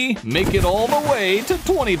tree make it all the way to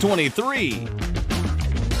 2023?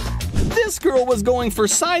 This girl was going for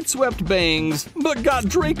side-swept bangs, but got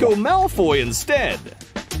Draco Malfoy instead.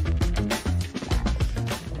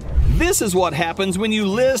 This is what happens when you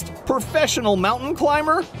list professional mountain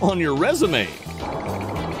climber on your resume.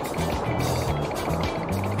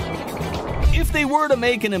 If they were to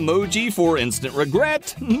make an emoji for instant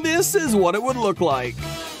regret, this is what it would look like.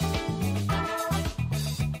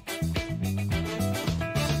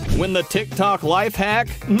 When the TikTok life hack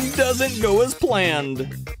doesn't go as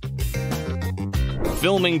planned.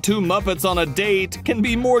 Filming two Muppets on a date can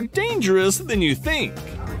be more dangerous than you think.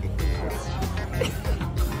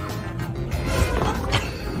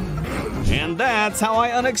 And that's how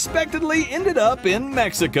I unexpectedly ended up in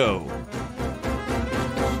Mexico.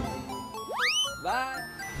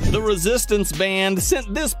 The Resistance Band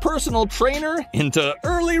sent this personal trainer into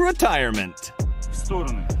early retirement.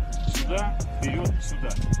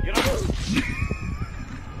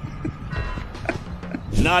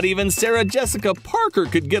 Not even Sarah Jessica Parker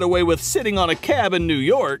could get away with sitting on a cab in New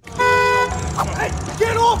York. Hey,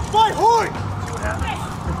 get off my horse!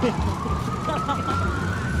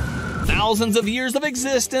 Thousands of years of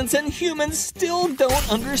existence and humans still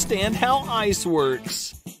don't understand how ice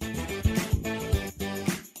works.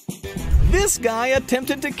 This guy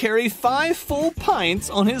attempted to carry 5 full pints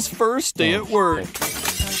on his first day at work.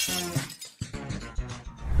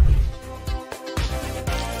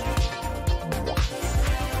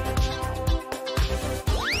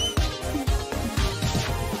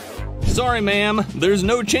 Sorry, ma'am, there's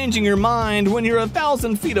no changing your mind when you're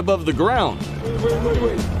 1,000 feet above the ground.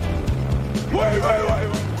 Wait.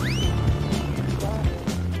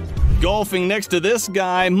 Golfing next to this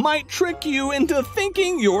guy might trick you into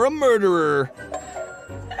thinking you're a murderer.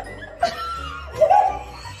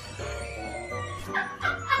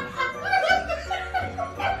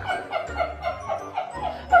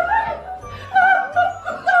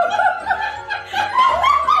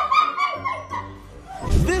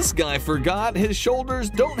 This guy forgot his shoulders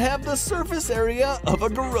don't have the surface area of a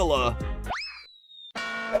gorilla.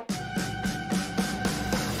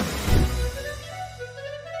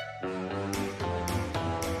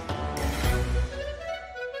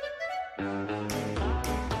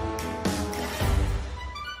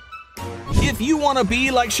 If you want to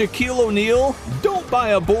be like Shaquille O'Neal, don't buy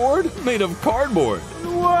a board made of cardboard.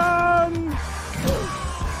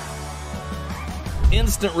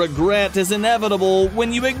 Instant regret is inevitable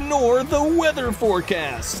when you ignore the weather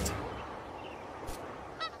forecast.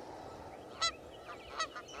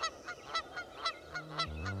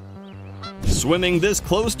 Swimming this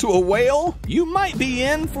close to a whale, you might be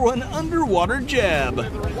in for an underwater jab.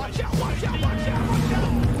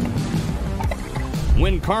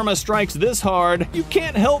 When karma strikes this hard, you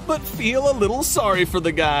can't help but feel a little sorry for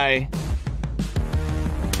the guy.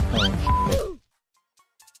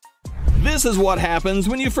 This is what happens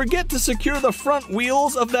when you forget to secure the front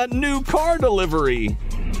wheels of that new car delivery.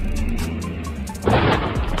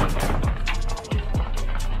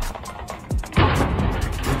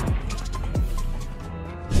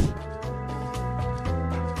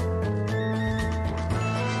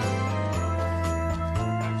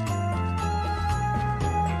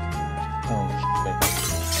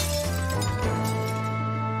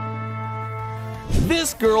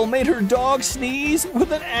 This girl made her dog sneeze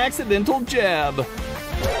with an accidental jab.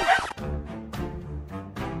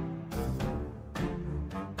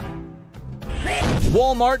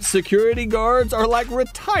 Walmart security guards are like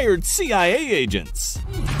retired CIA agents.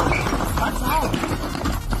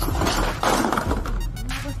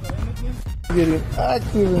 Getting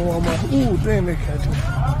active in Walmart. Ooh, damn, they catch him.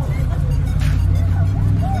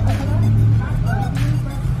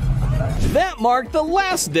 That marked the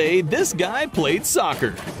last day this guy played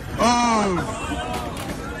soccer. Oh!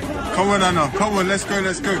 Come on, Anna. Come on, let's go,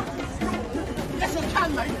 let's go.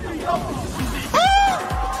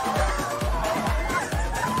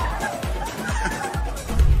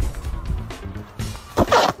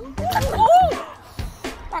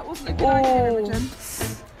 That wasn't a good idea, Imogen.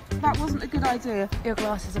 That wasn't a good idea. Your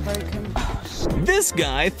glasses are broken. This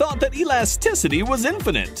guy thought that elasticity was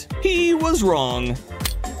infinite. He was wrong.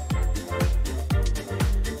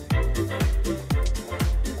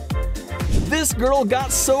 This girl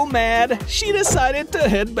got so mad, she decided to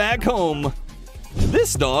head back home.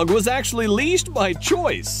 This dog was actually leashed by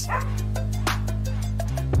choice.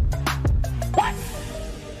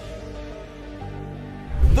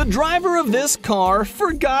 The driver of this car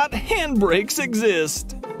forgot handbrakes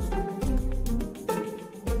exist.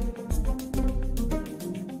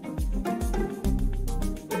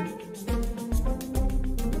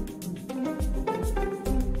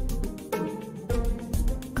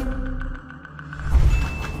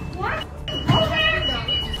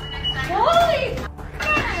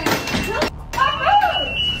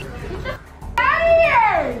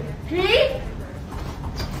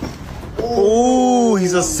 Ooh,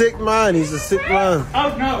 he's a sick man. He's a sick man.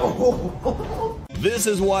 Oh no! This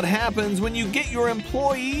is what happens when you get your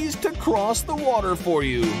employees to cross the water for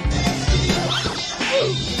you.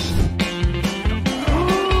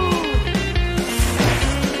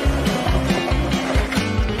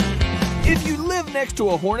 If you live next to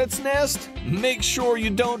a hornet's nest, make sure you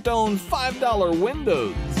don't own $5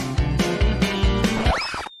 windows.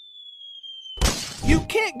 You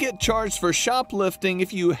can't get charged for shoplifting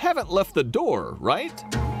if you haven't left the door, right?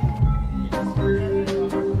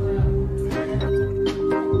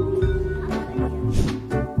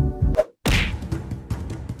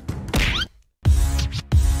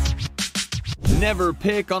 Never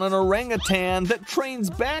pick on an orangutan that trains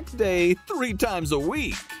back day 3 times a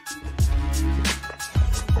week.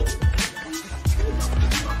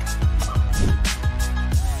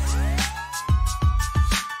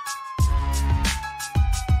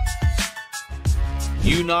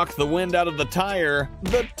 You knock the wind out of the tire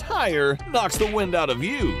knocks the wind out of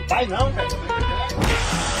you. I know.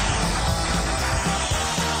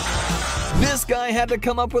 This guy had to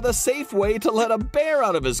come up with a safe way to let a bear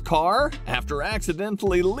out of his car after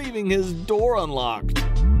accidentally leaving his door unlocked.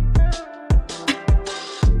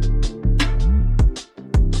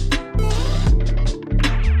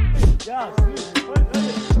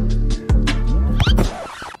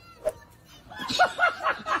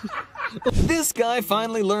 This guy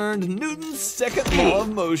finally learned Newton's second law of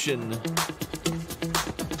motion.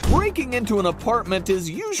 Breaking into an apartment is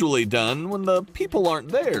usually done when the people aren't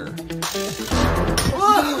there. Dude,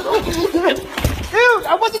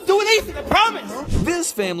 I wasn't doing anything, I promise!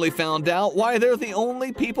 This family found out why they're the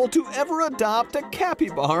only people to ever adopt a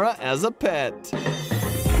capybara as a pet.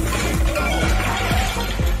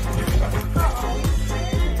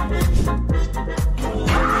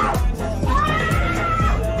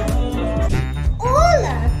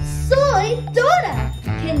 Hola, soy Dora.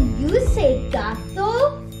 Can you say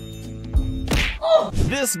gato?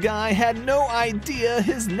 This guy had no idea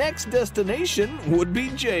his next destination would be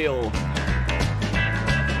jail.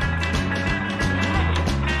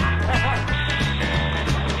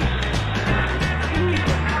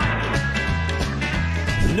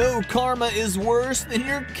 No karma is worse than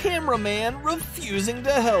your cameraman refusing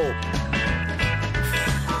to help.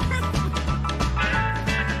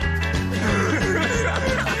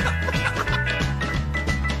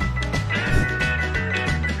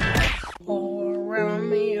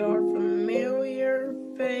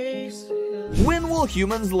 When will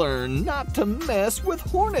humans learn not to mess with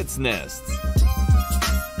hornets' nests?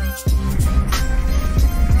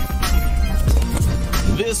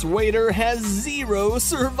 This waiter has 0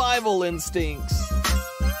 survival instincts.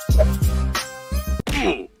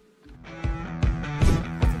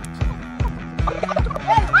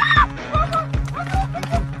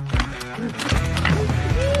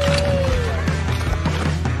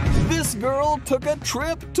 This girl took a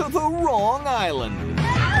trip to the wrong island.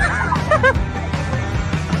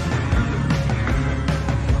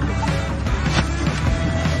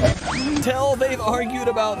 Tell they've argued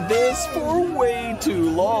about this for way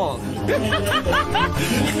too long.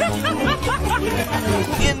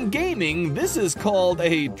 In gaming, this is called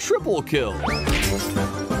a triple kill.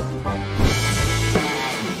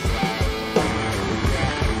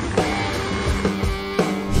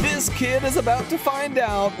 This kid is about to find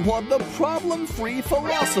out what the problem-free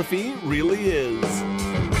philosophy really is.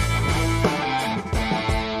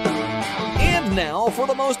 And now for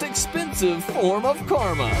the most expensive form of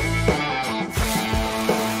karma.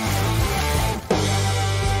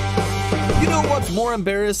 You know what's more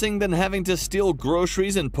embarrassing than having to steal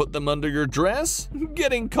groceries and put them under your dress?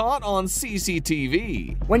 Getting caught on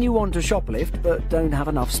CCTV. When you want to shoplift but don't have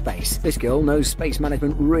enough space, this girl knows space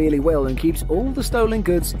management really well and keeps all the stolen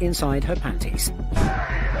goods inside her panties.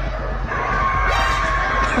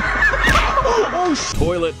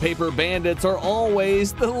 Toilet paper bandits are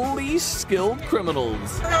always the least skilled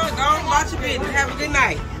criminals. Go on, watch your business. Have a good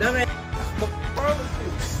night.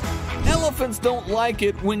 Elephants don't like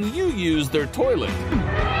it when you use their toilet.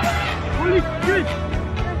 Holy shit!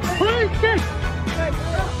 Holy shit!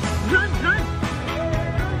 Run, run!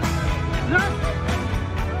 Run!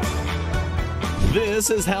 This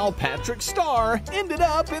is how Patrick Starr ended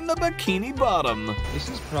up in the Bikini Bottom. This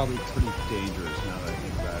is probably pretty dangerous now that I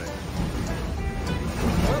think about it.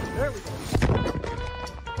 Oh, there we go.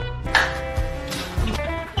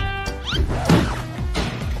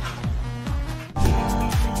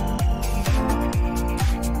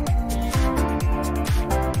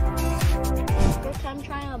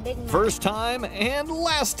 First time and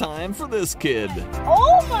last time for this kid.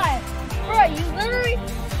 Oh my! Bro, you literally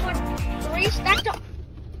put 3 stacks of...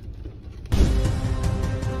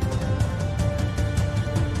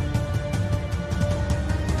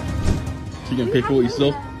 So you can pay for what you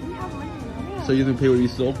stole? So you can pay what you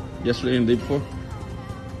stole yesterday and the day before?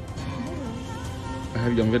 I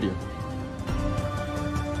have you on video.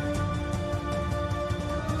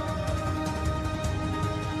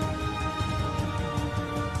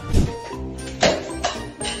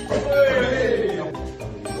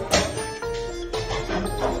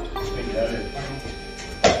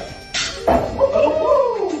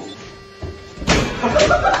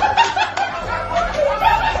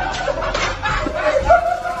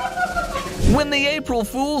 When the April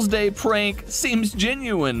Fool's Day prank seems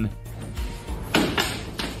genuine.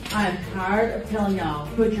 I'm tired of telling y'all,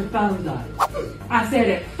 put your phones on. I said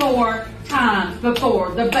it 4 times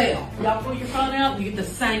before the bell. Y'all pull your phone out, you get the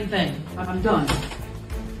same thing. I'm done.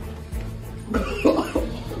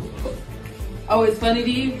 Oh, it's funny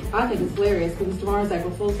to you? I think it's hilarious because tomorrow's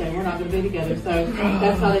April Fool's Day. We're not going to be together, so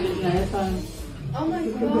that's how they did that's fine. Oh my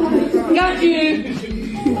God. Got you!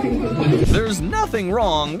 There's nothing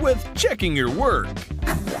wrong with checking your work.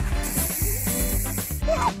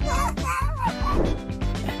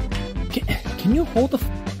 Can you hold the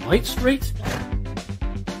light straight?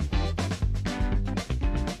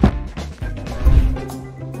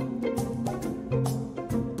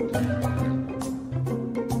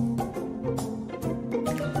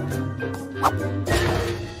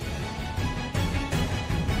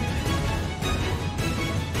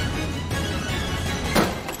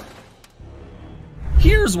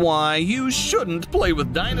 Here's why you shouldn't play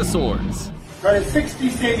with dinosaurs. Got a 60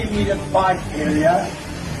 centimeter bike area.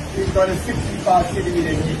 He's got a 65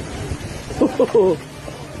 centimeter hip.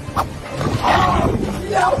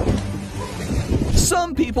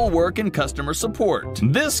 Some people work in customer support.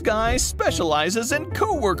 This guy specializes in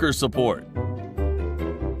coworker support.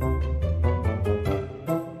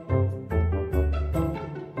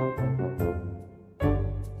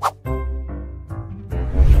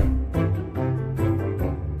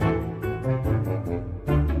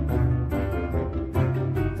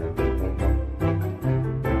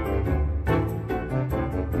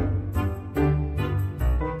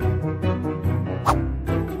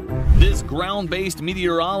 This ground-based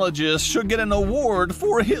meteorologist should get an award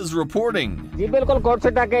for his reporting. In a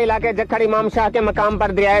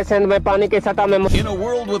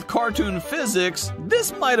world with cartoon physics,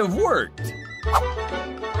 this might have worked.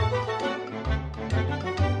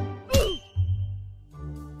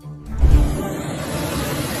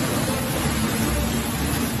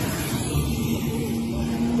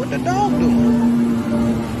 What the dog doing?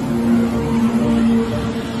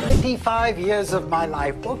 55 years of my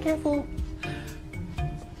life. Oh, careful.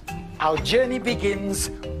 Our journey begins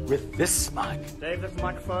with this mug. Dave, that's the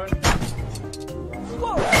microphone.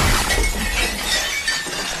 Whoa!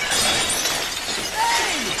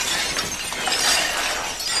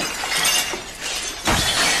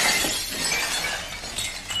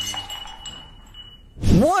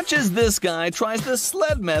 Watch as this guy tries the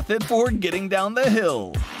sled method for getting down the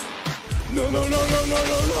hill. No.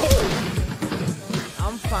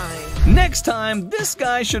 I'm fine. Next time, this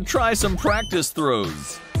guy should try some practice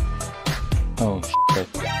throws. Oh,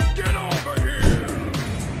 shit. Get over here!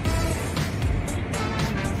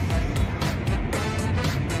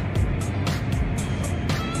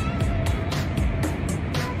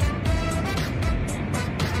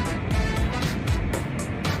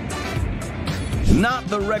 Not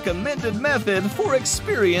the recommended method for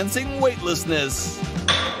experiencing weightlessness.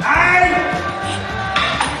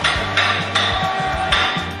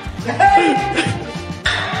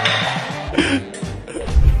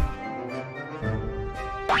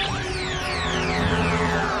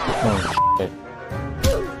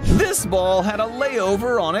 This ball had a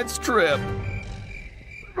layover on its trip.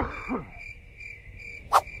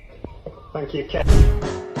 Thank you, Ken.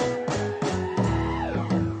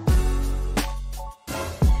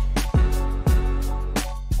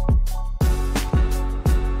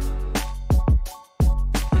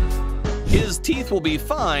 His teeth will be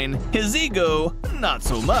fine, his ego, not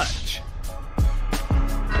so much.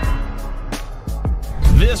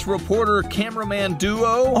 This reporter-cameraman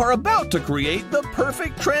duo are about to create the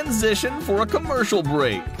perfect transition for a commercial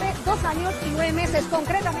break. 2 años y 9 meses,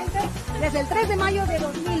 concretamente desde el 3 de mayo de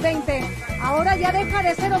 2020. Ahora ya deja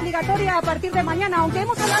de ser obligatoria a partir de mañana, aunque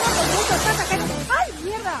hemos hablado con muchos pasajeros. ¡Ay,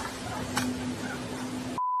 mierda!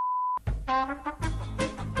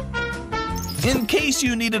 In case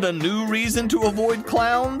you needed a new reason to avoid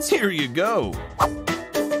clowns, here you go.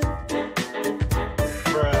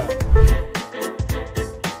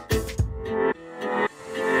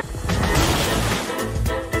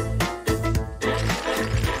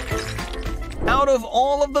 Out of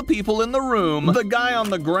all of the people in the room, the guy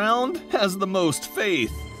on the ground has the most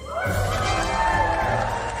faith.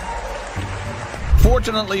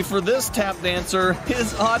 Fortunately for this tap dancer,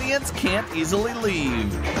 his audience can't easily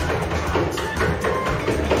leave.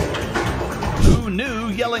 Who knew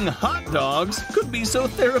yelling hot dogs could be so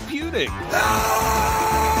therapeutic?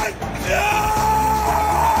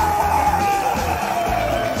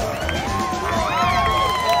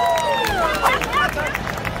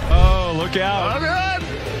 Oh, look out. Oh, God.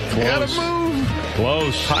 You gotta move.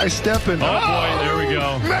 Close. High stepping. Oh, boy, there we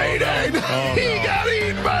go. Mayday. Oh, He no. got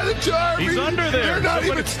eaten by the jar. He's under there. They're not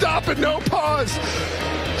even stopping. No pause.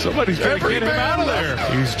 Somebody's got to Every get him man out of there.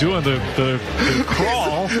 He's doing the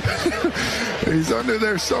crawl. He's under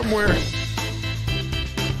there somewhere.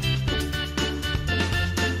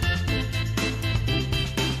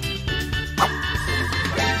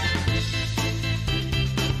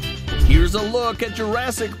 Here's a look at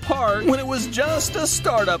Jurassic Park when it was just a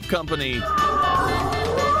startup company.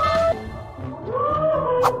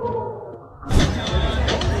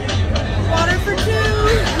 Water for 2!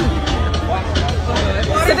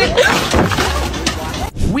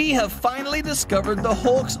 We have finally discovered the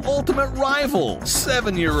Hulk's ultimate rival,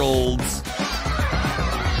 7-year-olds.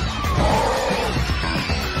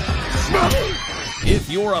 If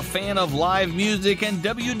you're a fan of live music and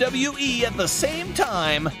WWE at the same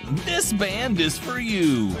time, this band is for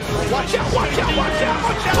you. Watch out, watch out, watch out,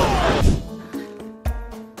 watch out!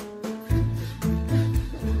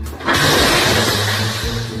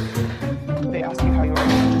 They ask you how you are,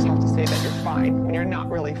 you just have to say that you're fine when you're not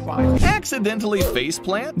really fine. Accidentally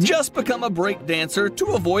faceplant? Just become a break dancer to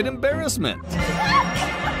avoid embarrassment.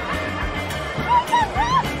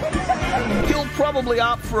 He'll probably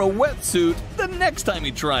opt for a wetsuit the next time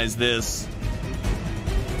he tries this.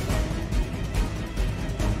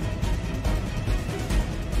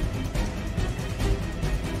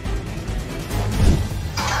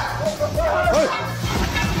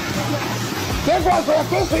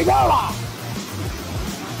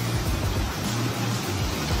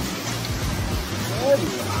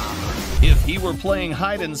 If he were playing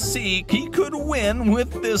hide and seek, he could win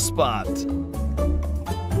with this spot.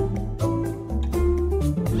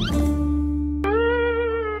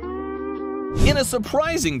 In a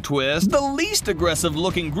surprising twist, the least aggressive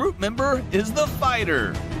looking group member is the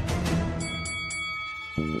fighter.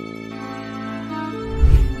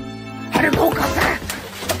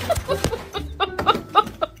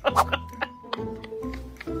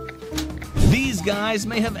 These guys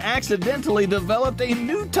may have accidentally developed a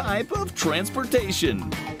new type of transportation.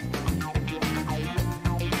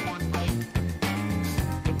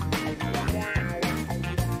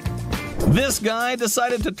 This guy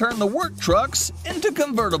decided to turn the work trucks into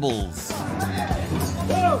convertibles.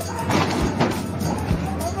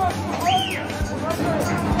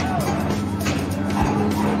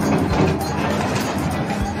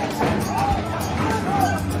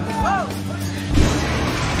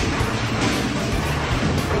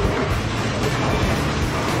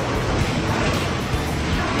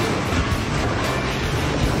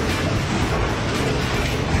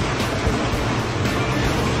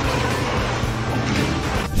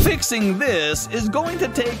 Fixing this is going to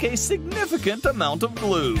take a significant amount of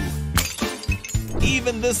glue.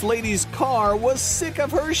 Even this lady's car was sick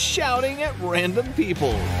of her shouting at random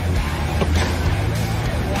people.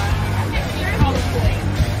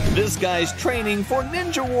 This guy's training for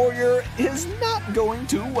Ninja Warrior is not going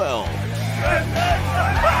too well.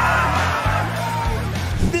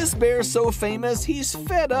 This bear's so famous, he's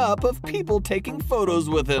fed up of people taking photos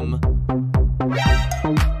with him.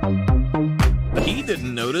 He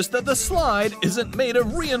didn't notice that the slide isn't made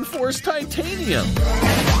of reinforced titanium.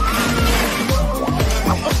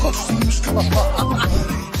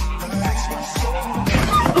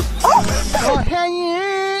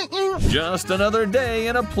 Just another day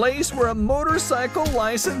in a place where a motorcycle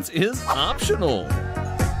license is optional.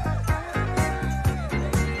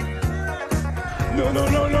 No.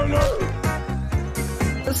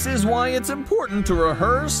 This is why it's important to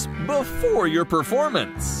rehearse before your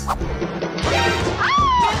performance.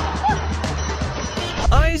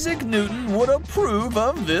 Isaac Newton would approve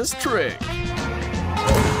of this trick.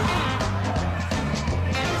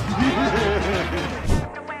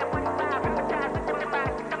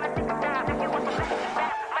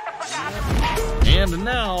 And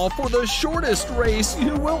now for the shortest race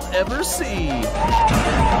you will ever see.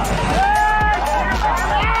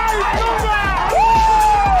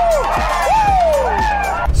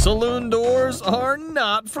 Saloon doors are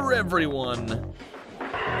not for everyone.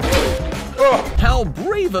 How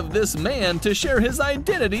brave of this man to share his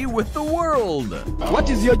identity with the world. What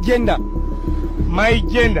is your gender? My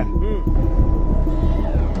gender.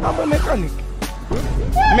 I'm a mechanic.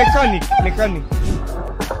 Mechanic.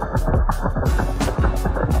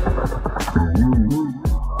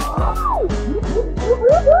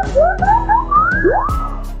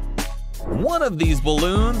 One of these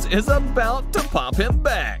balloons is about to pop him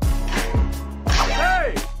back.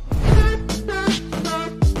 Hey!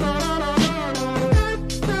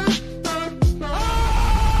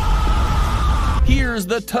 Here's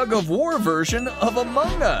the tug-of-war version of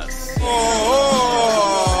Among Us.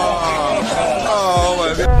 Oh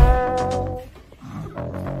my God.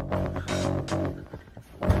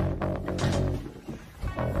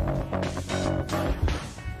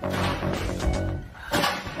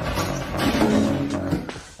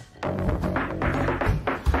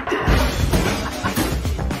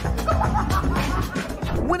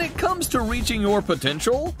 When it comes to reaching your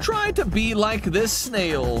potential, try to be like this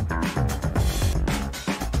snail.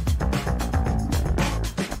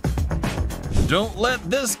 Don't let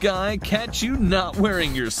this guy catch you not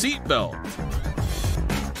wearing your seatbelt.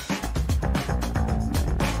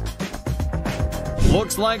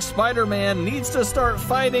 Looks like Spider-Man needs to start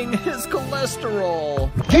fighting his cholesterol.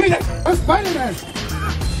 Give me that! I'm Spider-Man!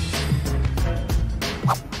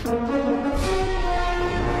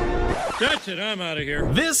 That's it, I'm out of here.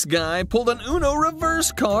 This guy pulled an Uno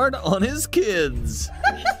reverse card on his kids.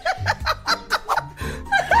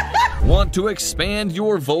 Want to expand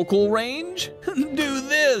your vocal range? Do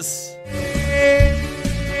this.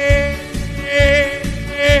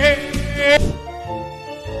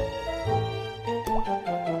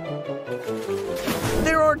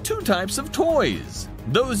 There are two types of toys.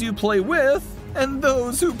 Those you play with and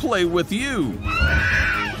those who play with you.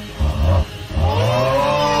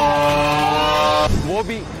 वो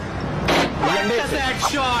भी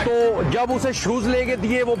तो जब उसे shoes लेके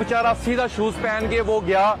दिए वो बेचारा सीधा शूज पहन के वो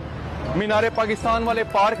गया मीनारे पाकिस्तान वाले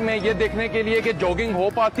पार्क में ये देखने के लिए कि जॉगिंग हो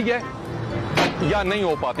पाती है या नहीं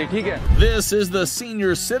हो पाती, ठीक है? This is the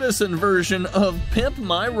senior citizen version of Pimp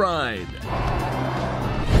My Ride.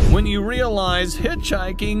 When you realize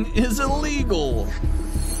hitchhiking is illegal.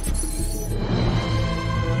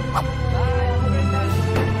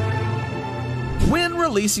 When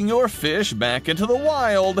releasing your fish back into the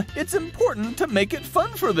wild, it's important to make it fun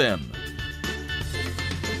for them.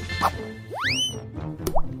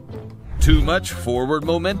 Too much forward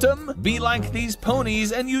momentum? Be like these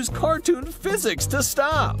ponies and use cartoon physics to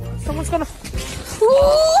stop. Someone's gonna...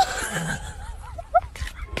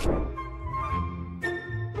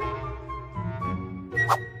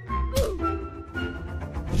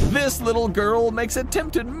 This little girl makes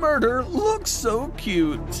attempted murder look so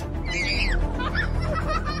cute.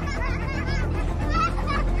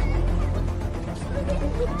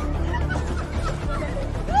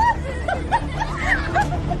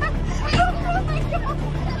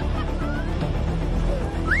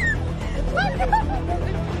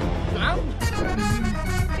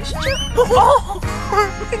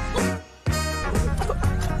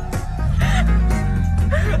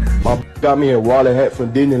 My got me a wallet hat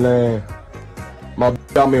from Disneyland. My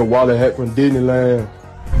got me a wallet hat from Disneyland.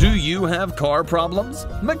 Do you have car problems?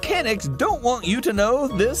 Mechanics don't want you to know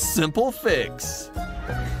this simple fix.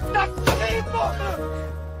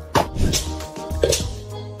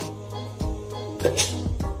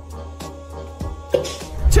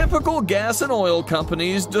 Typical gas and oil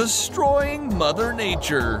companies destroying Mother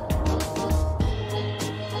Nature.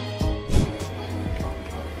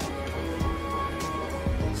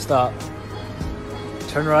 Stop.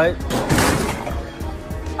 Turn right.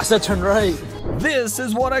 I said turn right. This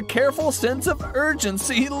is what a careful sense of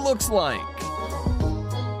urgency looks like.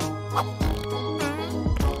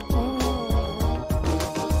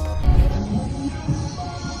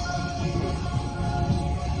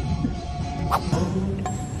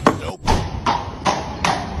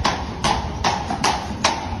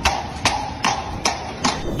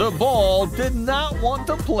 The ball did not want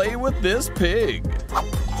to play with this pig.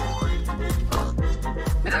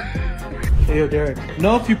 Hey, yo, Derek.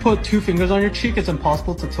 Know if you put 2 fingers on your cheek, it's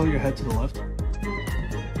impossible to tilt your head to the left?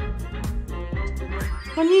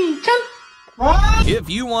 If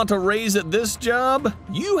you want to raise at this job,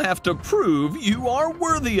 you have to prove you are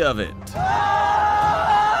worthy of it.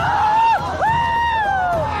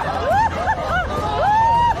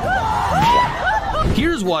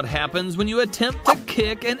 Here's what happens when you attempt to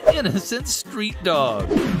kick an innocent street dog.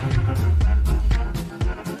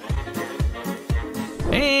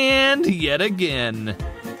 And yet again.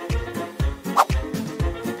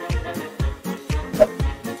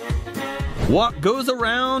 What goes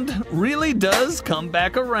around really does come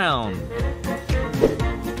back around.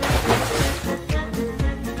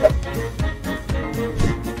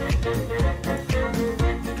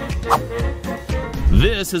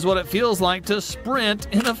 This is what it feels like to sprint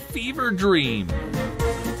in a fever dream.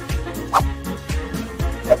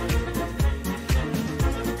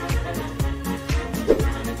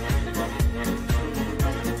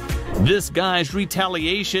 This guy's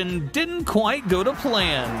retaliation didn't quite go to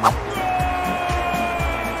plan.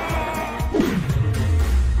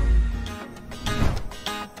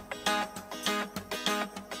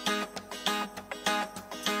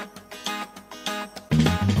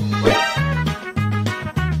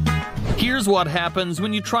 Here's what happens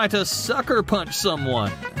when you try to sucker punch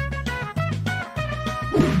someone.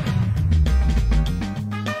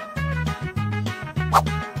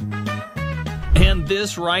 And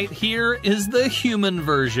this right here is the human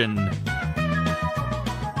version.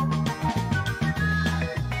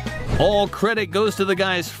 All credit goes to the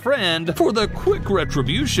guy's friend for the quick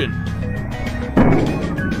retribution.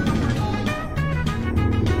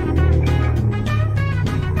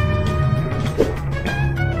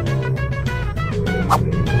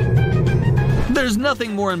 There's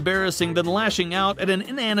nothing more embarrassing than lashing out at an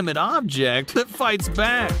inanimate object that fights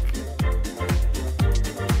back.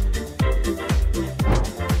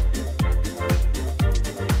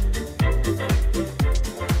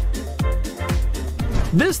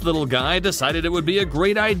 This little guy decided it would be a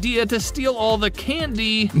great idea to steal all the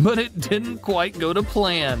candy, but it didn't quite go to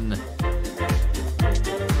plan.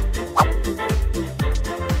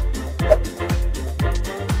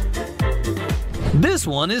 This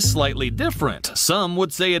one is slightly different. Some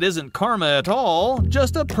would say it isn't karma at all,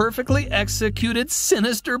 just a perfectly executed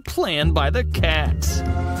sinister plan by the cat.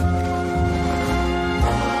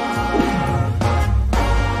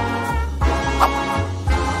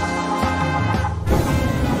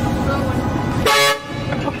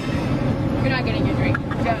 You're not getting your drink.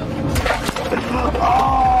 Go.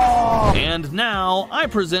 And now I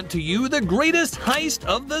present to you the greatest heist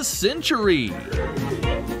of the century.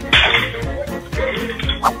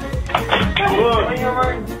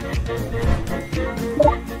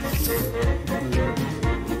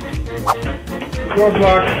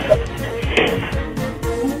 Roadblock.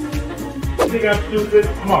 You think I'm stupid?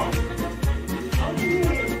 Come on.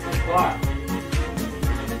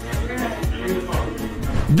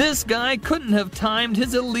 This guy couldn't have timed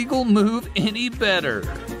his illegal move any better.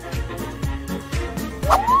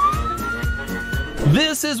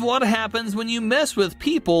 This is what happens when you mess with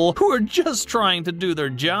people who are just trying to do their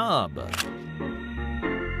job.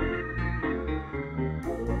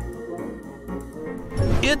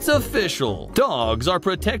 It's official. Dogs are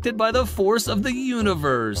protected by the force of the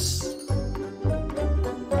universe.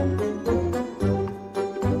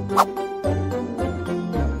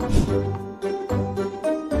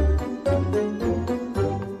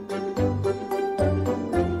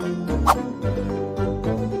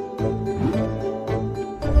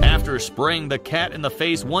 After spraying the cat in the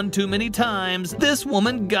face one too many times, this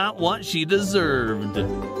woman got what she deserved.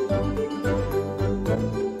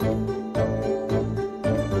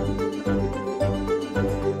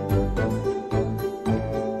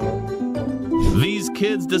 These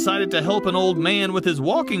kids decided to help an old man with his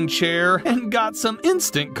walking chair and got some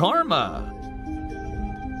instant karma.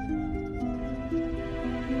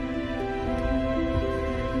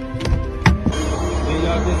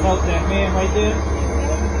 Y'all just help that man right there.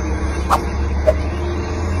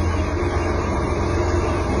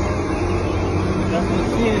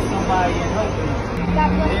 Seeing somebody and helping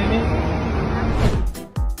them. You hear me?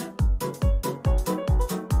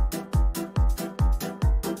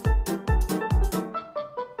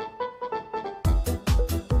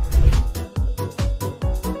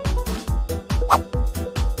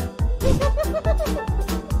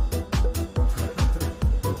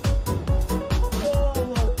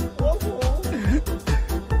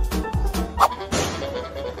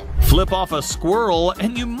 Flip off a squirrel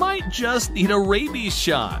and you might just need a rabies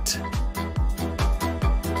shot.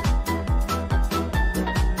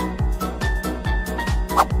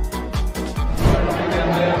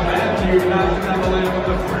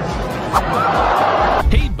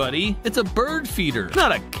 Hey buddy, it's a bird feeder,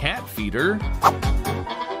 not a cat feeder.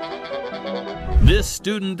 This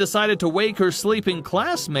student decided to wake her sleeping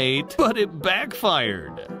classmate, but it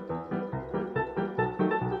backfired.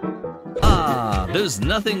 Ah, there's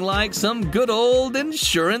nothing like some good old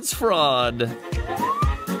insurance fraud.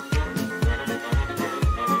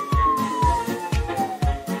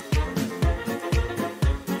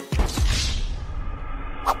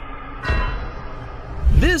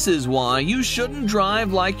 This is why you shouldn't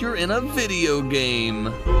drive like you're in a video game.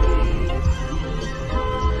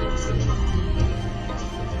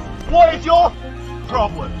 What is your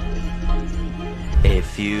problem? A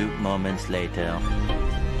few moments later.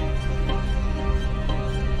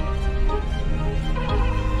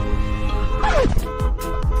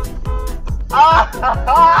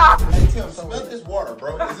 Hey Tim, smell this water,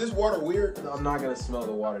 bro. Is this water weird? No, I'm not gonna smell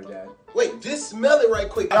the water, Dad. Wait, just smell it right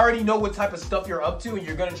quick. I already know what type of stuff you're up to, and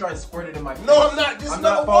you're gonna try and squirt it in my face. No, I'm not. Just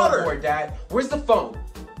smell the water. For it, Dad. Where's the phone?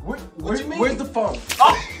 What you mean? Where's the phone?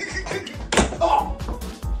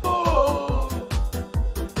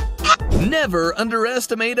 Never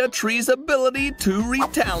underestimate a tree's ability to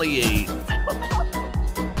retaliate.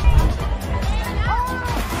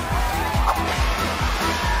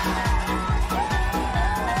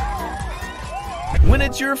 When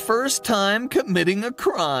it's your first time committing a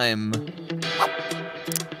crime. Get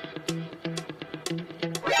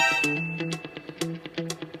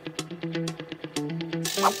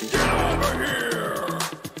over here!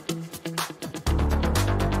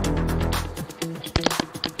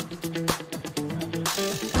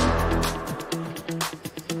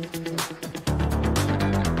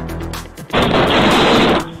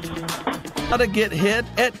 How to get hit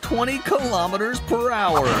at 20 kilometers per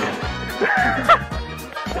hour.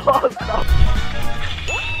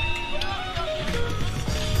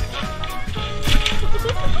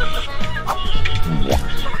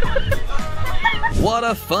 What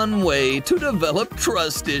a fun way to develop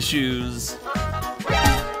trust issues.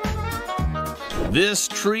 This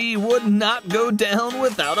tree would not go down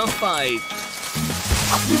without a fight.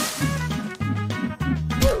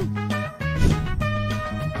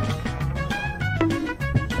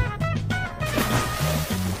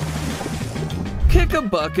 Kick a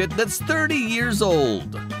bucket that's 30 years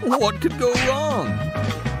old. What could go wrong?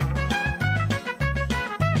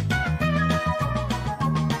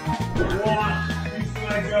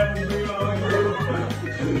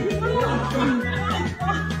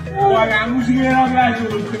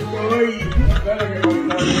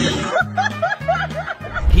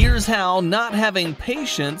 Here's how not having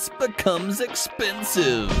patience becomes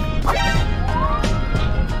expensive.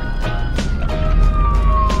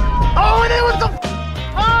 Oh, and it was the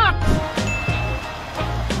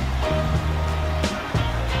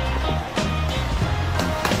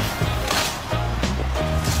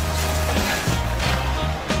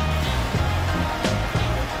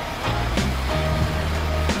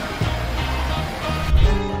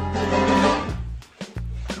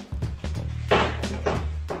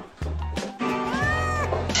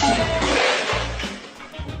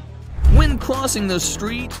When crossing the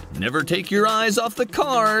street, never take your eyes off the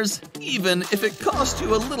cars, even if it costs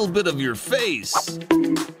you a little bit of your face.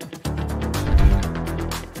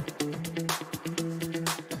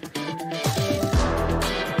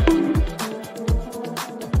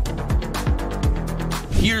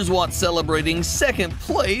 Here's what celebrating second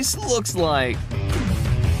place looks like.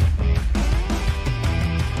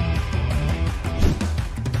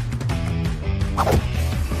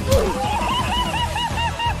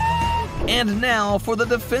 And now for the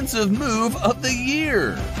defensive move of the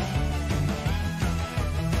year.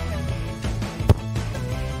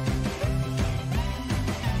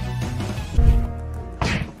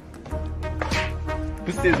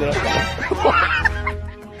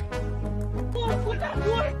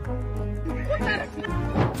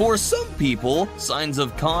 For some people, signs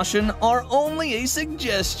of caution are only a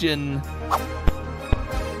suggestion.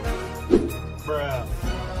 Bruh.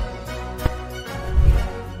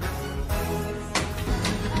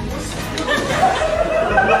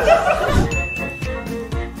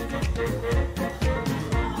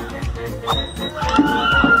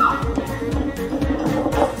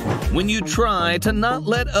 When you try to not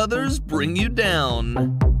let others bring you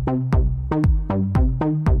down.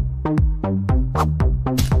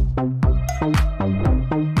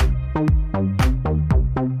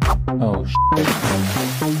 Oh,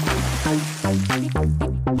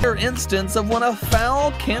 Rare instance of when a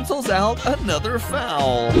foul cancels out another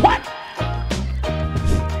foul. What?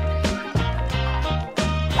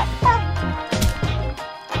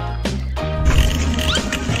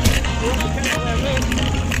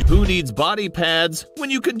 Who needs body pads when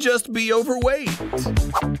you can just be overweight?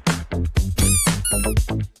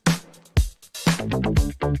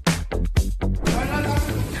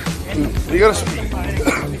 You gotta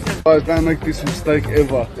guys, don't make this mistake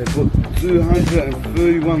ever. They put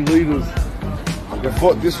 231 litres. They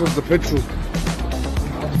thought this was the petrol.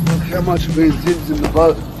 Look how much benzine's in the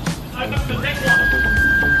boat.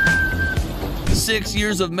 6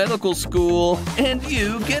 years of medical school, and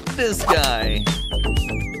you get this guy.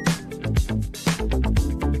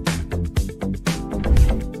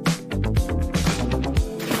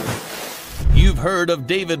 You've heard of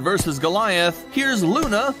David versus Goliath. Here's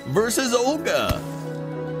Luna versus Olga.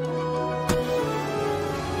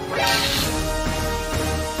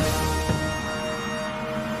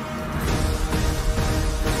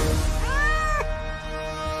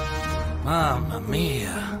 Mamma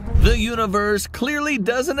mia. The universe clearly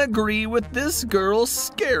doesn't agree with this girl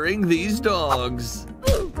scaring these dogs.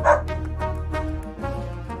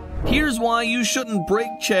 Here's why you shouldn't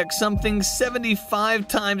brake check something 75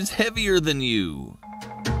 times heavier than you.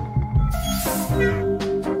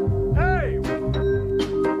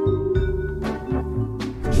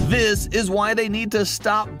 This is why they need to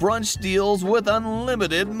stop brunch deals with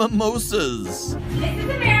unlimited mimosas. This is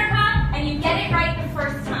America, and you get it right the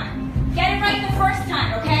first time. Get it right the first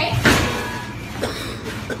time, okay?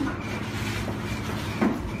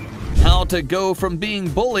 How to go from being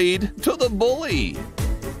bullied to the bully.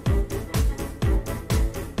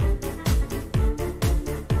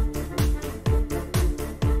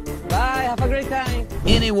 Bye, have a great time.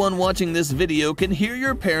 Anyone watching this video can hear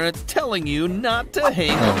your parents telling you not to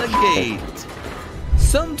hang on the gate.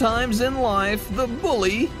 Sometimes in life, the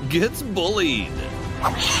bully gets bullied.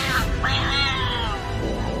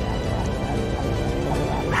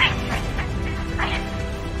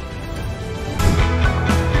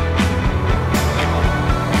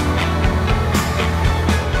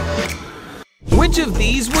 Which of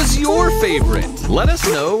these was your favorite? Let us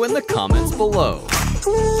know in the comments below.